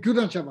 Dunga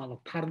Gudan Chavala,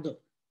 Tardo.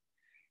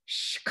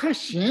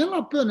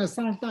 Shikashena Pena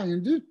Santa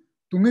in the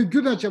동네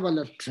교단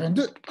잡아라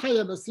트렌드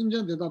타야가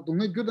신전되다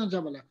동네 교단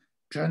잡아라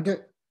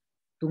트렌드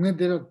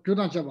동네들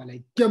교단 잡아라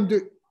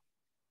겸드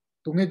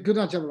동네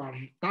교단 잡아라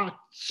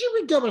다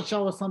집이 잡아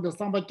샤워 삼배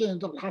삼바께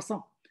인도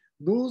하삼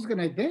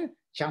노스가네 데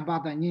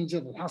장바다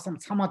닌제도 하삼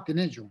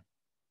참아드네 중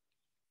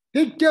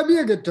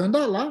대개비에게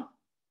된다라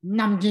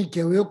남진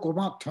개회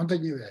고마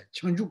전도니에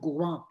전주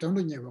고마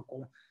전도니에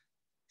고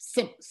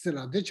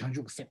셉스라데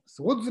전주 셉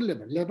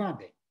소들레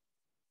레바데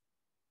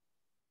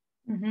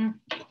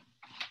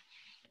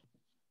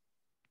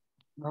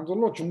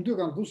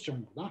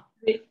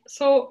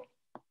So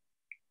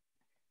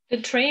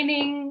the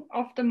training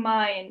of the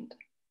mind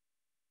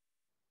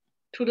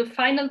to the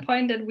final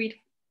point that we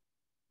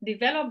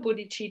develop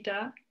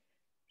bodhicitta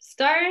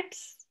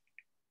starts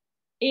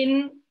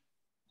in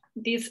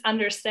this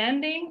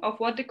understanding of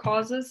what the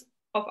causes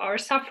of our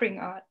suffering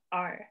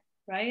are,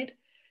 right?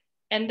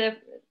 And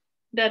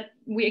that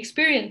we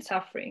experience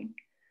suffering.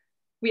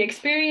 We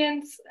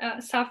experience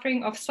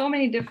suffering of so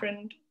many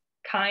different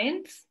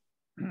kinds.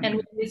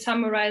 And we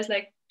summarize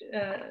like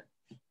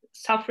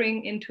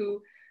suffering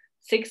into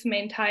 6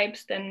 main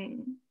types,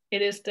 then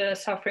it is the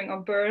suffering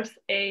of birth,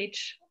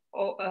 age,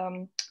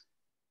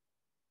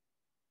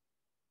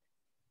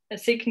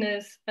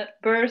 sickness,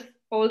 birth,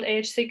 old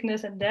age,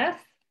 sickness, and death,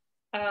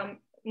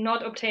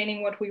 not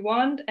obtaining what we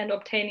want and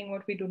obtaining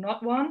what we do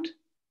not want.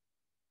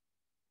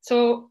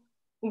 So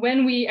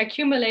when we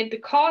accumulate the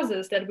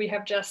causes that we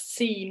have just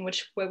seen,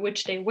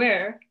 which they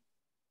were,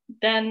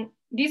 then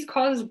these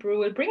causes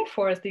will bring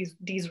forth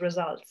these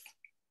results,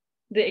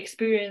 the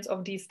experience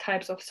of these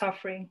types of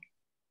suffering.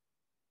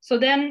 So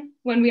then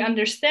when we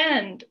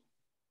understand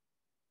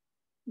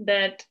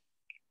that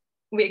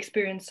we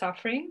experience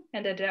suffering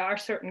and that there are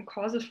certain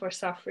causes for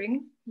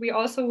suffering, we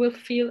also will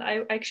feel,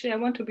 I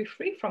want to be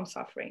free from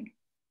suffering.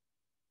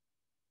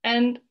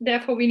 And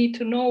therefore we need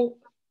to know,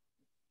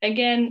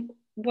 again,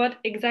 what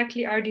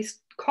exactly are these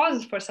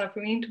causes for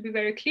suffering. We need to be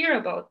very clear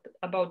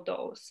about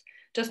those.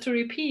 Just to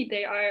repeat,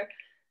 they are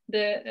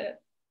the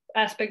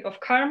aspect of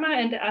karma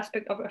and the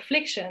aspect of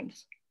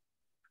afflictions.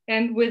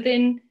 And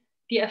within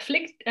the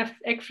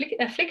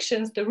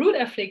afflictions, the root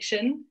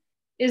affliction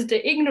is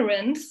the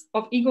ignorance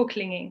of ego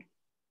clinging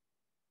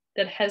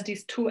that has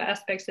these 2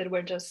 aspects that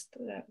were just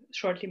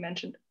shortly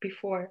mentioned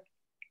before.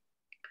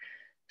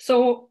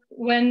 So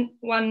when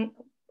one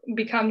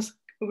becomes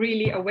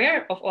really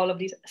aware of all of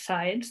these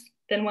sides,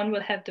 then one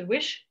will have the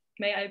wish,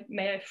 may I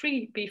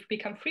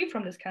become free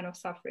from this kind of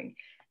suffering.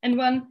 And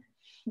one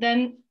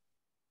then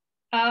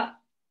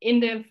in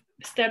the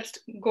steps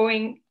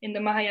going in the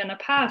Mahayana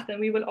path, then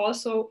we will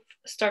also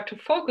start to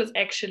focus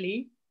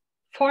actually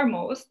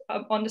foremost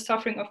on the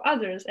suffering of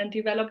others and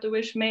develop the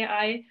wish, may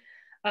I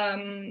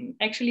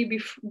actually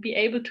be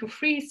able to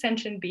free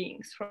sentient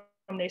beings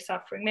from their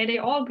suffering. May they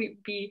all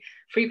be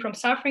free from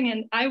suffering,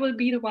 and I will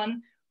be the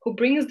one who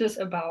brings this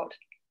about.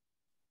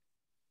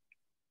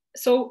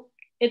 So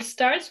it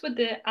starts with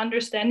the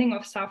understanding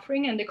of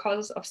suffering and the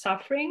causes of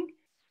suffering,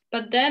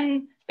 but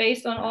then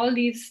based on all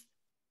these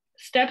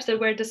steps that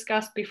were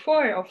discussed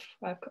before of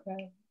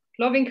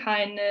loving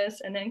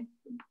kindness, and then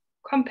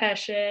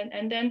compassion,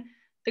 and then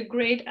the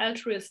great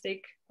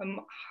altruistic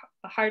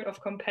heart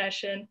of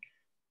compassion,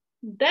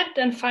 that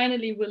then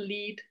finally will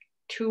lead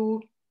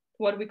to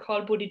what we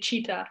call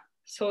bodhicitta.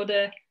 So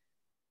the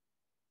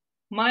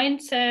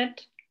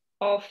mindset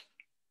of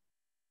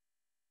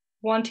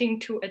wanting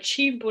to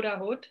achieve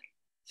Buddhahood,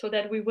 so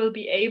that we will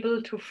be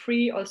able to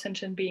free all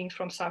sentient beings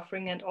from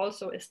suffering and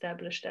also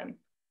establish them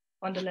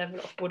on the level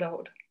of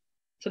Buddhahood.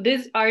 So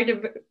these are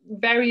the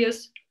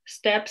various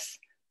steps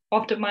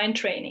of the mind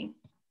training.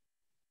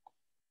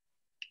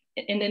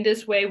 And in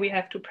this way, we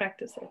have to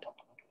practice it.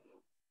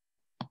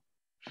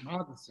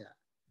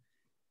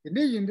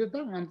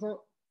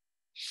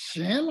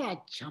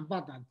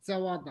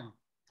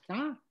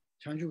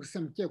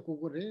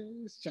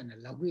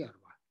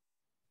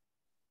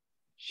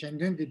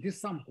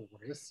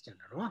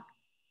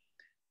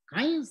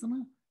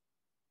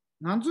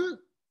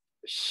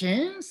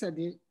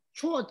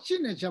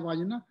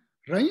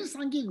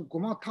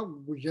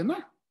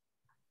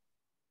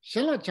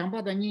 Shela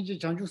chamba da niji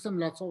janju sem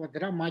la so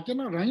dra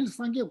makina rain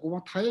sange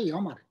go thaya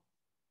yamare.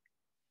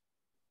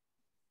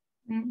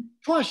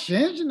 Chwa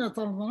shen na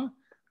tsana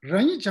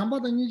rain chamba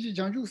da niji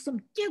janju sem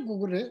ke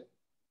go re.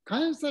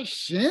 Kan sa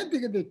shen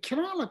de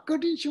kira la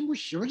kadin chimbu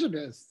shoje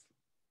bes.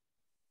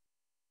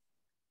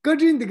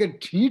 Kadin de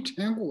tin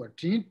ten go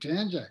tin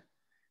ten ja.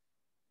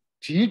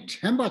 Tin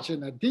ten ba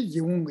chena de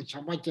yung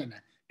chamba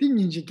chena de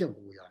niji ke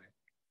go ya.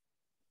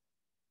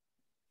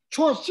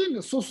 Chwa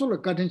shen so so la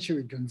kadin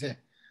chiwe gyunze.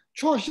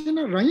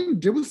 초신은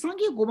라인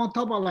데부상게 고만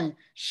타발라인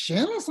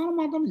셴라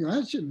사람마담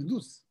요야치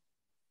미두스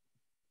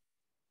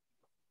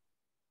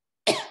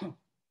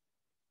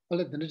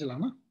원래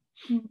되는지라나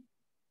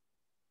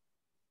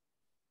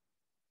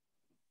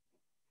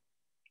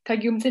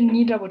타기움센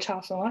니다보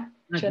차서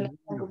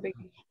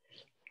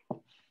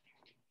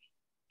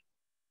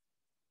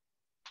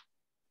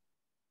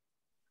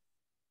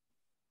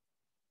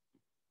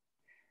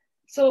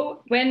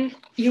So when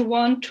you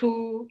want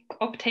to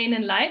obtain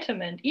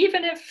enlightenment,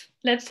 even if,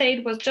 let's say,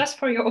 it was just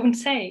for your own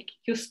sake,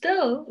 you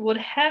still would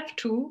have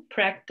to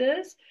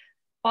practice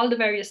all the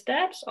various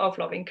steps of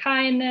loving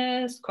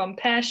kindness,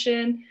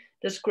 compassion,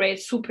 this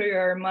great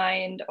superior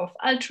mind of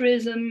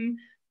altruism,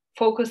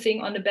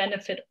 focusing on the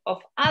benefit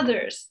of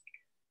others.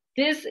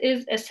 This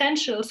is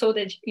essential so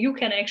that you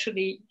can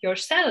actually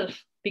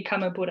yourself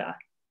become a Buddha.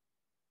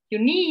 You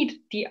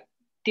need the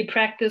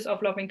practice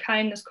of loving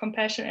kindness,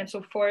 compassion, and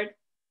so forth,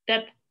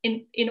 that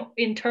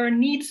in turn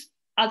needs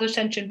other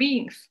sentient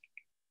beings.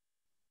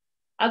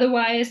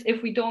 Otherwise,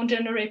 if we don't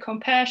generate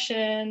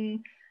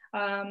compassion,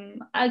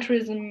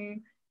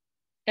 altruism,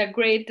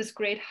 this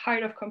great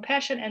heart of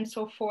compassion and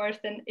so forth,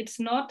 then it's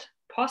not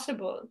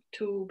possible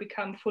to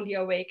become fully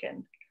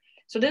awakened.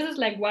 So this is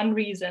like one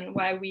reason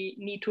why we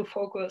need to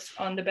focus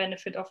on the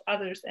benefit of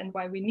others and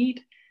why we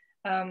need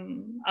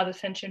other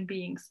sentient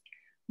beings.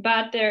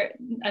 But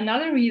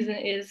another reason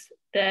is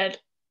that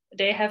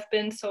they have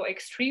been so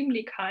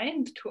extremely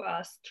kind to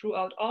us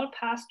throughout all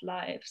past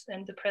lives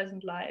and the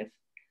present life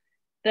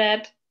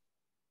that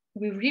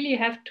we really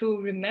have to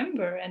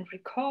remember and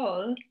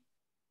recall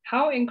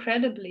how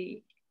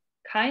incredibly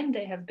kind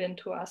they have been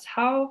to us,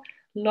 how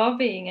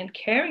loving and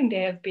caring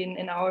they have been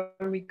in our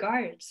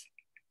regards.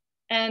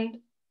 And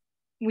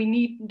we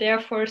need,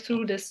 therefore,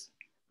 through this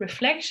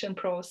reflection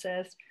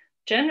process,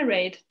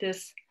 generate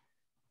this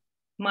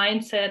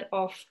mindset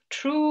of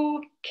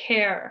true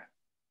care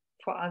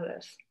for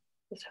others,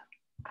 this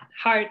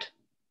heart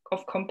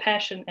of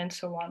compassion and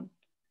so on.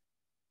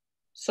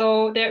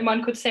 So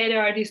one could say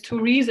there are these two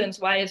reasons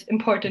why it's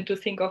important to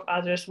think of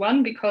others.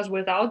 One, because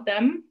without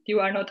them,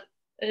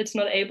 it's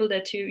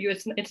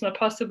not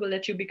possible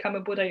that you become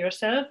a Buddha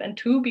yourself. And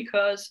two,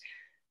 because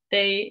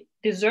they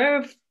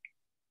deserve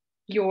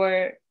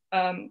your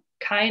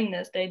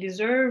kindness. They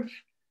deserve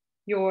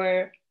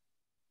your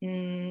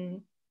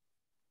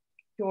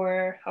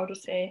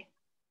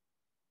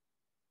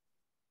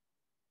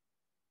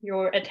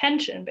your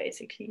attention,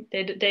 basically.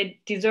 They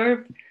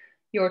deserve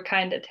your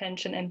kind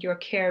attention and your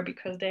care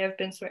because they have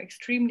been so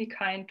extremely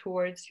kind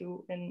towards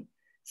you in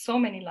so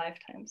many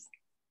lifetimes.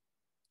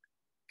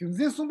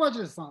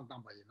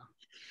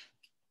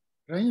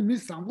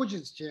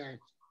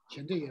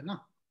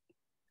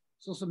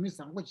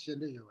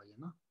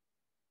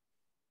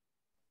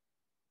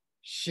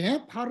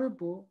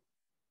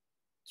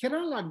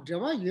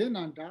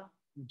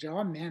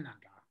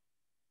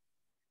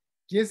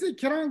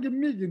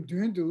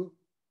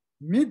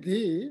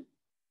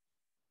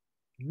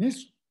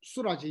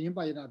 Suraji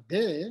yimbayina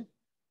de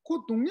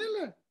ko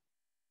dungele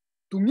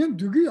dungen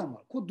dugi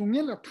yama ko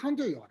dungele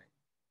tando yore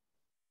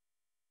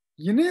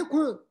yine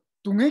ko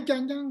dungen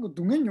janjang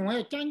dungen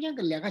nyongaya janjang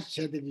ka lega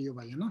shedegi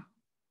yobayina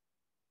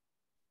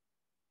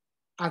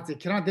aze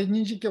kiran de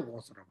ninji ke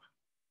bosora ba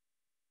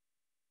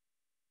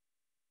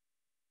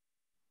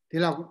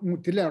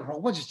dila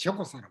roboji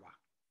chego sara ba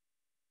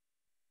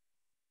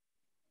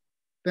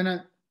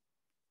pena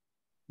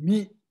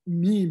mi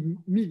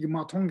gi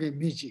ma tonge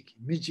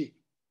miji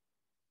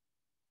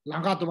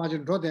langa to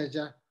majin ro de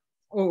ja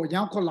o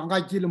yang ko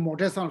langa gi le mo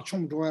de san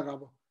chung do ra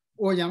bo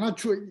o yang na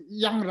chu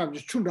yang ra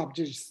chung ra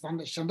ji san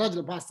de shan da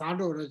ji ba sa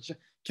ro ra ji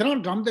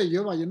kiran dam de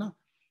yo ba yi na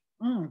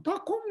ta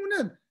ko mu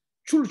ne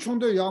chul chung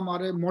de yo ma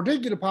re mo de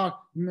gi le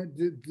pa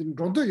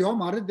ro de yo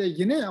ma re de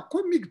yi ne ya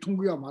ko mi tung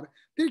gu yo ma re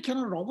de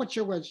kiran ro ba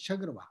che ga che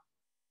ga ba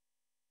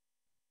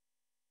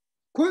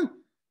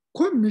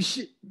ko mi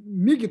shi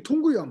mi gi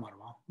tung gu yo ma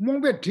ba mo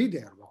be ti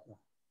de ba ko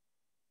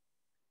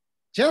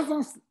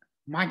제가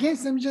마겐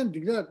셈전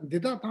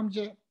디다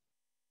탐제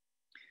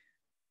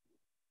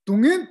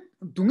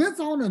동에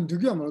자오는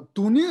누구야 뭐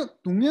동에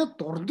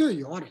돌도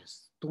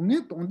요레스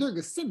동에 돈도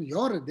그셈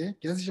요레데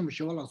계속 좀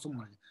쉬어라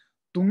소말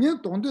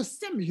동에 돈도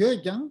셈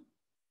요장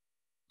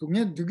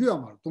동에 누구야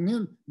뭐 동에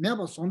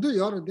내가 손도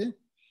요레데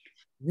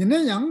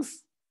얘네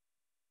양스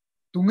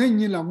동에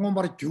니라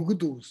뭐말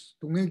교구도스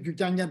동에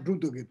규장냐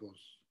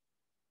두도게도스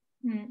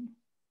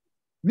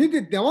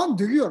미데 대원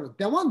누구야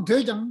대원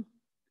대장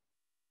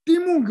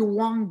timungi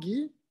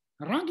wangi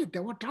rangi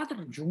dewa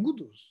tatra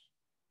jungudos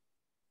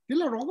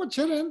dila rogo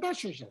chere enda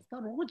shosha ta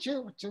rogo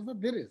cheza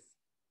deres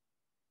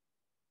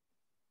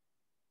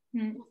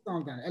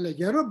ele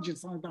yarab ji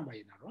sangdang ba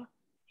ina ro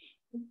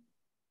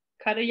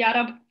Kare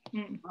yarab.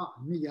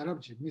 Mi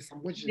yarab ji mi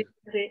sambo ji.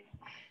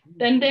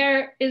 Then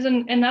there is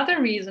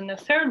another reason, a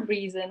third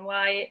reason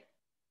why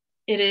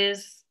it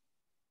is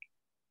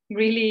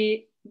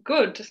really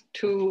good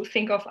to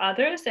think of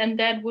others, and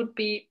that would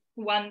be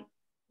one,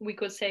 we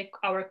could say,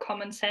 our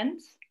common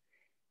sense,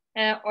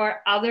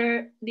 or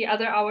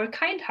our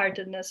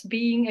kind-heartedness,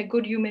 being a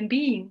good human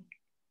being.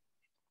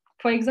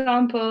 For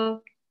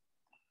example,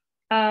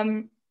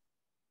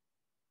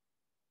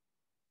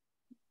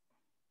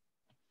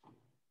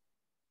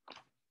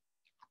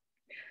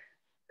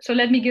 so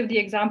let me give the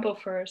example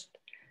first.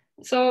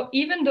 So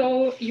even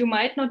though you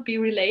might not be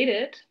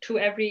related to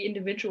every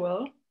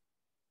individual,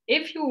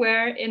 if you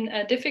were in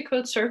a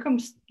difficult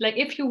like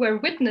if you were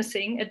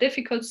witnessing a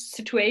difficult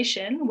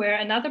situation where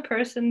another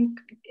person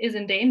is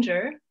in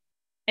danger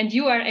and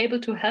you are able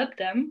to help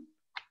them,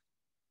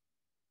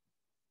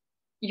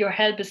 your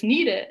help is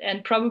needed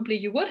and probably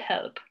you would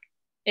help.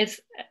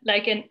 It's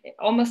like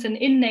almost an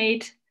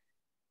innate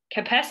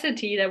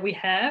capacity that we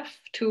have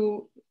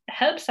to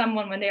help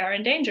someone when they are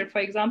in danger. For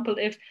example,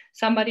 if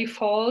somebody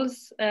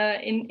falls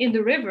in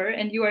the river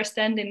and you are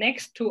standing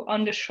next to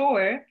on the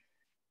shore,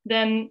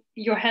 then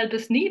your help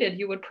is needed.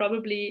 You would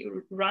probably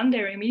run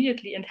there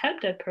immediately and help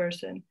that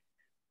person.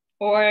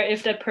 Or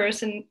if that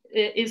person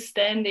is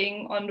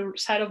standing on the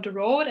side of the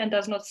road and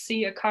does not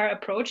see a car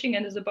approaching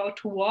and is about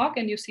to walk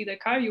and you see the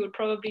car, you would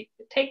probably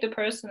take the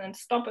person and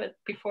stop it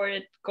before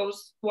it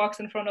walks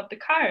in front of the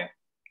car.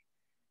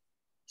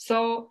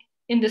 So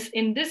in this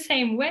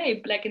same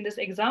way, like in this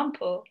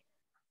example,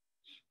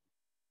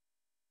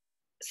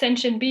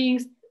 sentient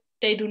beings,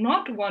 they do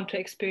not want to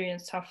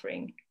experience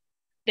suffering.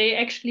 They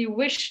actually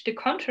wish the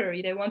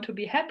contrary. They want to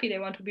be happy. They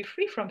want to be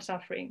free from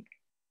suffering.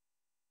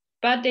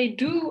 But they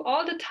do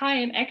all the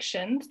time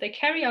actions, they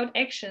carry out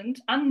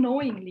actions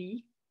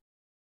unknowingly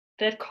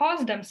that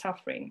cause them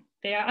suffering.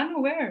 They are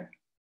unaware.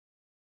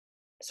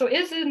 So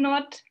is it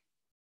not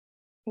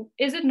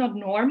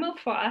normal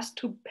for us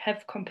to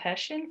have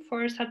compassion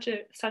for such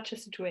a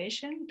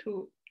situation,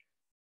 to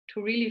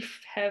really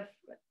have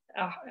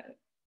a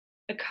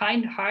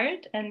kind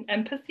heart and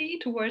empathy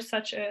towards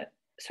such a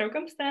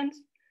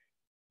circumstance?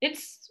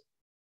 It's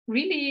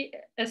really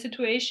a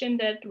situation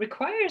that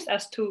requires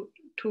us to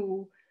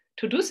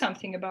do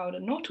something about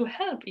it, to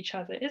help each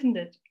other, isn't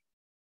it?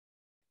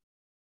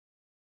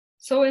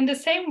 So in the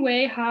same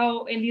way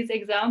how in this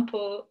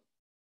example,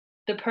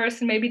 the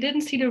person maybe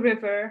didn't see the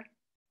river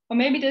or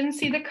maybe didn't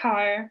see the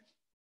car,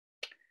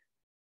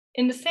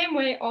 in the same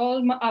way,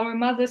 all our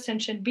mother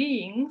sentient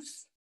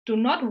beings do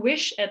not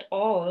wish at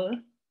all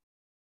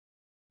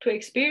to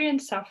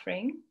experience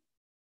suffering.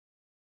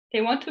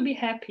 They want to be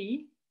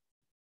happy.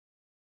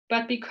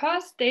 But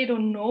because they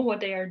don't know what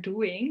they are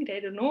doing, they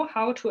don't know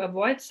how to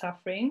avoid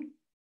suffering,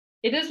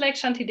 it is like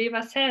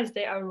Shantideva says,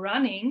 they are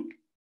running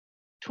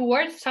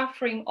towards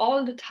suffering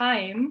all the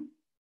time,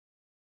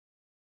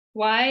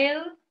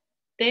 while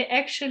they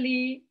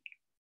actually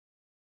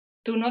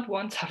do not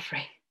want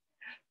suffering.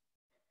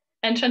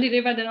 And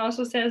Shantideva then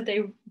also says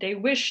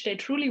they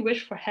truly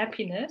wish for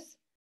happiness,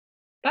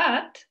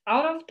 but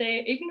out of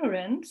their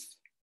ignorance,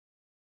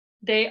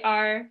 they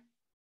are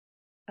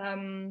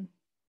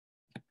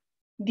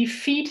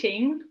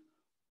defeating,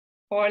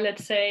 or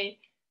let's say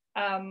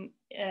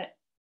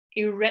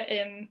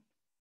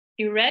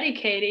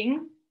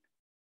eradicating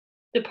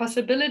the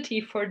possibility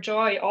for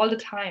joy all the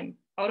time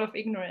out of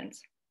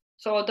ignorance.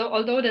 So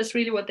although that's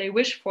really what they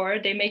wish for,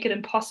 they make it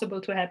impossible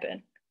to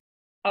happen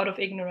out of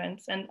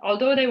ignorance. And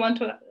although they want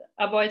to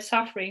avoid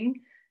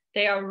suffering,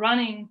 they are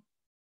running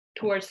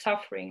towards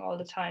suffering all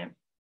the time.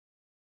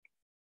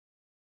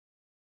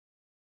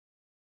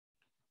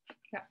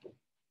 Yeah.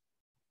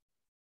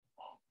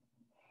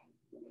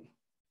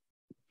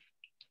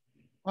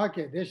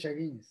 Okay, this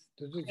again.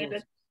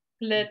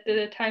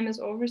 The time is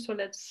over, so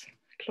let's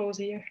close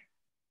here.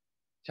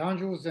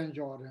 Chanju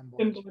Senjo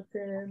Rinpoche.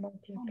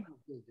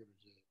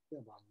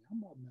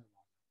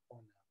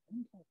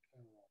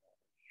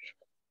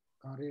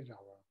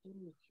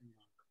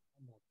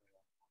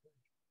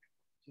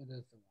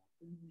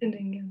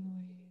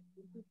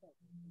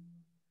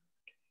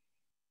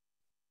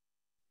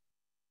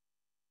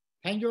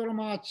 Thank you very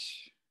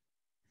much.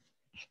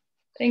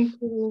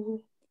 Thank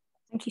you.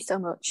 Thank you so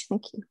much.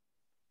 Thank you.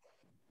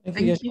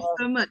 Thank you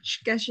so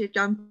much, Geshe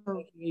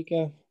Jamphel.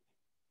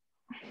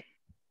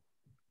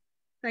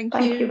 Thank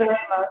Thank you very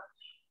much.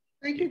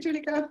 Thank you,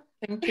 Julika.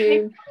 Thank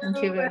you.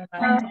 Thank you very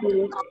much.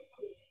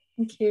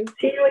 Thank you.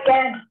 See you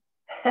again.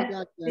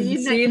 See you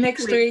See you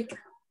next week.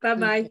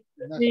 Bye-bye.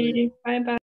 Bye-bye.